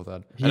definitely go with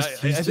that. He's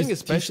I think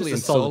especially in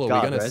solo,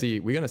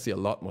 we're gonna see a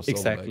lot more solo.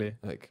 Exactly.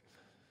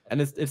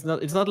 And it's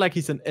not like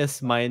he's an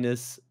S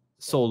minus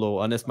solo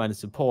on S minus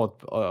support,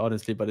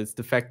 honestly, but it's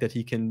the fact that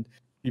he can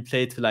be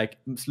played to like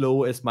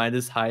slow S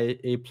minus high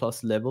A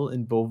plus level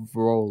in both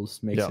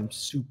roles makes him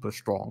super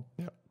strong.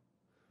 Yeah.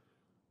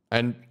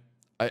 And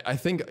I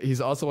think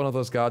he's also one of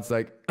those guards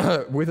like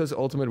with his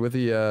ultimate, with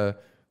the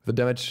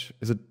damage,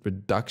 is it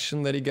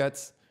reduction that he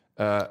gets?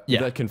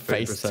 That can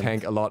face 30%.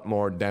 Tank a lot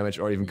more damage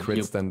or even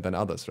crits than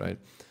others, right?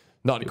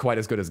 Not quite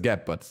as good as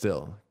Gep, but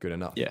still good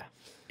enough. Yeah,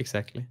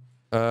 exactly.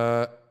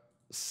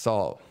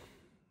 Sol.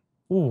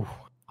 Ooh,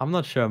 I'm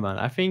not sure, man.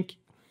 I think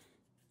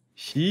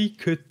she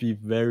could be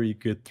very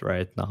good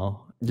right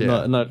now.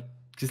 Yeah. Not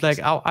because like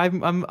I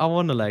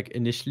want to like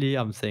initially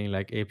I'm saying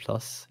like A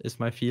plus is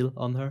my feel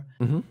on her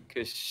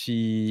because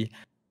she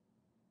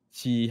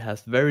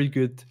has very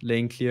good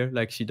lane clear,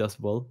 like she does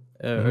well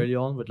early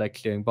on with like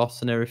clearing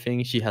buffs and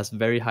everything. She has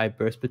very high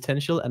burst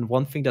potential, and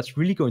one thing that's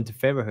really going to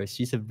favor her,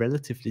 she's a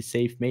relatively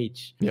safe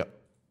mage. Yeah.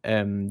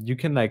 You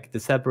can like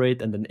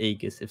separate and then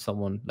Aegis if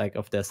someone like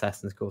of the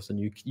assassins goes, and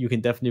you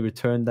can definitely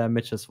return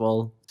damage as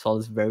well. Sol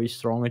is very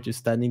strong at just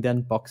standing there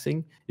and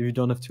boxing if you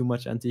don't have too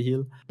much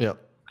anti-heal. Yeah.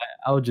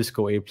 I would just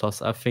go A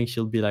plus. I think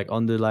she'll be like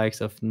on the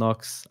likes of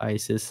Nox,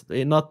 Isis,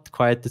 not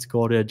quite the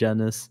Scoria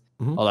Janice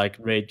or like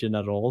Radiant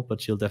at all, but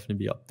she'll definitely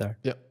be up there.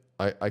 Yeah,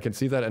 I can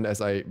see that, and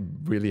as I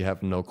really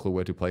have no clue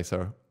where to place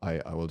her,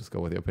 I will just go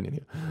with your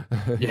opinion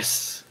here.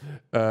 Yes.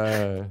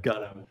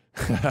 Got him.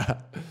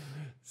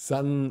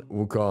 Sun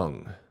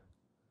Wukong.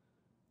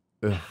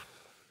 Just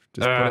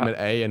put him in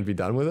A and be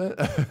done with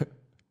it.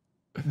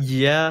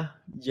 Yeah.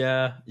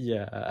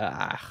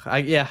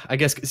 I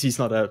guess because he's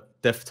not a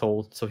death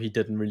toll, so he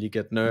didn't really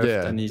get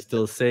nerfed, and he's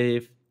still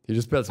safe. He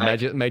just builds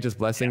Mage's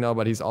Blessing now,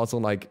 but he's also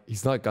like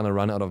he's not gonna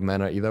run out of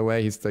mana either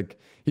way. He's like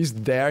he's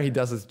there, he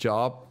does his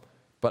job,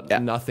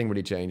 but nothing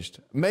really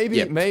changed.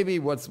 Maybe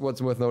what's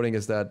worth noting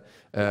is that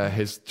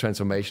his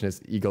transformation,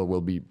 his eagle,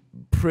 will be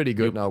pretty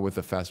good now with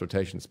the fast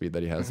rotation speed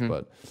that he has.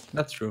 But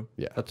that's true.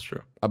 Yeah, that's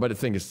true. But the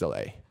thing is still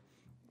A.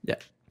 Yeah.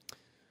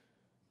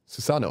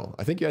 Susanoo,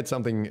 I think you had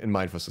something in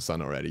mind for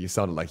Susanoo already. You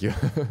sounded like you.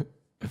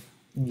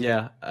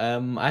 Yeah,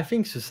 I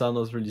think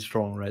Susanoo's really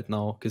strong right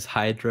now because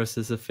Hydra's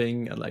is a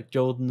thing, and like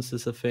Jotun's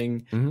is a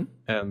thing.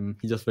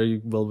 He does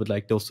very well with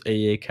like those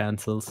AA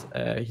cancels.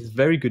 He's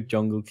very good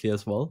jungle clear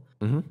as well.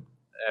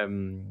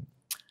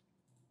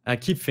 I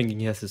keep thinking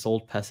he has his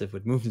old passive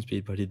with movement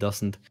speed, but he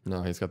doesn't.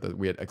 No, he's got the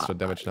weird extra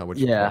damage now,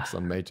 which works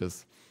on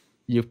mages.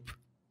 Yep,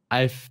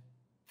 I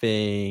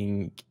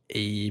think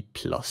A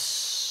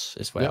plus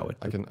is where I would.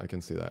 I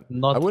can see that.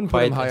 Not I wouldn't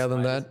put him higher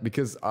than that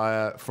because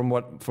from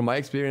my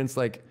experience,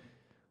 like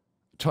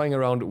toying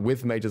around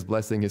with Mage's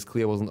Blessing, his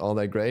clear wasn't all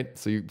that great,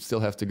 so you still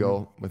have to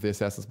go with the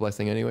Assassin's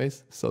Blessing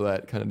anyways, so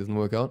that kind of doesn't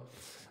work out.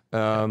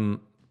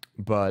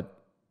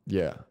 But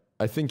yeah,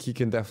 I think he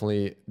can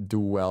definitely do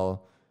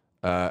well.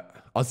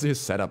 Also, his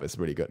setup is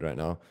really good right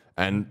now,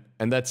 and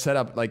that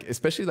setup, like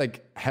especially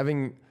like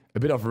having a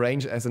bit of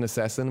range as an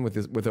assassin with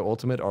the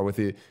ultimate or with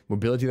the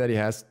mobility that he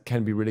has,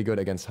 can be really good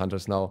against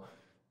hunters now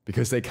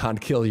because they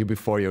can't kill you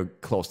before you're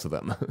close to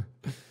them.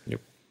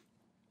 Yep.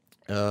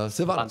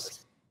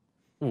 Sylvanas.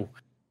 Ooh.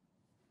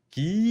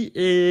 He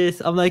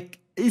is. I'm like,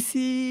 is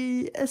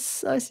he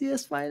S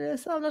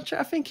minus? I'm not sure.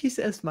 I think he's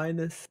S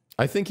minus.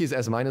 I think he's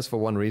S minus for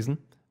one reason.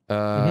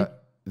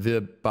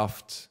 The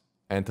buffed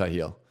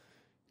anti-heal.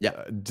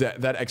 Yeah.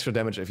 That extra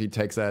damage, if he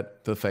takes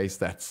that to the face,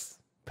 that's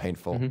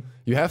painful.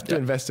 You have to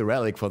invest a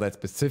relic for that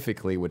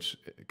specifically, which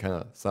kind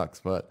of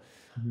sucks. But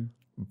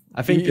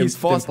I think he's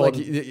forced. Like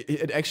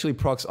it actually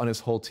procs on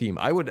his whole team.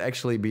 I would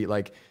actually be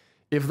like,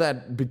 if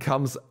that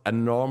becomes a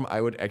norm,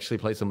 I would actually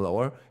place him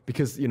lower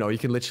because, you know, you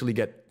can literally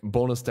get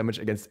bonus damage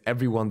against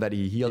everyone that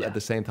he healed at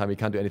the same time. He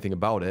can't do anything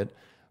about it,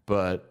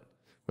 but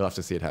we'll have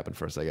to see it happen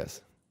first, I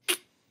guess.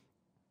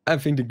 I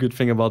think the good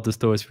thing about this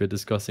though is we're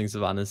discussing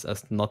Sylvanas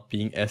as not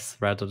being S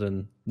rather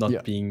than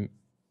not being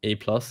A+.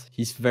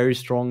 He's very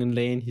strong in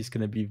lane. He's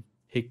going to be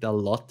picked a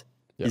lot.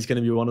 He's going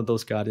to be one of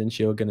those guardians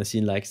you're going to see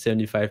in like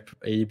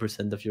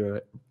 75-80% of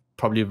your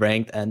probably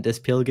ranked and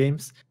SPL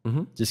games,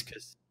 just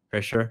because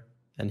pressure,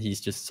 and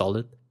he's just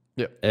solid.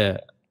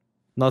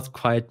 Not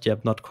quite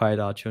Jeb, not quite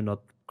Archer,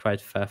 not quite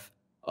Faf.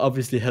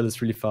 Obviously Hell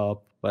is really far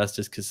up, but that's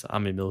just because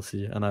I'm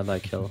Emilzy and I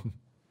like Hell.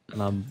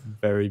 And I'm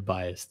very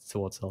biased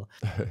towards Hell.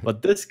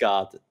 But this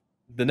guard,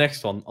 the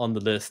next one on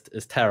the list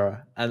is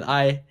Terra, and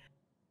I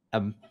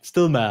am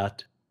still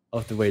mad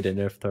of the way they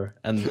nerfed her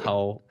and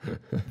how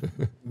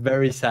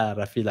very sad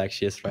I feel like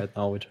she is right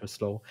now with her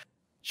slow.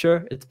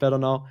 Sure, it's better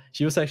now.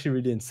 She was actually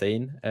really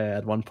insane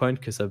at one point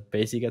because her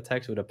basic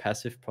attacks with a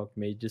passive proc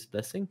Mage's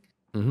Blessing.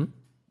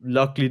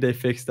 Luckily they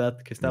fixed that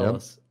because that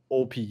was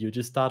OP. You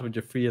just start with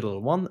your free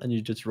little one and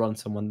you just run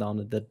someone down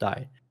and they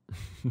die.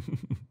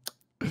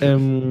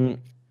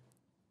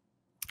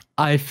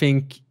 I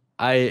think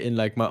in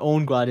like my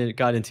own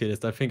Guardian tier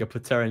list, I think I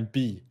put Terra in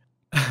B.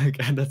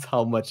 And that's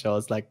how much I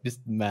was like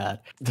just mad.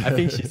 I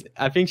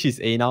think she's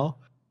A now.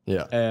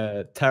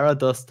 Terra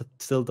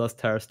still does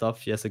Terra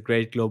stuff. She has a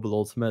great global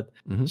ultimate.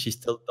 She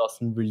still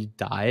doesn't really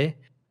die.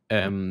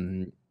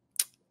 And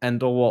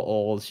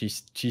overall,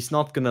 she's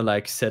not gonna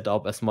like set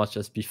up as much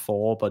as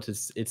before, but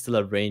it's still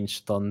a range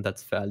stun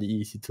that's fairly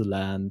easy to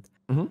land.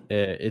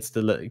 It's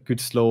still a good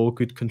slow,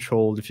 good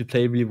control. If you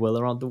play really well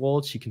around the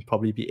world, she can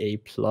probably be A+.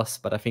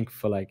 But I think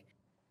for like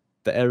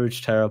the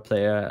average Terra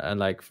player, and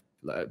like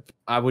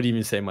I would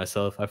even say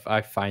myself,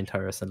 I find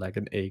her as like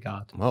an A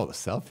guard. Oh, the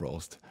self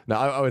roast. No,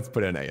 I would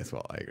put her in A as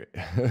well. I agree.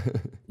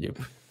 Yep.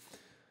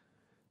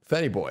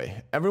 Fanny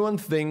Boy. Everyone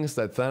thinks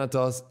that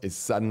Thanatos is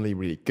suddenly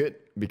really good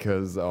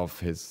because of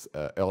his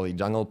early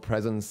jungle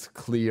presence,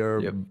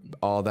 clear,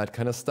 all that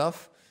kind of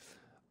stuff.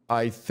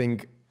 I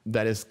think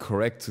that is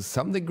correct to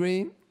some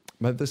degree,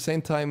 but at the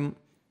same time,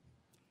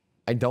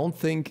 I don't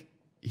think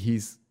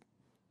he's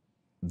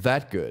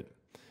that good.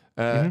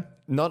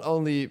 Not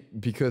only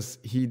because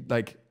he,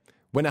 like,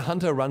 when a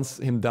hunter runs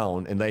him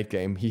down in late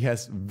game, he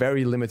has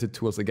very limited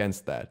tools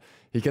against that.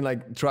 He can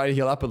like try to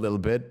heal up a little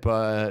bit,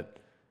 but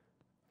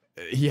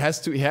he has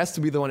to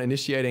be the one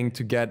initiating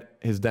to get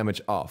his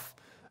damage off.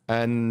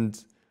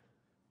 And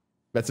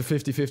that's a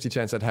 50-50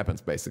 chance that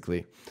happens,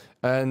 basically.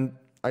 And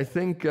I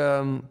think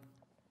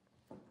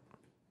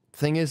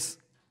thing is,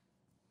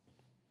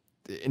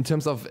 in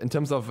terms of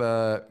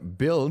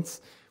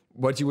builds,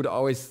 what you would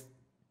always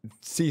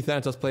see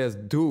Thanatos players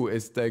do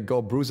is they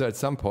go Bruiser at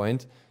some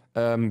point,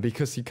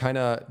 because you kind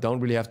of don't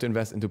really have to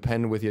invest into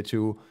Pen with your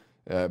 2,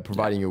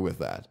 providing you with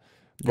that.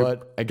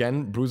 But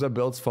again, Bruiser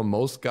builds for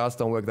most guards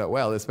don't work that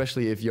well,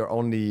 especially if your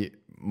only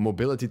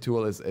mobility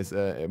tool is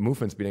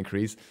movement speed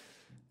increase.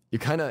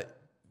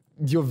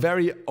 You're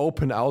very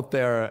open out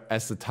there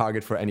as a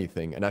target for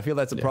anything. And I feel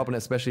that's a problem,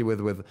 especially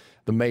with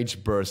the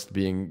Mage Burst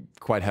being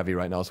quite heavy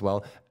right now as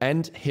well.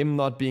 And him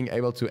not being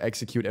able to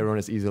execute everyone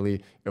as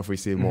easily if we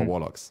see more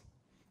Warlocks.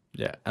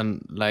 Yeah,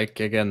 and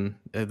like again,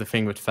 the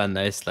thing with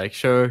Fana is like,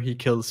 sure, he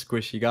kills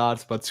squishy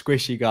guards, but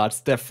squishy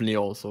guards definitely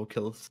also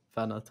kills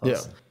Thanatos. Yeah.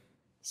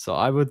 So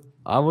I would,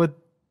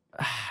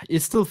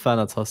 it's still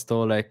Thanatos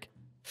though. Like,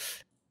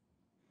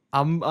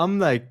 I'm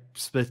like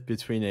split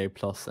between A+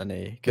 and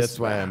A. That's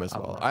why I am as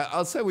well.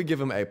 I'll say we give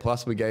him A+.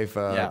 We gave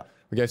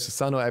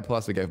ZiSotto A+.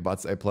 We gave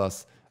Butts A+.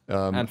 But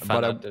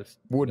I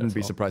wouldn't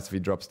be surprised if he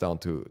drops down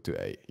to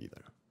A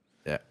either.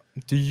 Yeah.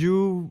 Do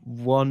you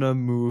wanna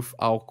move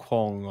Ao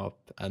Kwong up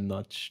a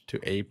notch to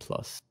A+?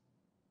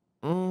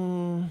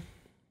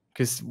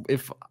 Because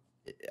if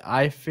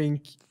I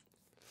think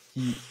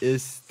he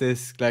is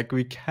this, like,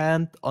 we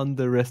can't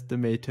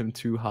underestimate him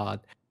too hard.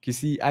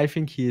 Because I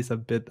think he is a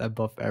bit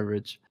above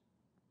average.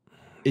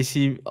 Is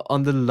he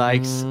on the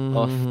likes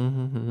of?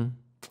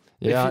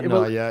 Yeah,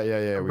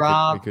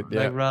 we could,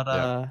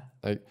 rather.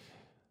 Like,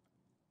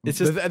 it's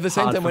just at the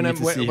same time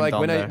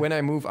when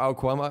I move Ao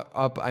Kwong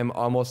up, I'm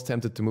almost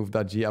tempted to move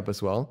Daji up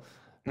as well.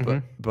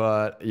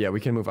 But yeah, we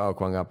can move Ao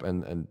Kwong up,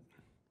 and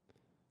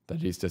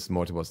Daji's just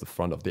more towards the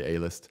front of the A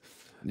list.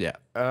 Yeah,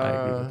 I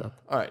agree with that.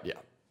 All right, yeah.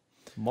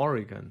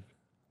 Morrigan.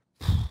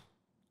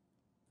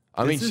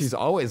 I mean, she's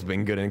always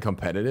been good and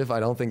competitive. I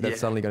don't think that's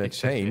suddenly going to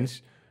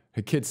change.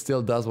 Her kid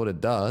still does what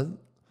it does.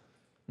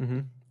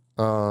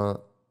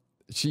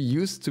 She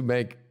used to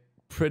make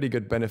pretty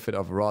good benefit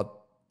of Rod,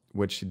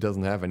 which she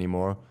doesn't have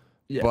anymore.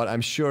 Yeah. But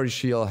I'm sure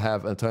she'll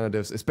have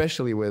alternatives,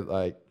 especially with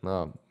like,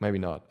 no, maybe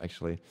not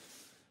actually.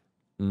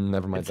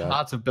 Never mind that. It's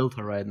hard to build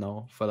her right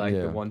now for like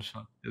the one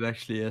shot. It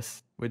actually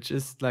is, which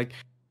is like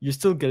you're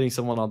still getting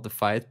someone out the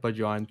fight, but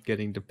you aren't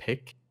getting the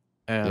pick.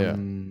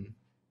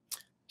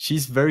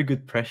 She's very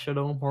good pressure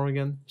though,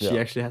 Morrigan. She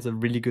actually has a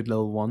really good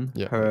level 1.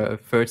 Her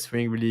third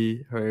swing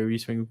her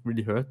re-swing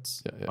really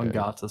hurts on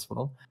guards as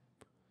well.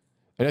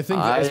 And I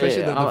think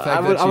especially the fact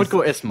I that would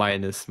go S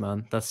minus,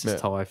 man. That's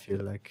just how I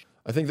feel like.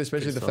 I think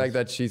especially the fact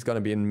that she's gonna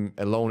be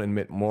alone in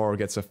mid more,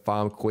 gets a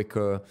farm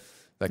quicker,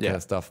 that kind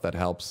of stuff that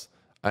helps.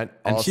 And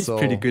also, she's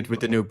pretty good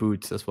with the new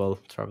boots as well,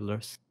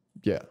 Travelers.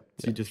 Yeah.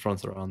 She just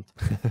runs around.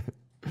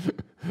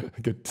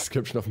 Good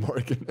description of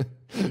Morgan.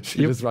 She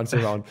just runs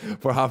around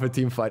for half a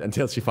team fight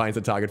until she finds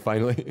a target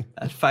finally.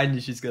 And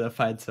finally she's gonna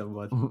find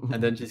someone.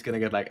 And then she's gonna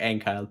get like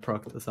Ankyle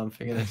procced or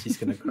something, and then she's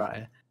gonna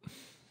cry.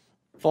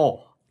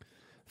 Thor.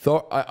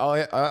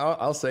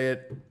 I'll say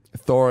it.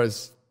 Thor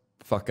is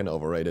fucking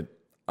overrated.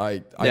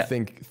 I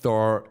think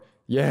Thor,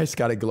 he's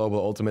got a global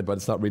ultimate, but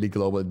it's not really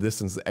global. The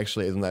distance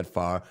actually isn't that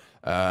far.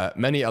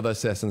 Many other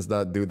assassins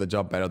that do the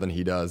job better than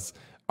he does.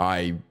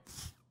 I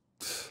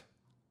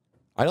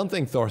don't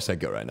think Thor's that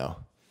good right now.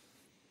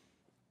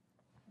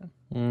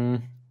 I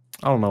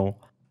don't know.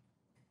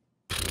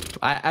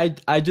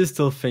 I just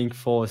still think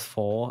 4 is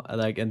 4.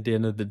 Like at the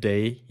end of the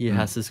day, he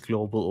has his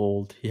global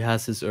ult, he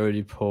has his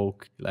early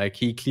poke, like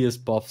he clears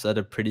buffs at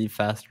a pretty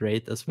fast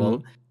rate as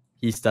well.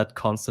 He's that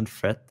constant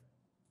threat.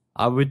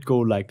 I would go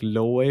like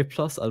low A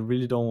plus. I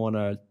really don't want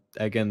to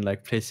again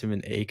like place him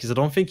in A because I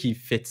don't think he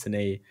fits in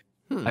A.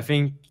 I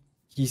think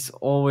he's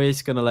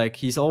always gonna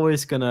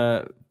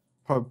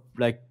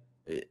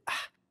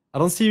I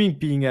don't see him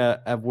being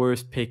a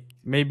worse pick.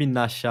 Maybe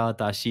Nasha,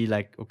 Dashi,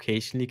 like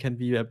occasionally can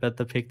be a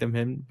better pick than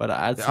him, but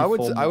I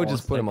would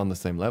just put him on the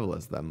same level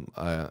as them.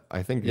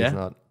 I think he's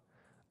not.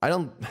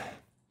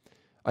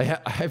 I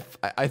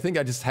think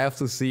I just have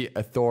to see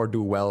a Thor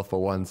do well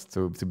for once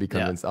to be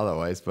convinced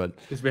otherwise. But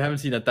because we haven't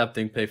seen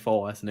Adapting play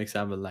 4 as an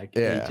example, like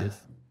ages.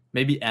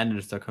 Maybe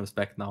Anderson comes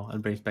back now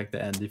and brings back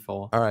the Andy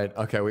 4. All right,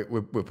 okay, we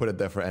put it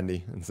there for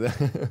Andy.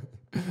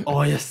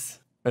 Oh yes,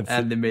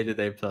 Andy made it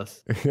A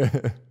plus.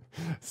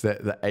 So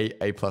the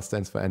A plus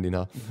stands for Andy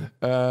now.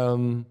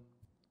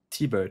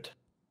 T-Bird,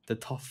 the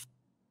tough,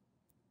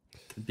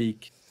 the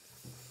beak.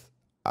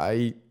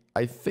 I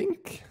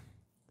think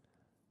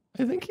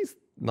he's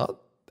not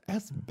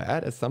as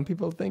bad as some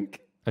people think,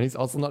 and he's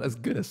also not as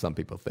good as some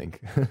people think.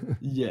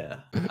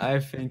 Yeah, I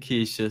think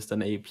he's just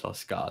an A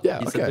plus guard. Yeah,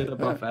 he's a bit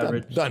above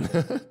average. Done.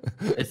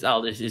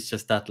 It's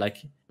just that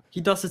like he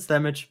does its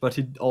damage, but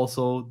he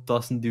also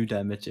doesn't do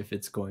damage if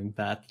it's going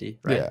badly,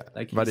 right? Yeah,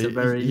 like but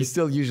he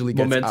still usually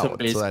gets out,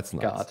 so that's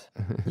guard.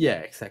 Nice. Yeah,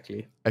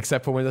 exactly.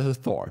 Except for when there's a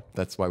Thor.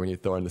 That's why we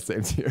need Thor in the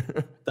same tier.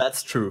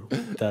 That's true.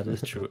 That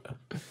is true.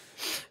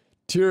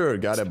 Tyr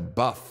got a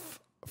buff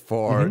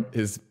for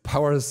his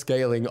power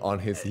scaling on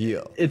his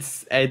heal.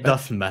 It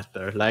doesn't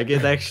matter. Like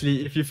it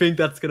actually, if you think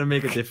that's gonna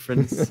make a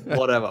difference,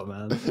 whatever,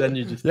 man. Then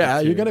you just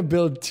you're gonna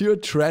build Tyr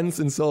trends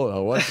in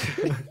solo. What?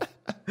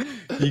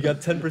 He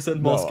got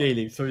 10% more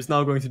scaling, so he's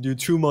now going to do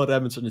 2 more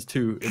damage on his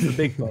 2. It's a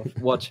big buff.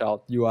 Watch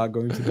out, you are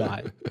going to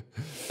die.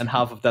 And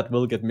half of that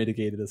will get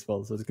mitigated as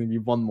well, so it's going to be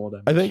 1 more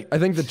damage. I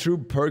think the true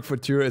perk for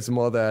Tyr is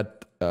more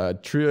that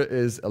Tyr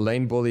is a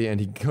lane bully and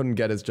he couldn't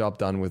get his job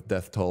done with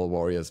Death Toll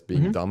Warriors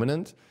being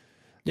dominant.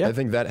 Yeah. I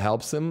think that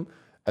helps him.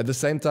 At the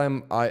same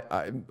time,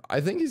 I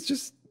think he's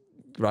just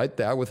right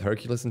there with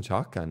Hercules and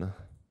Chalk, kind of.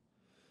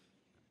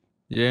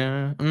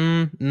 Yeah.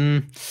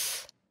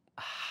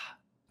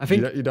 I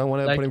think you don't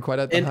want to put him quite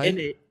at the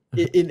height?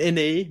 In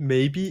NA,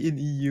 maybe in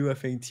EU, I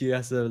think he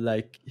has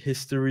a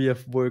history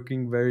of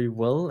working very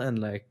well,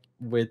 and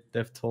with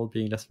Death Toll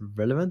being less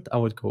relevant, I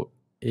would go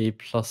A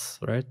plus,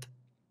 right?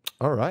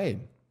 All right,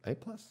 A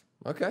plus.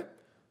 Okay.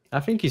 I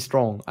think he's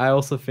strong. I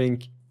also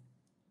think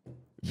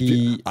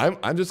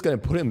I'm just gonna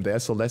put him there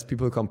so less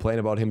people complain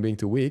about him being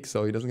too weak,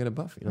 so he doesn't get a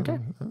buff. You know?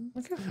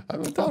 Okay.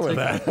 I'm done with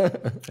that.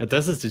 And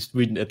this is just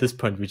at this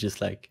point we're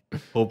just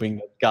hoping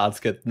that guards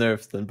get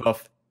nerfed and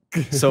buffed.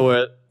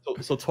 So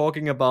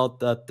talking about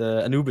that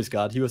Anubis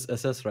guard, he was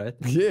SS, right?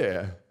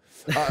 Yeah.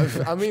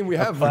 I mean, we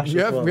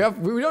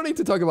don't need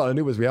to talk about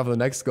Anubis. We have the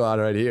next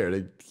guard right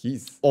here.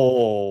 He's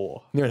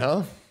you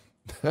know.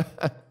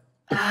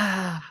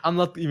 I'm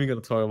not even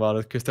gonna talk about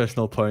it because there's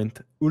no point.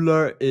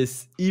 Ullr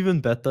is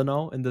even better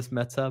now in this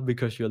meta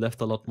because you're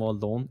left a lot more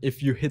alone.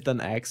 If you hit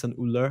an axe on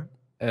Ullr,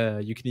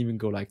 you can even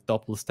go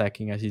double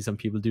stacking. I see some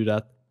people do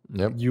that.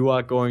 Yep. You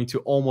are going to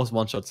almost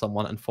one-shot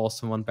someone and force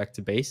someone back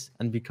to base.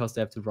 And because they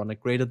have to run a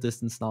greater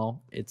distance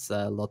now, it's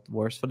a lot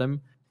worse for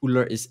them.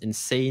 Ullr is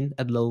insane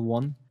at level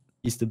 1.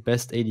 He's the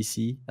best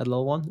ADC at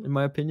level 1, in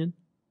my opinion.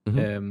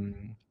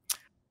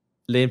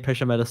 Lane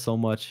pressure matters so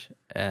much.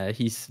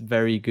 He's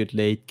very good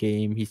late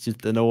game. He's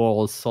just an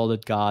overall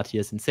solid guard. He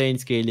has insane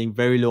scaling,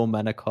 very low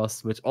mana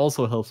cost, which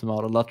also helps him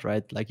out a lot,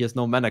 right? He has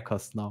no mana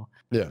cost now.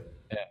 Yeah.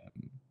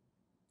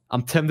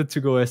 I'm tempted to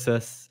go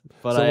SS,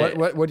 but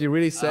so what you're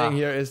really saying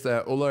here is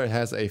that Ullr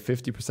has a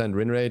 50%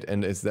 win rate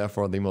and is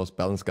therefore the most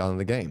balanced guard in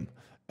the game,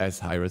 as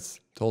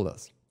Hyris told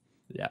us.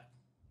 Yeah,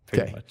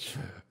 pretty much.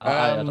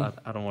 I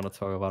don't want to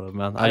talk about it,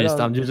 man.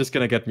 You're just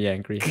gonna get me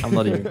angry. I'm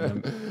not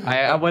even.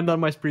 I went on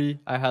my spree.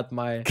 I had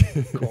my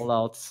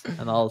call-outs,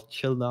 and I'll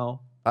chill now.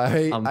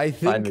 I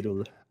think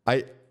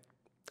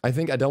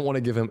I don't want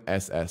to give him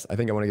SS. I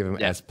think I want to give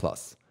him S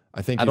plus.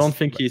 I don't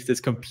think he's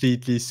this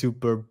completely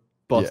super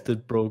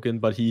busted, broken,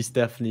 but he's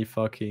definitely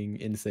fucking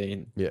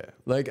insane. Yeah,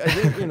 like I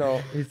think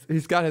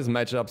he's got his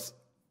matchups,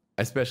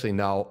 especially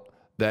now,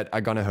 that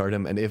are gonna hurt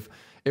him. And if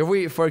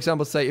we, for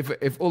example, say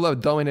if Ulla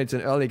dominates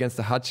in early against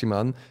the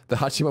Hachiman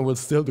will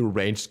still do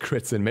ranged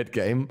crits in mid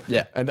game.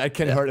 Yeah, and that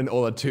can hurt an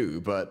Ulla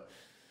too. But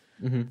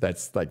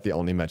that's like the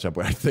only matchup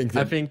where I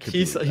think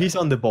he's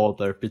on the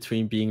border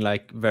between being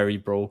like very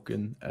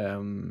broken.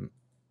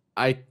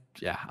 I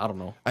don't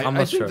know. I'm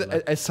not sure.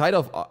 Aside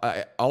of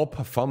our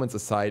performance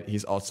aside,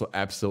 he's also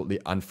absolutely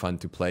unfun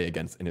to play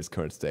against in his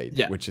current state,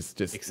 which is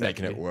just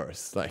making it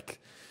worse. Like,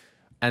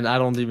 and I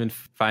don't even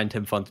find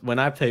him fun. When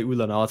I play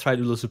Ulla now, I tried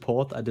Ulla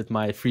support. I did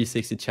my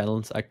 360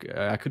 challenge. I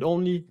could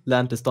only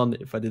land the stun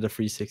if I did a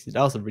 360.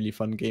 That was a really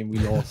fun game. We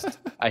lost.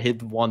 I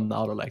hit 1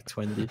 out of like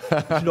 20. You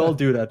should all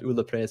do that,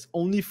 Ulla players.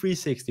 Only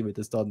 360 with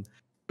the stun.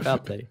 Fair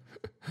play.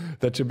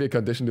 That should be a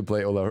condition to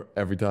play Ulla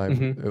every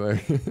time.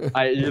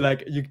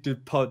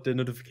 The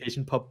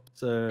notification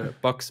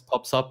box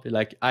pops up. You're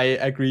like, I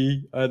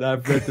agree, and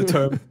I've read the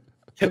term.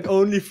 Can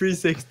only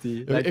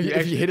 360. Like,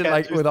 if you hit it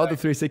like without the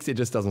 360, it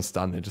just doesn't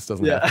stun. It just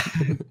doesn't. Yeah.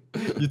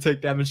 You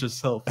take damage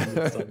yourself.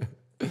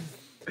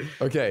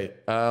 Okay.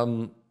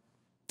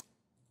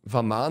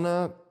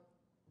 Vamana.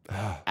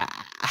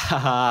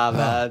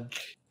 Man.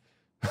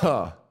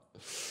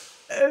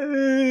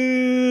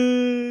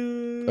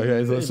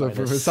 Okay, so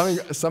for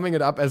summing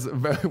it up, as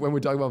when we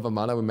talk about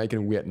Vamana, we're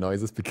making weird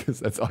noises because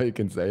that's all you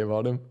can say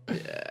about him.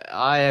 Yeah,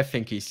 I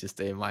think he's just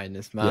A-, man.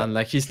 Yeah.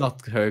 Like, he's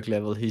not Herc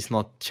level, he's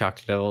not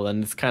Chuck level,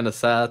 and it's kind of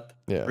sad.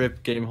 Yeah.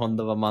 Rip game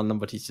Honda Vamana,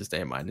 but he's just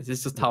A-.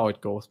 It's just how it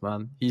goes,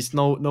 man. He's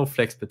no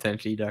flex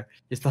potential either.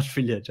 He's not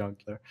really a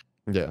jungler.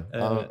 Yeah,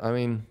 I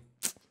mean,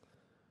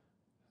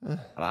 I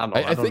don't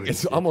know. I think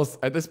it's almost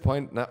at this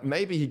point. Now,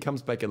 maybe he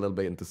comes back a little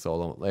bit into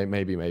solo. Like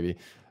maybe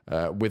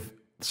with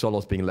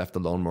solos being left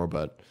alone more,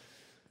 but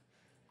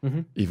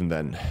even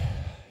then,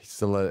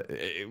 still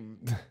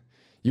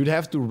you'd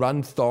have to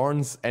run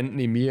Thorns and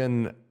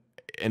Nemean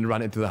and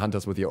run into the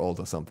hunters with your ult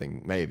or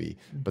something, maybe.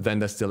 But then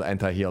there's still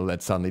anti-heal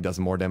that suddenly does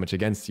more damage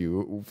against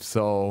you.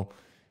 So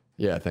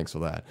yeah, thanks for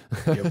that.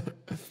 Yep.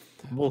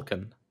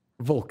 Vulcan.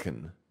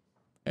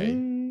 A?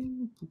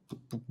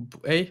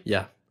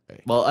 Yeah. A.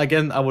 Well,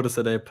 again, I would have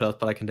said A+,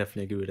 but I can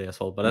definitely agree with A as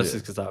well. But that's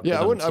just because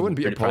I wouldn't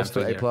be opposed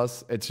to A+.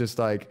 It's just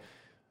like,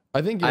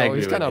 I think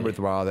he's kind of with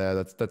Ra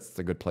there. That's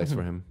a good place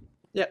for him.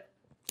 Yeah,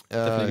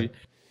 definitely.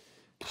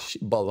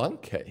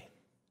 Shibalanke.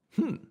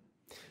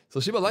 So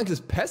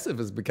Shibalanke's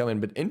passive is becoming a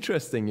bit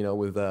interesting,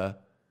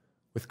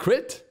 with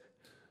crit.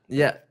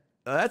 Yeah,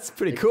 that's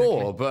pretty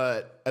cool.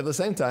 But at the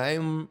same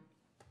time,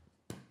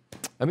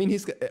 I mean,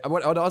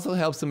 what also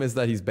helps him is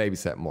that he's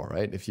babysat more,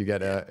 right? If you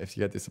get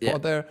the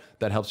support there,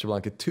 that helps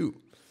Shibalanke too.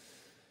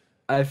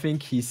 I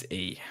think he's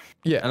A.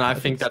 Yeah, and I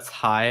think that's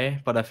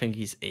high, but I think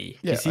he's A.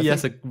 Yeah, he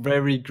has a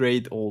very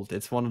great ult.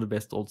 It's one of the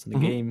best ults in the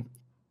game.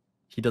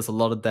 He does a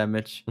lot of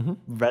damage,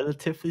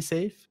 relatively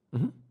safe.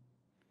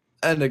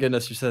 And again,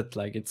 as you said,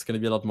 like, it's going to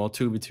be a lot more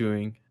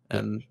 2v2ing,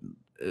 and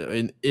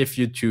if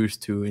you choose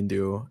to in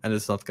duo, and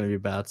it's not going to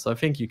be bad. So I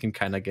think you can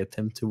kind of get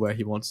him to where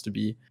he wants to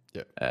be.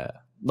 Yeah.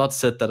 Not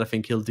said that I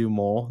think he'll do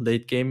more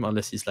late game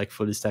unless he's like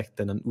fully stacked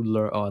than an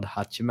Uller or a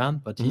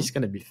Hachiman, but he's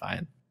going to be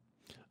fine.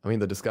 I mean,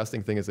 the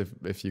disgusting thing is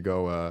if you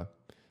go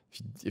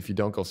if you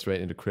don't go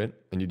straight into crit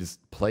and you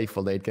just play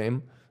for late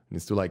game and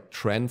just do like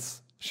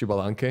trends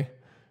Shibalanke,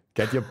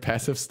 get your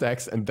passive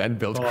stacks and then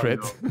build crit.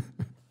 No.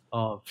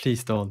 Oh,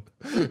 please don't.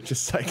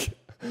 Just like,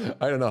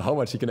 I don't know how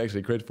much he can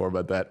actually crit for,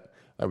 but that'd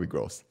be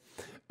gross.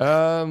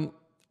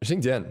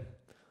 Xingjian.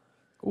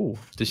 Ooh,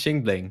 the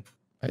Xingbling.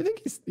 I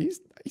think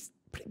he's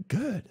pretty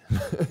good.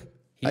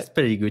 He's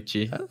pretty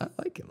Gucci. I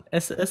like him.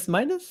 S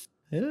minus?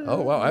 Yeah.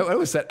 Oh wow! I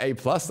always said A+. I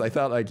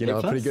thought like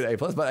a pretty good A+,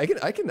 but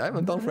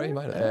I'm down for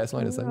A-. S-.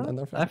 I'm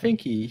down for. I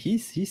think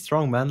he's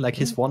strong, man. Like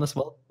his one as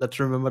well. Let's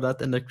remember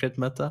that in the crit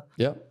meta.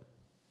 Yeah.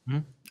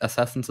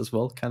 Assassins as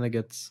well kind of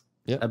gets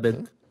a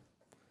bit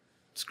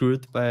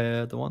screwed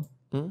by the one.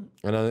 And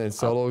then in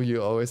solo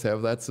you always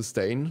have that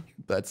sustain.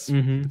 That's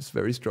it's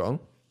very strong.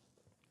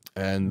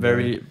 And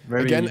very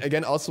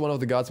again also one of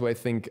the gods where I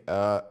think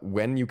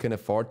when you can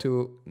afford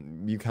to,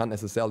 you can't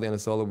necessarily on a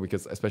solo,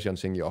 because especially on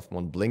Xing you often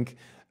want blink.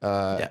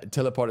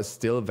 Teleport is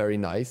still very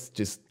nice.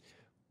 Just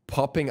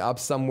popping up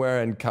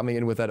somewhere and coming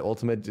in with that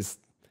ultimate just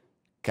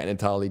can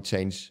entirely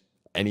change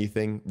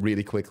anything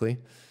really quickly.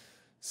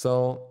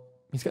 So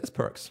he's got his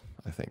perks,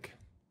 I think.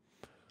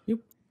 Yep.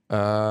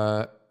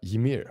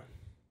 Ymir.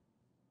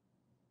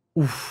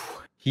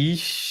 Oof. He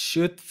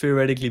should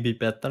theoretically be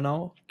better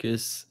now,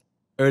 because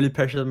early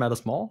pressure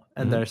matters more,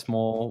 and there's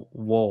more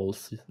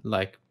walls,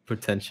 like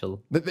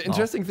potential. The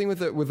interesting thing with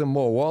the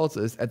more walls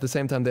is at the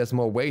same time there's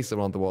more ways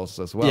around the walls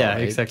as well. Yeah,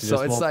 right? exactly.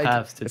 So it's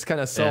like it's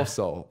kind of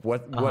so.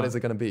 What is it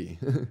gonna be?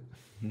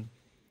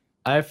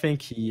 I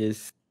think he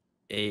is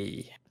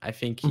A. I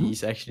think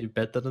he's actually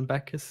better than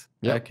Bacchus.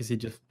 Yeah, because he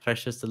just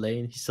pressures the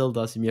lane. He still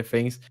does mere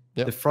things.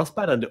 Yep. The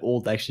frostbite and the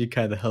ult actually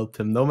kind of helped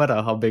him. No matter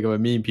how big of a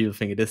meme people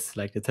think it is,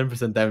 like the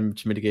 10%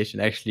 damage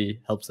mitigation actually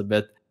helps a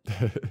bit.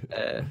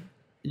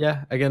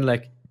 Yeah, again,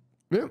 like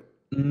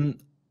Mm,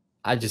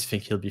 I just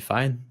think he'll be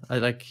fine. I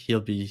like he'll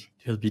be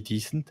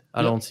decent.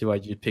 I don't see why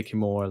you'd pick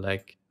him over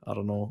like I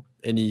don't know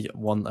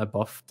anyone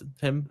above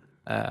him.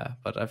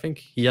 But I think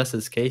he has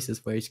his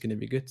cases where he's gonna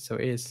be good, so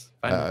it is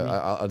fine with me.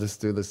 I'll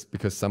just do this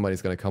because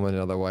somebody's gonna comment.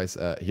 Otherwise,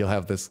 he'll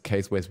have this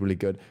case where it's really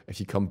good. If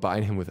you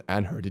combine him with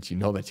Anhur, did you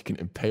know that you can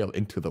impale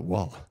into the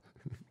wall?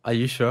 Are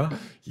you sure?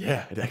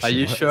 Yeah, it actually Are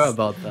you works. sure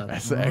about that?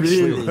 It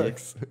actually Really?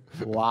 works.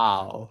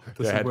 Wow.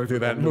 Yeah, I had to do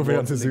that. Moving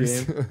on to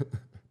Zeus.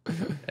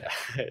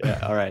 Yeah,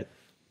 all right.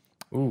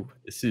 Ooh,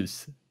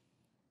 Zeus.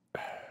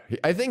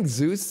 I think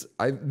Zeus.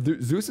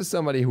 Zeus is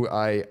somebody who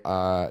I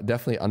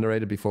definitely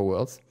underrated before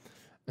Worlds,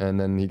 and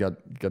then he got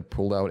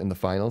pulled out in the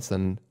finals,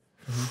 and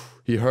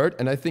he hurt.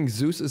 And I think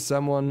Zeus is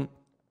someone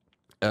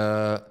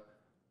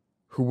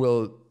who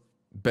will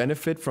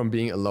benefit from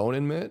being alone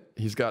in mid.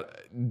 He's got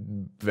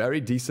very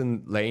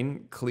decent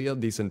lane clear,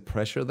 decent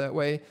pressure that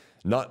way.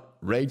 Not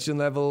Raging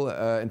level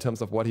in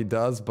terms of what he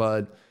does,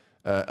 but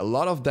a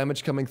lot of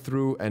damage coming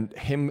through, and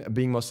him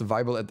being more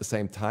survivable at the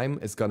same time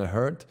is gonna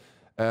hurt.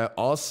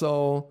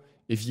 Also,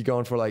 if you're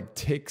going for like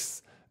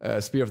ticks,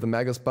 Spear of the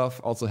Magus buff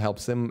also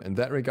helps him in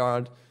that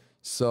regard.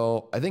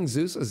 So I think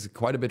Zeus is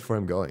quite a bit for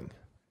him going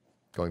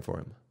for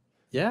him.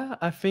 Yeah,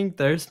 I think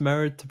there's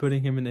merit to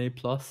putting him in A+.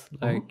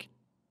 Like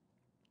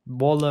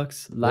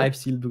Warlocks, Life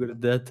Seal because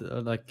of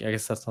that. Like I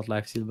guess that's not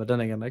Life Seal, but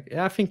then again, like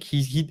yeah, I think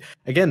he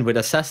again with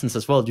Assassins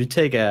as well. You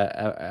take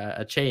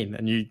a chain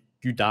and you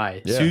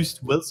die. Yeah.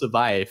 Zeus will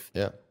survive.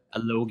 Yeah. A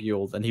Loki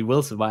ult, and he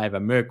will survive a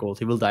Merc ult.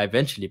 He will die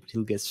eventually, but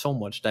he'll get so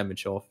much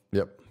damage off.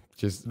 Yep.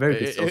 Just Very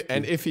good.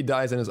 and if he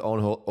dies in his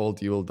own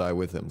ult, you will die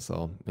with him.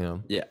 So you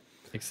know. Yeah,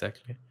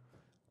 exactly.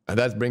 And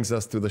that brings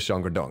us to the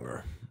Shonga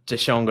Donger. The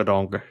Shonga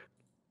Donger.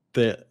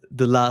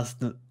 The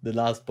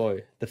last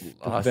boy.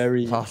 The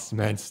very last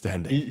man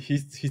standing.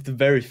 He's the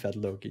very fat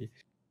Loki.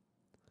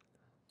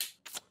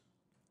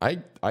 I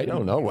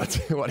don't know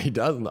what he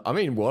does. I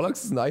mean,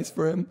 Warlocks is nice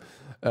for him.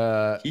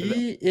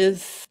 He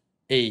is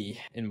A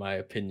in my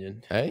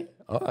opinion. Hey,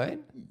 all right,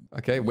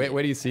 okay.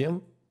 Where do you see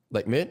him?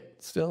 Like mid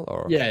still,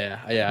 or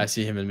yeah. I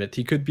see him in mid.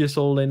 He could be a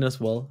solo lane as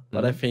well,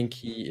 but I think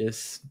he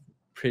is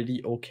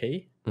pretty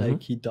okay.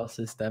 Like he does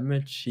his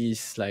damage.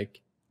 He's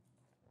like,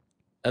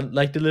 and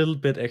like the little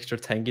bit extra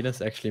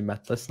tankiness actually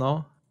matters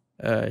now.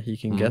 He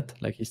can get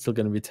like he's still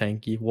gonna be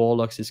tanky.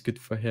 Warlocks is good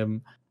for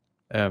him.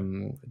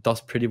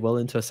 Does pretty well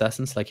into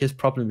Assassins. Like his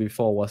problem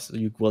before was are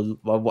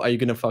you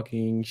gonna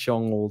fucking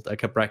Shong old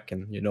like a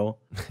Bracken, you know?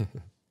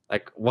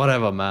 Like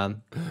whatever,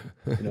 man.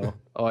 You know?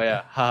 Oh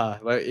yeah,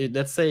 well,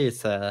 let's say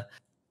it's a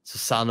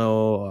Susano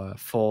or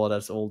 4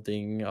 that's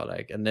ulting, or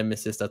like a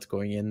Nemesis that's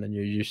going in, and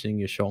you're using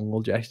your Shong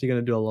old. You're actually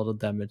gonna do a lot of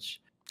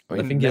damage.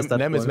 I mean,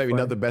 Nem is maybe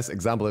not the best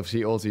example. If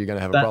she ults, you're gonna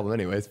have a problem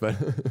anyways. But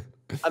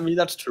I mean,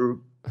 that's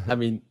true. I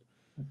mean,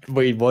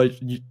 wait, what?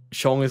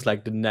 Shong is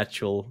like the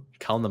natural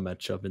counter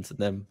matchup into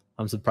them.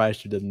 I'm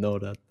surprised you didn't know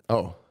that.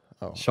 Oh.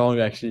 Shong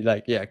actually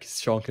because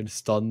Shong can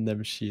stun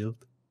them shield.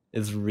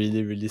 It's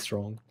really, really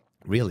strong.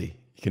 Really?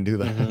 You can do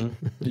that?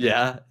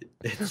 Yeah,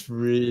 it's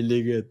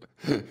really good.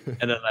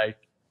 And then like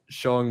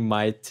Shong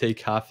might take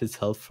half his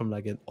health from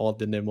like an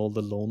ordinary mold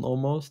alone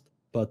almost,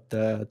 but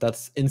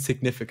that's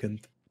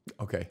insignificant.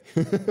 Okay.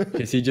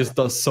 Because he just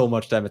does so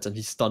much damage and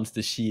he stuns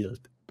the shield.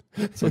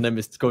 So Nem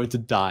is going to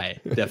die,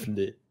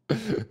 definitely.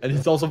 And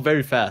he's also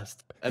very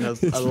fast and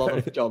has a lot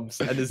of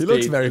jumps. And he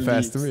looks very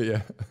fast to me,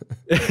 yeah.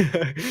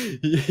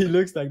 he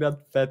looks like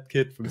that fat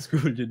kid from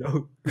school, you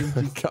know?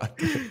 God.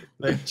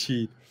 Like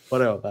cheat.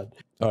 Whatever, man.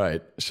 All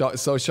right.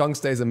 So Shong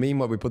stays a meme,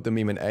 where we put the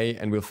meme in A,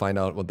 and we'll find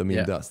out what the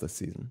meme does this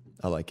season.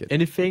 I like it.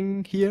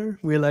 Anything here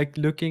we're like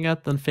looking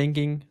at and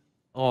thinking,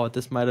 oh,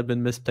 this might have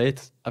been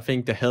misplayed? I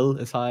think the Hell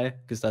is high,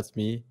 because that's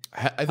me.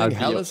 I think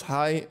Hell is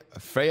high.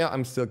 Freya,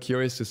 I'm still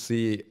curious to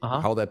see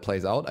how that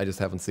plays out. I just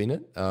haven't seen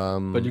it.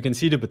 But you can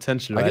see the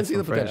potential, right? I can see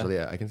the potential,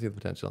 yeah. I can see the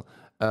potential.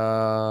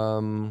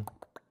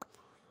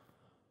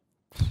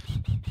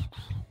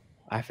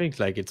 I think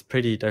like it's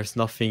pretty, there's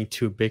nothing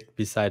too big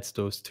besides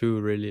those two,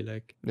 really,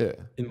 like,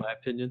 in my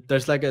opinion.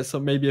 There's like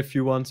maybe a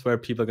few ones where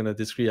people are going to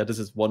disagree, this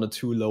is 1 or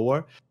 2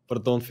 lower, but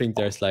I don't think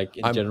there's like,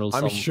 in general,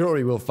 I'm sure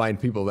we will find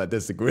people that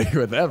disagree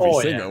with every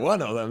single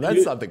one of them.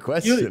 That's not the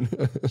question.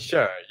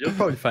 Sure, you'll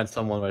probably find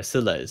someone where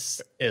Scylla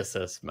is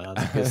SS, man.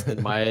 Because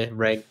in my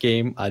ranked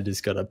game, I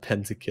just got a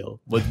pentakill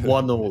with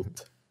 1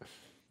 ult.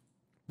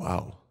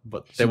 Wow.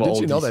 But they were did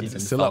you know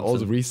that Scylla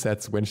also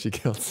resets when she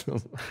kills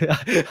them?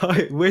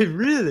 Wait,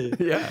 really?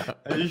 Yeah.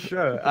 Are you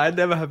sure? I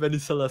never have any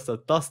Scyllas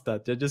that does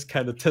that. They just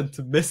kind of tend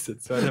to miss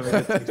it, so I never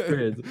get to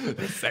experience it.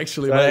 It's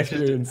actually my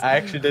experience. I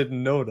actually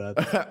didn't know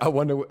that.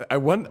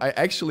 I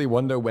actually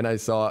wonder when I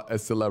saw a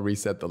Scylla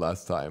reset the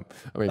last time.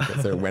 I mean,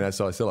 when I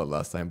saw a Scylla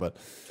last time, but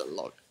it's a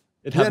lot.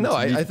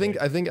 I think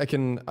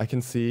I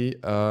can see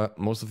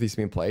most of these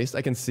being placed.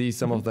 I can see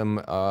some of them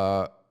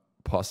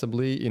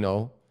possibly, you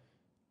know,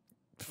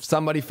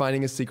 somebody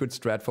finding a secret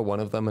strat for one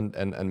of them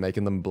and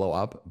making them blow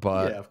up.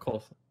 But yeah, of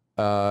course.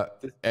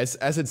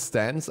 As it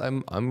stands,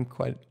 I'm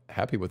quite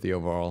happy with the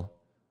overall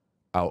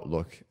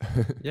outlook.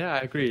 Yeah, I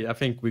agree. I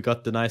think we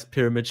got the nice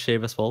pyramid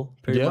shape as well,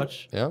 pretty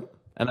much. Yeah.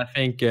 And I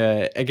think,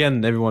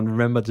 again, everyone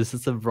remember this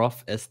is a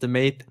rough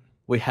estimate.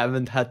 We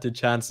haven't had the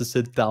chance to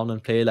sit down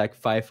and play like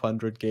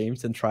 500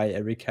 games and try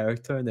every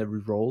character and every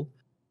role.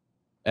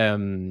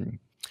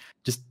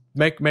 Just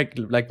make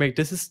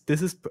this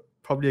is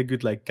probably a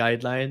good like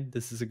guideline.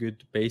 This is a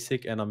good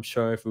basic, and I'm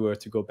sure if we were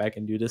to go back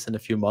and do this in a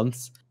few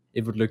months,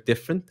 it would look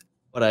different.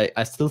 But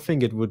I still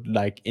think it would,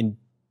 like, in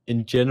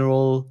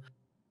general,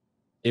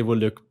 it will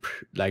look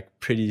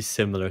pretty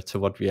similar to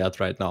what we are at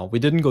right now. We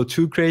didn't go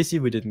too crazy.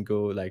 We didn't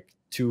go like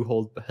too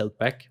held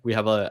back. We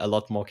have a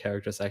lot more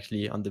characters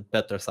actually on the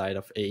better side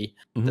of A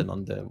than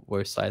on the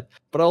worst side.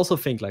 But I also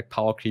think like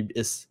power creep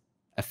is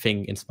a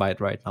thing in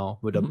Smite right now,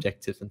 with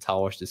objectives and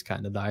towers just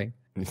kind of dying.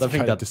 So I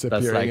think that's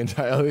disappearing like,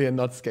 entirely and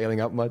not scaling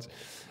up much.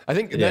 I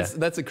think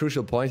that's a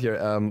crucial point here.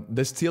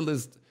 This tier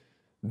list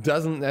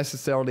doesn't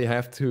necessarily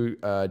have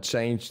to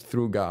change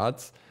through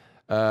gods.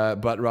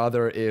 But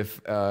rather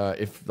if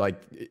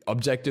like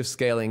objective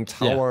scaling,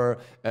 tower,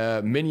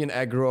 minion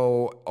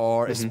aggro,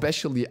 or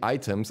especially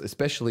items,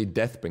 especially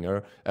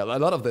Deathbringer, a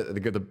lot of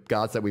the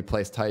guards that we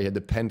placed high here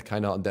depend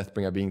kind of on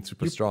Deathbringer being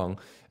super strong.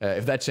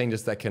 If that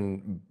changes, that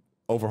can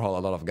overhaul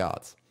a lot of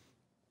guards.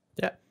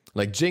 Yeah.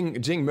 Like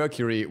Jing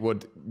Mercury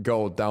would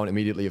go down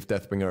immediately if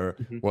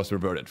Deathbringer was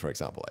reverted, for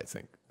example, I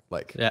think.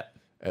 Like,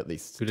 at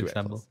least good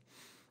example.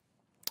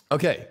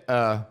 Okay,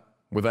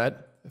 with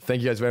that,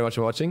 thank you guys very much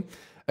for watching.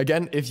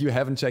 Again, if you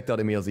haven't checked out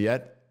Emilzy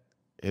yet,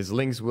 his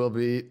links will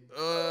be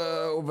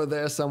over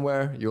there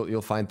somewhere.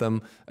 You'll find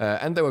them.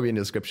 And they will be in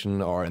the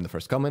description or in the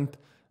first comment.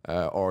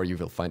 Or you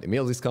will find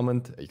Emilzy's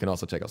comment. You can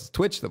also check out his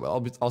Twitch. That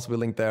will also be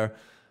linked there.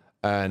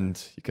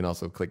 And you can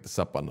also click the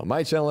sub button on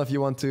my channel if you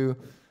want to.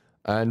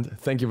 And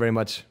thank you very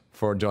much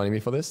for joining me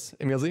for this,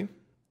 Emilzy.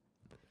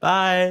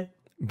 Bye.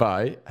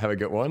 Bye. Have a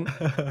good one.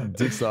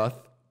 DukeSloth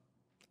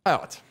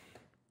out.